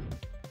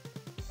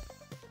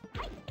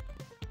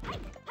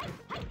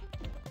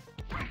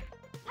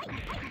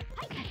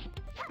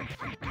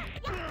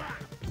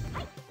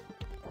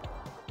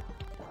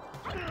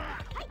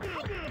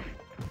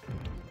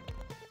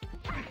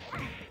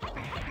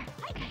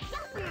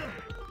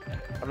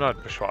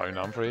 not swallowing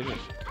them for ages.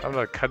 I haven't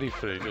had curry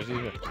for ages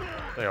either.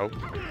 You know,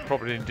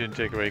 probably didn't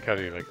take away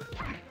curry like.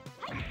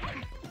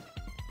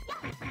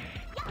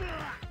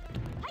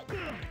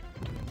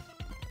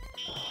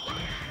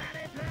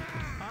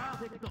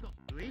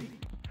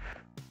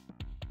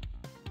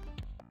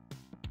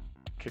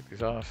 Kick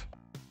his ass.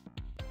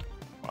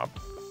 Wow.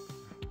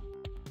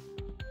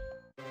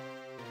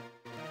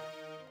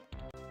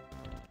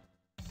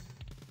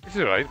 This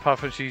is alright, apart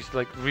from she's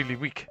like really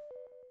weak.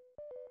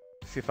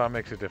 See if that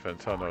makes a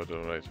difference. Oh no, it's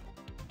alright.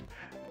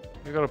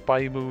 We gotta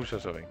buy moves or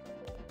something.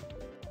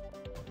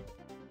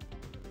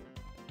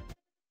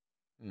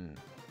 Hmm.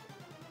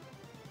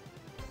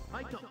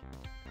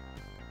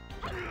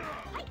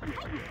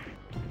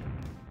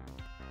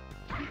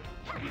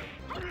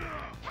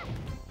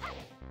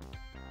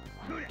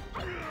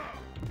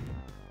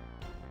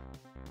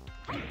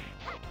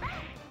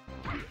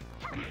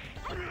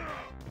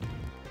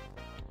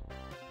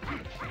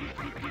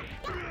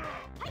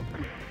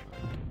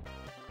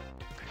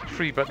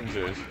 Three buttons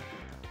is.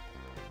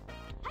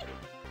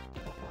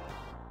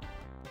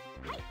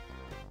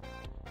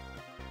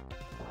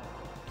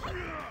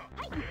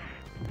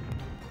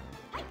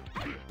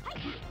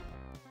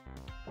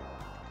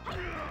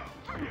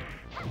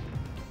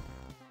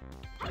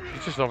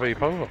 It's just not very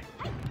powerful.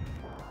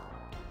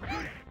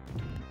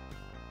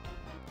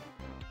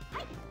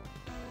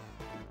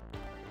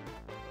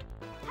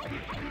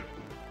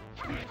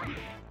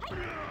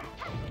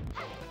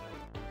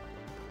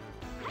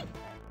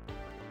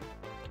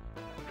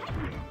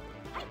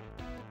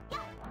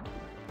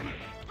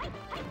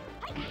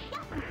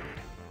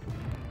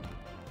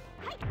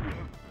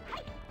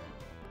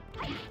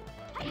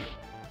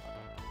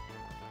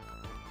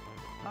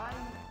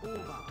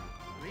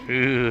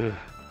 Ugh.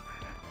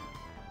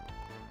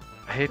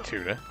 I hate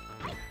tuna.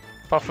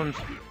 Apart from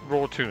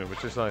raw tuna,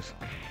 which is nice.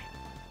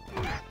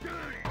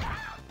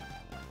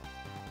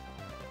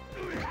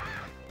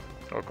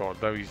 Oh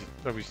god, now he's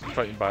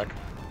fighting back.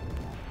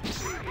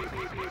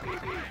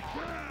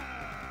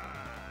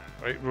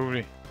 Right,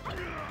 Rooney.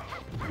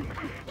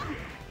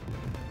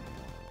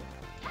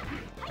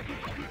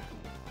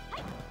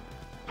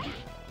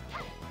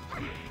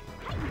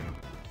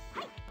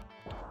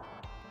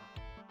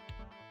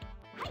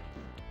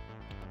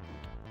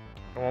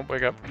 Come on,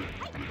 wake up.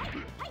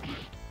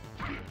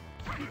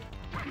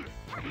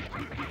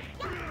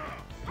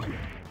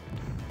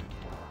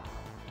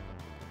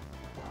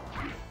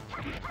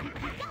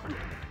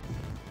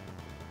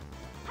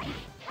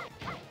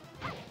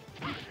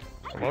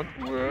 Come on.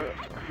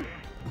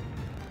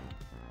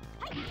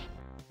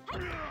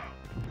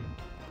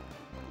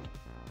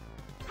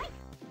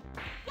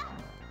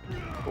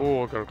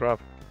 Oh, I got a grab.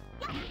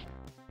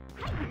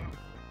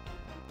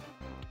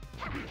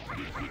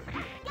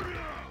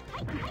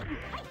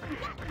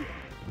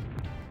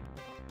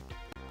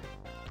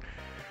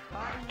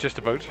 Just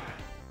about.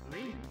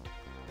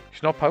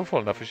 She's not powerful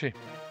enough, is she?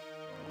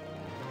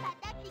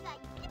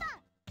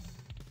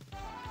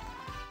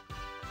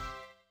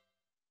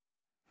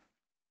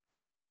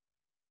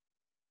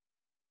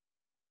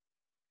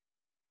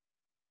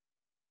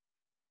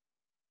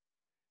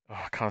 Oh,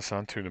 I can't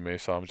stand tuna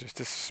mace arms. Just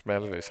the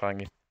smell of it is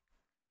hanging.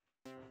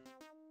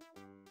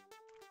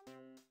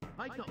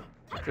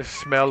 The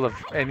smell of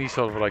any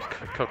sort of like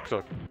cooked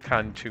or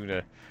canned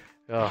tuna.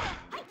 Ugh.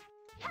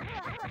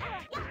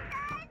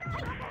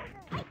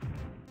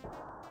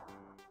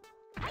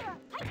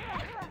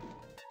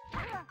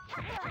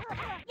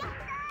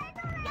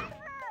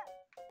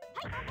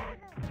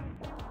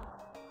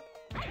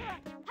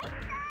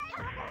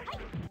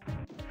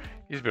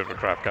 He's a bit of a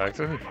crap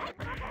character, isn't he?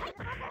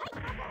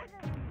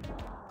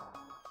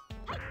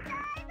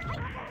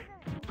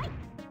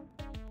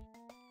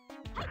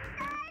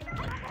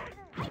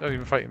 Not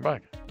even fighting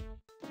back.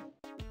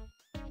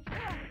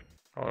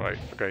 Alright,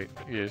 okay,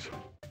 he is.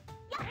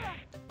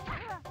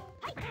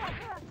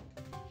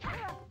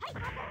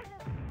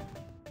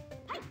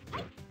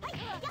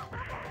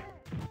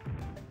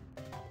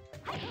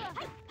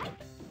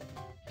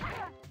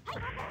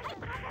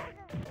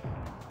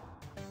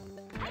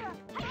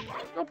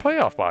 No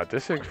playoff bad,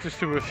 this is just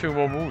do a few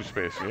more moves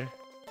basically.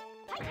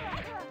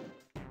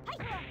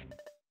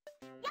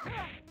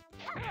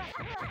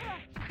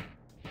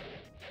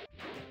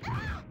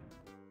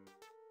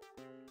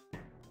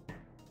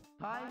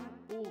 Time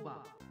over.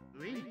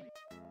 Ready.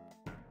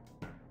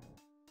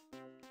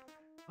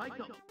 Fight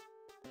up.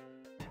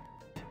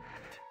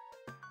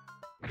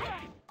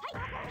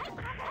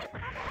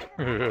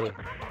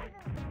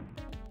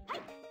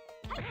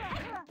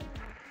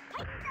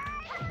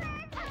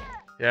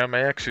 Yeah,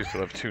 my ex used to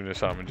love tuna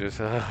sandwiches.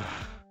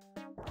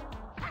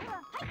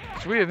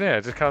 It's weird, yeah, I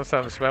just can't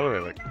stand the smell of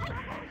it. Like,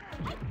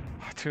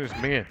 tuna's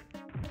mean.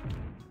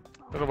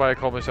 Don't know why I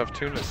call myself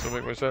tuna, it doesn't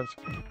make much sense.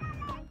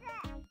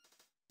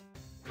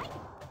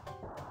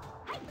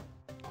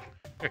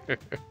 It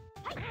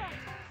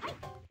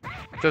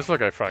does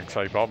look like Frank's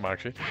side bottom,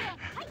 actually.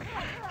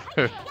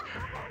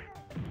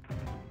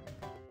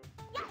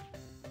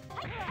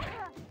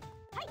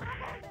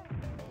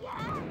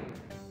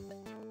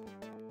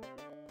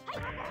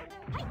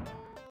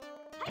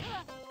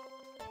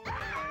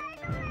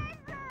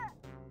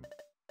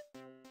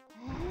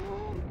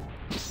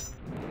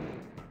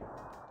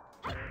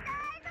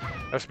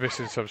 That's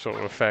missing some sort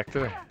of effect,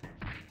 isn't it?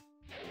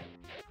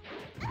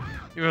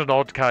 He was an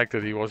odd character,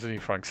 he wasn't he,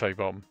 Frank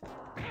Sidebottom?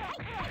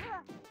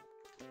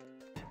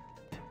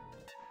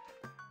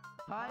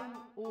 Time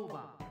over.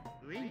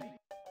 Ring.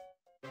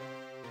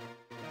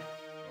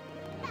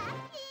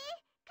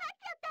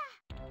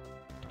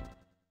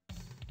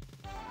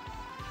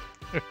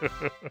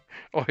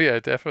 Oh yeah,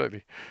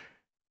 definitely.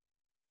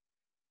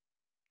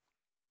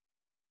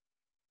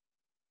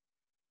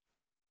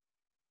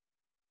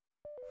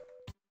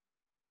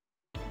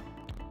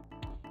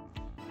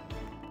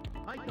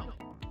 I know.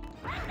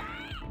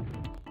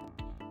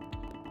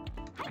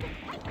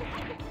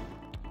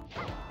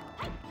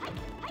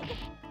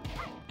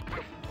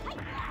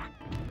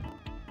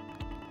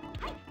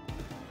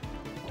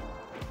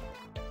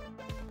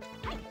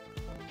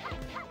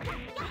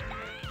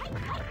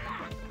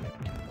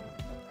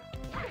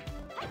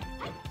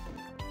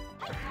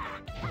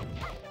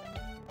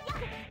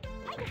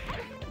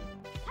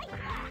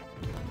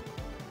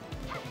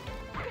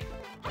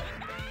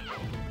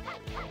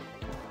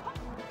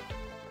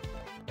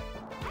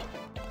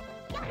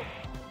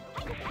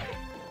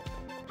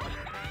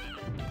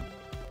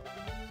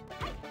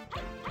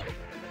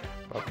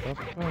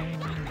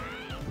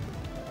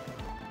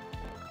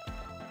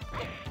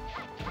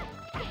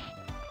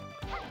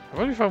 I've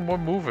only found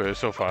one mover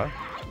so far.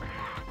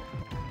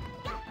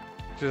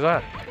 Which is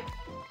that?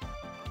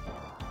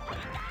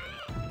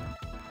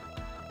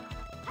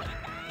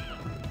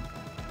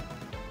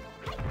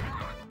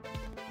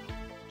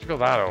 Just got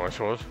that out, I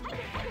suppose.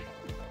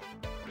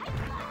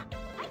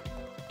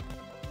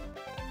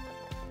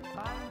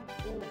 Time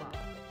over.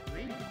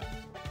 Ring.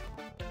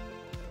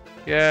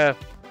 Yeah.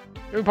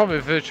 The only problem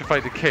with Virtua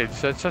Fighter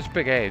Kids, they had such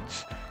big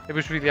heads, it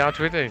was really hard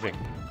to hit anything.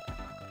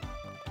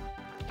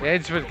 The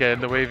heads would get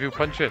in the way of you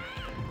punching.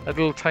 They had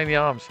little tiny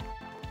arms.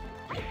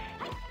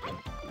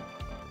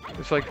 It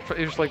was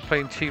like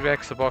playing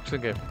T-Rex, the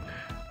boxing game.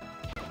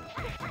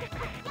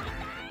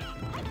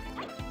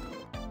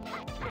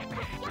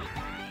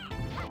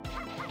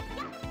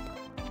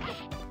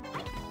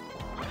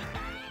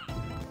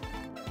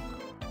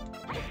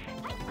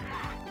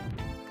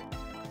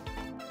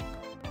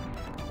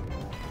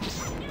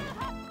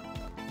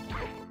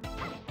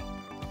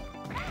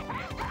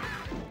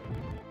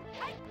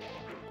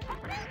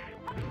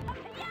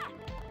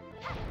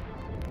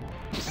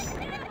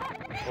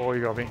 Oh,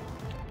 you got me.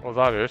 Oh,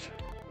 that hurt.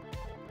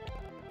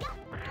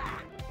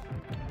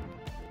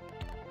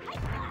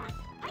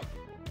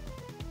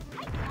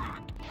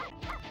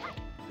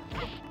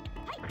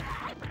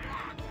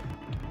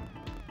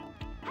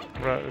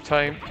 We're out of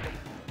time.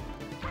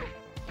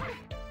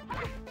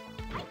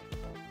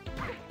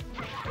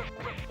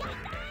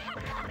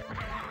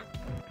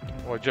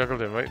 Oh, I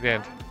juggled him right at the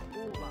end.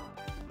 Over.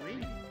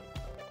 Ring.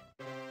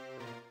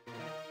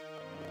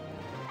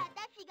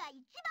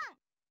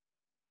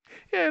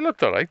 Yeah, it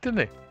looked alright, didn't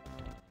it?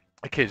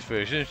 The kids'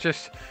 version. It's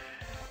just...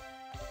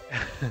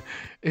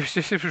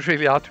 it was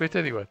really hard to hit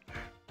anyone.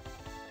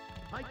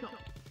 I know.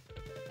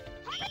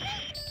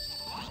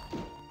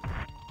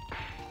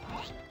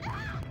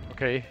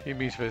 Okay, he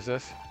means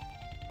business.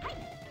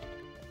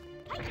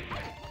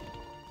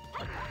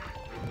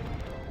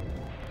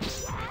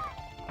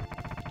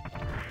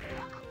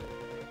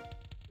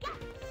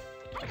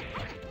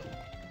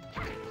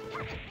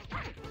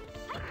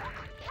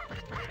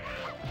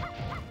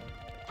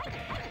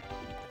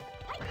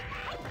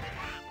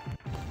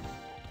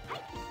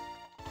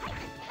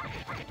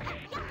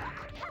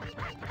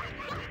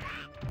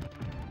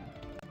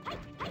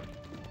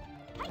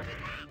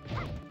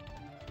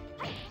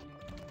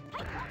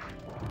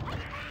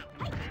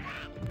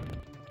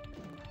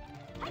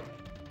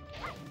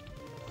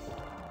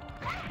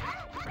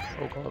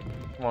 Oh god,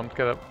 come on,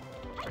 get up.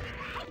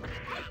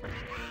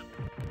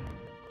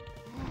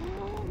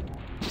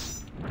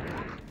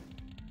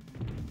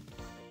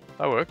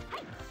 That worked.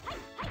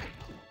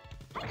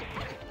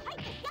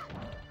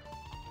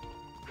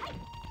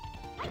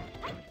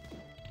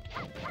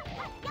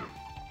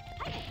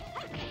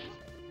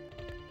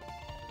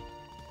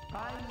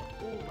 Time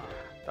over.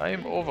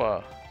 Time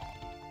over.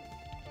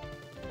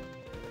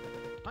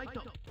 I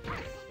know.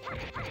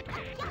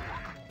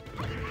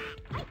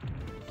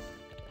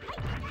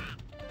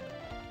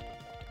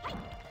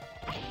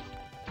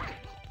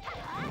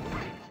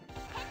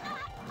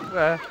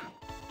 There.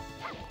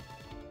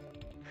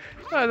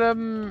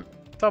 And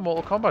that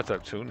Mortal Kombat's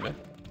out soon, man.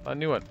 That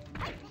new one.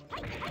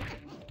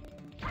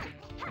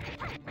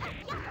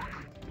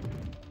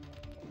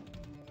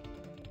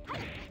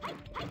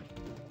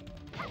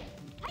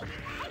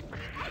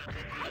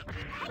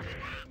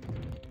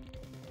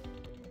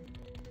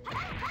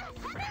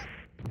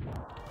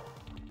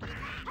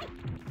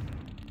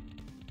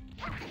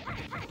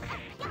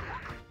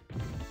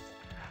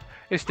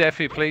 It's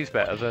definitely plays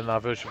better than our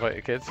Virtua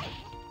Fighter Kids.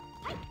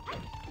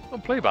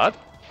 Don't play bad.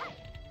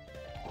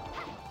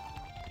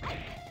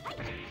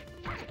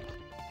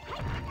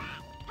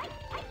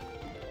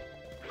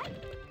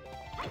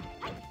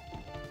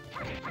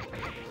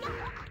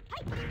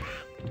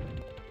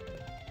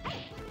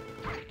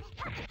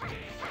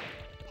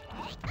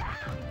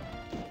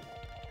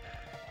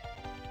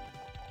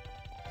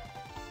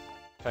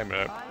 Time it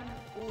out. Time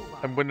over.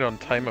 I'm winning on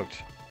timeout.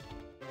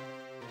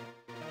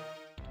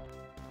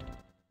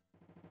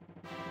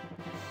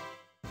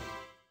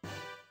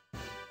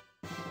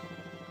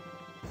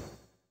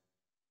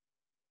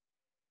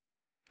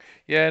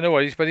 Yeah, no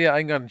worries, but yeah,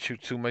 I'm gonna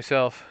shoot soon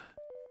myself.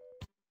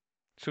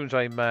 As soon as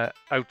I'm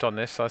out on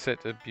this, that's it.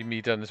 It'll be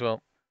me done as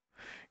well.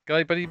 Good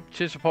night, buddy.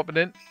 Cheers for popping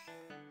in.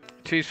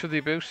 Cheers for the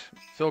abuse.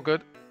 It's all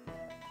good.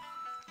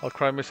 I'll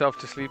cry myself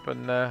to sleep,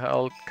 and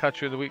I'll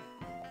catch you in the week.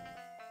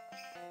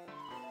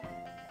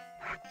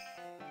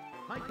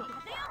 Michael.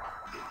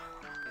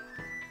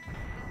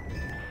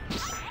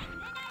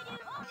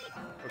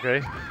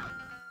 Okay.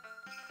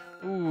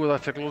 Ooh,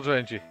 that took loads of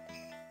energy.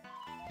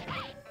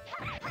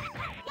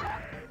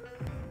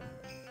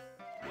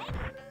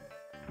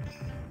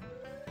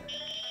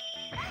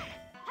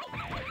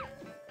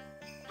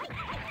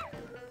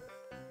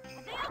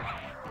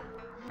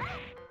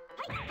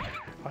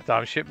 Oh,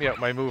 damn, shit me out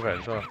my move head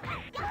as well.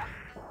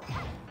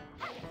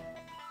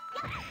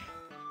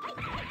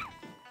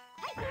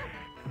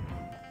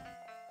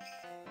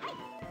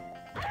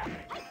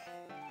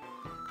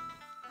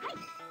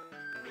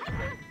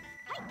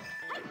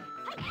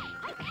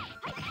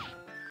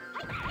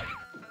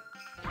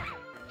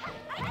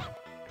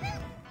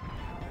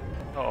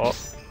 Uh-oh.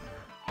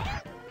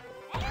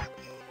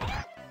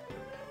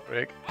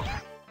 Break.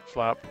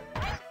 Slap.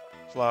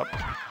 Slap.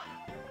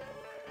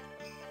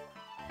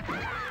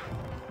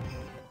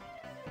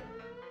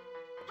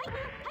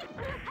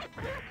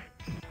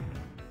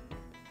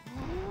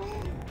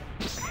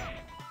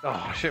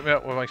 Oh, shit me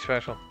up with my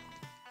special.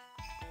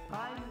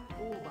 Time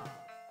over.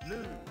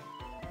 Blue.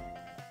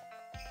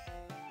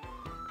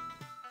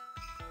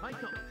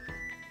 Michael.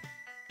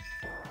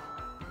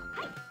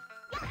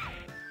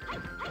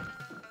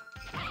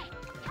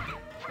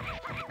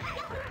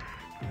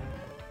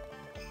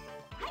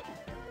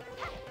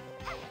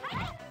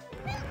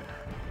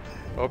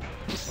 Up.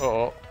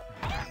 Uh-oh.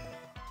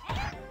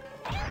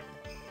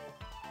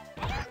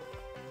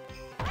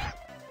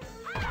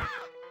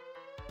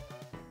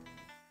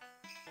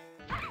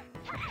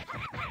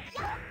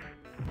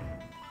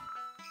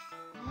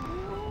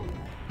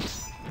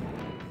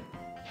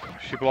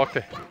 She blocked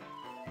it.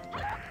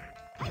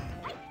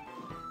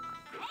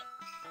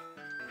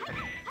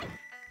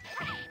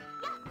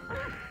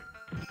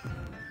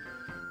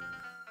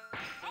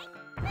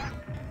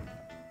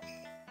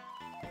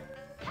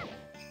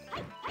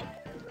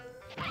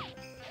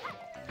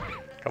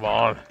 Come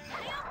on.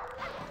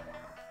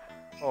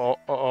 Oh,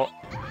 oh.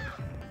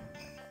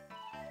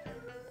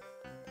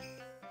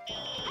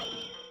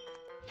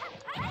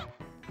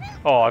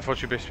 Oh, I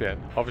thought you missed me in.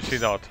 Obviously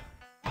not.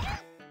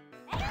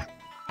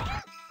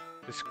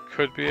 This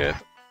could be it.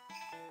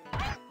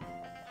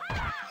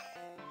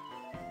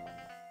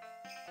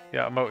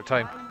 Yeah, I'm out of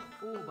time. Time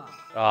over.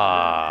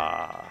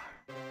 Ah.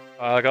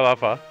 I got that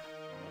far.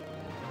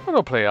 I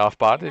don't play half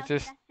bad, it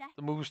just,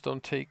 the moves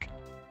don't take,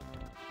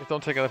 it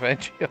don't take enough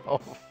energy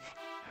off.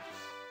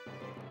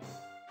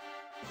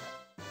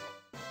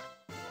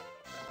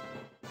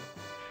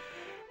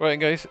 Right,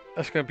 guys,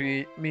 that's going to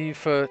be me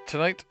for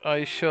tonight.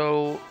 I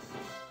shall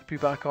be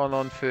back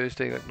on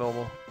Thursday like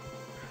normal.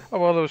 Oh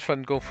well, it was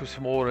fun going through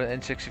some more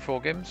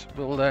N64 games.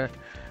 We'll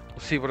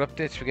see what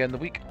updates we get in the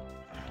week.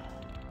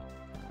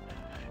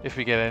 If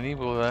we get any,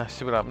 we'll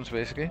see what happens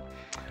basically.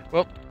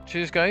 Well,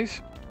 cheers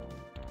guys.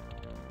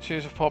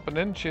 Cheers for popping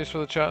in. Cheers for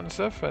the chat and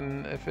stuff.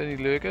 And if any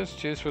lurkers,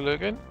 cheers for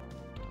lurking.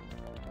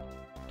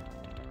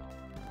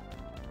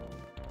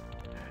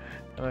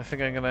 And I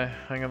think I'm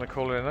gonna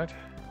call it a night.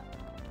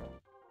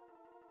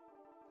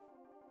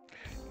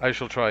 I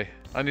shall try.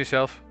 And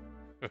yourself.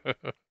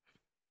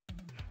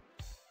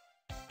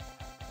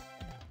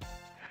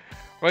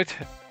 Right.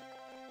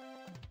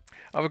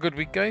 Have a good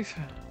week, guys.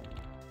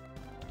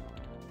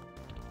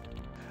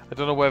 I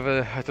don't know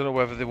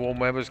whether the warm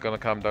weather is gonna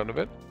calm down a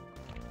bit.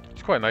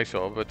 It's quite nice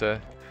though, but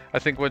I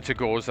think once it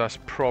goes, that's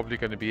probably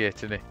going to be it,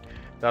 isn't it?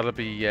 That'll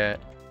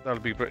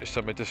be British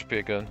summer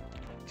disappear gun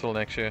till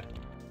next year.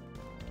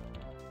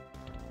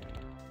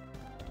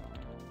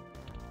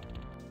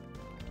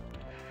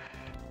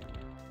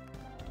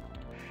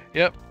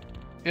 Yep.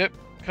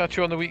 Catch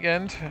you on the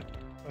weekend.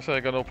 I said I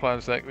got no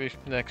plans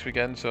next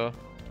weekend, so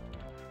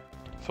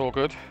it's all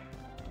good.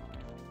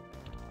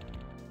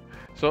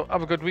 So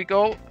have a good week,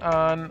 all,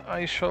 and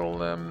I shall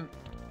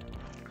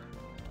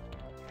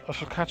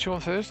catch you on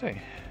Thursday.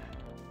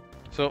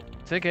 So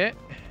take care.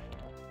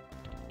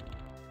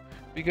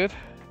 Be good.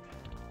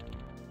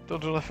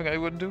 Don't do nothing I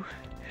wouldn't do.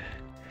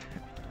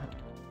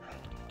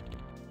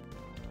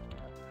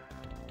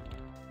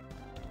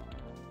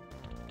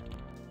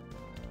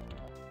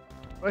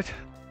 Right.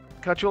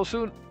 Catch you all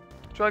soon.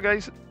 Try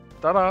guys.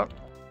 Ta-da.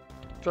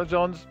 Try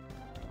Johns.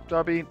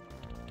 Darby.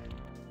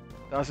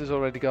 Das is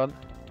already gone.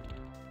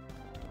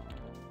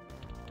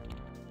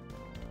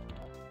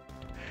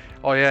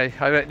 Oh yeah,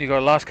 I reckon you got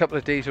the last couple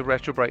of days of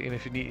retro brighting.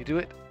 If you need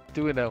to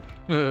do it now.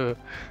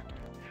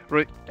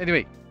 Right,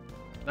 anyway.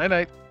 Night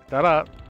night. Ta-da.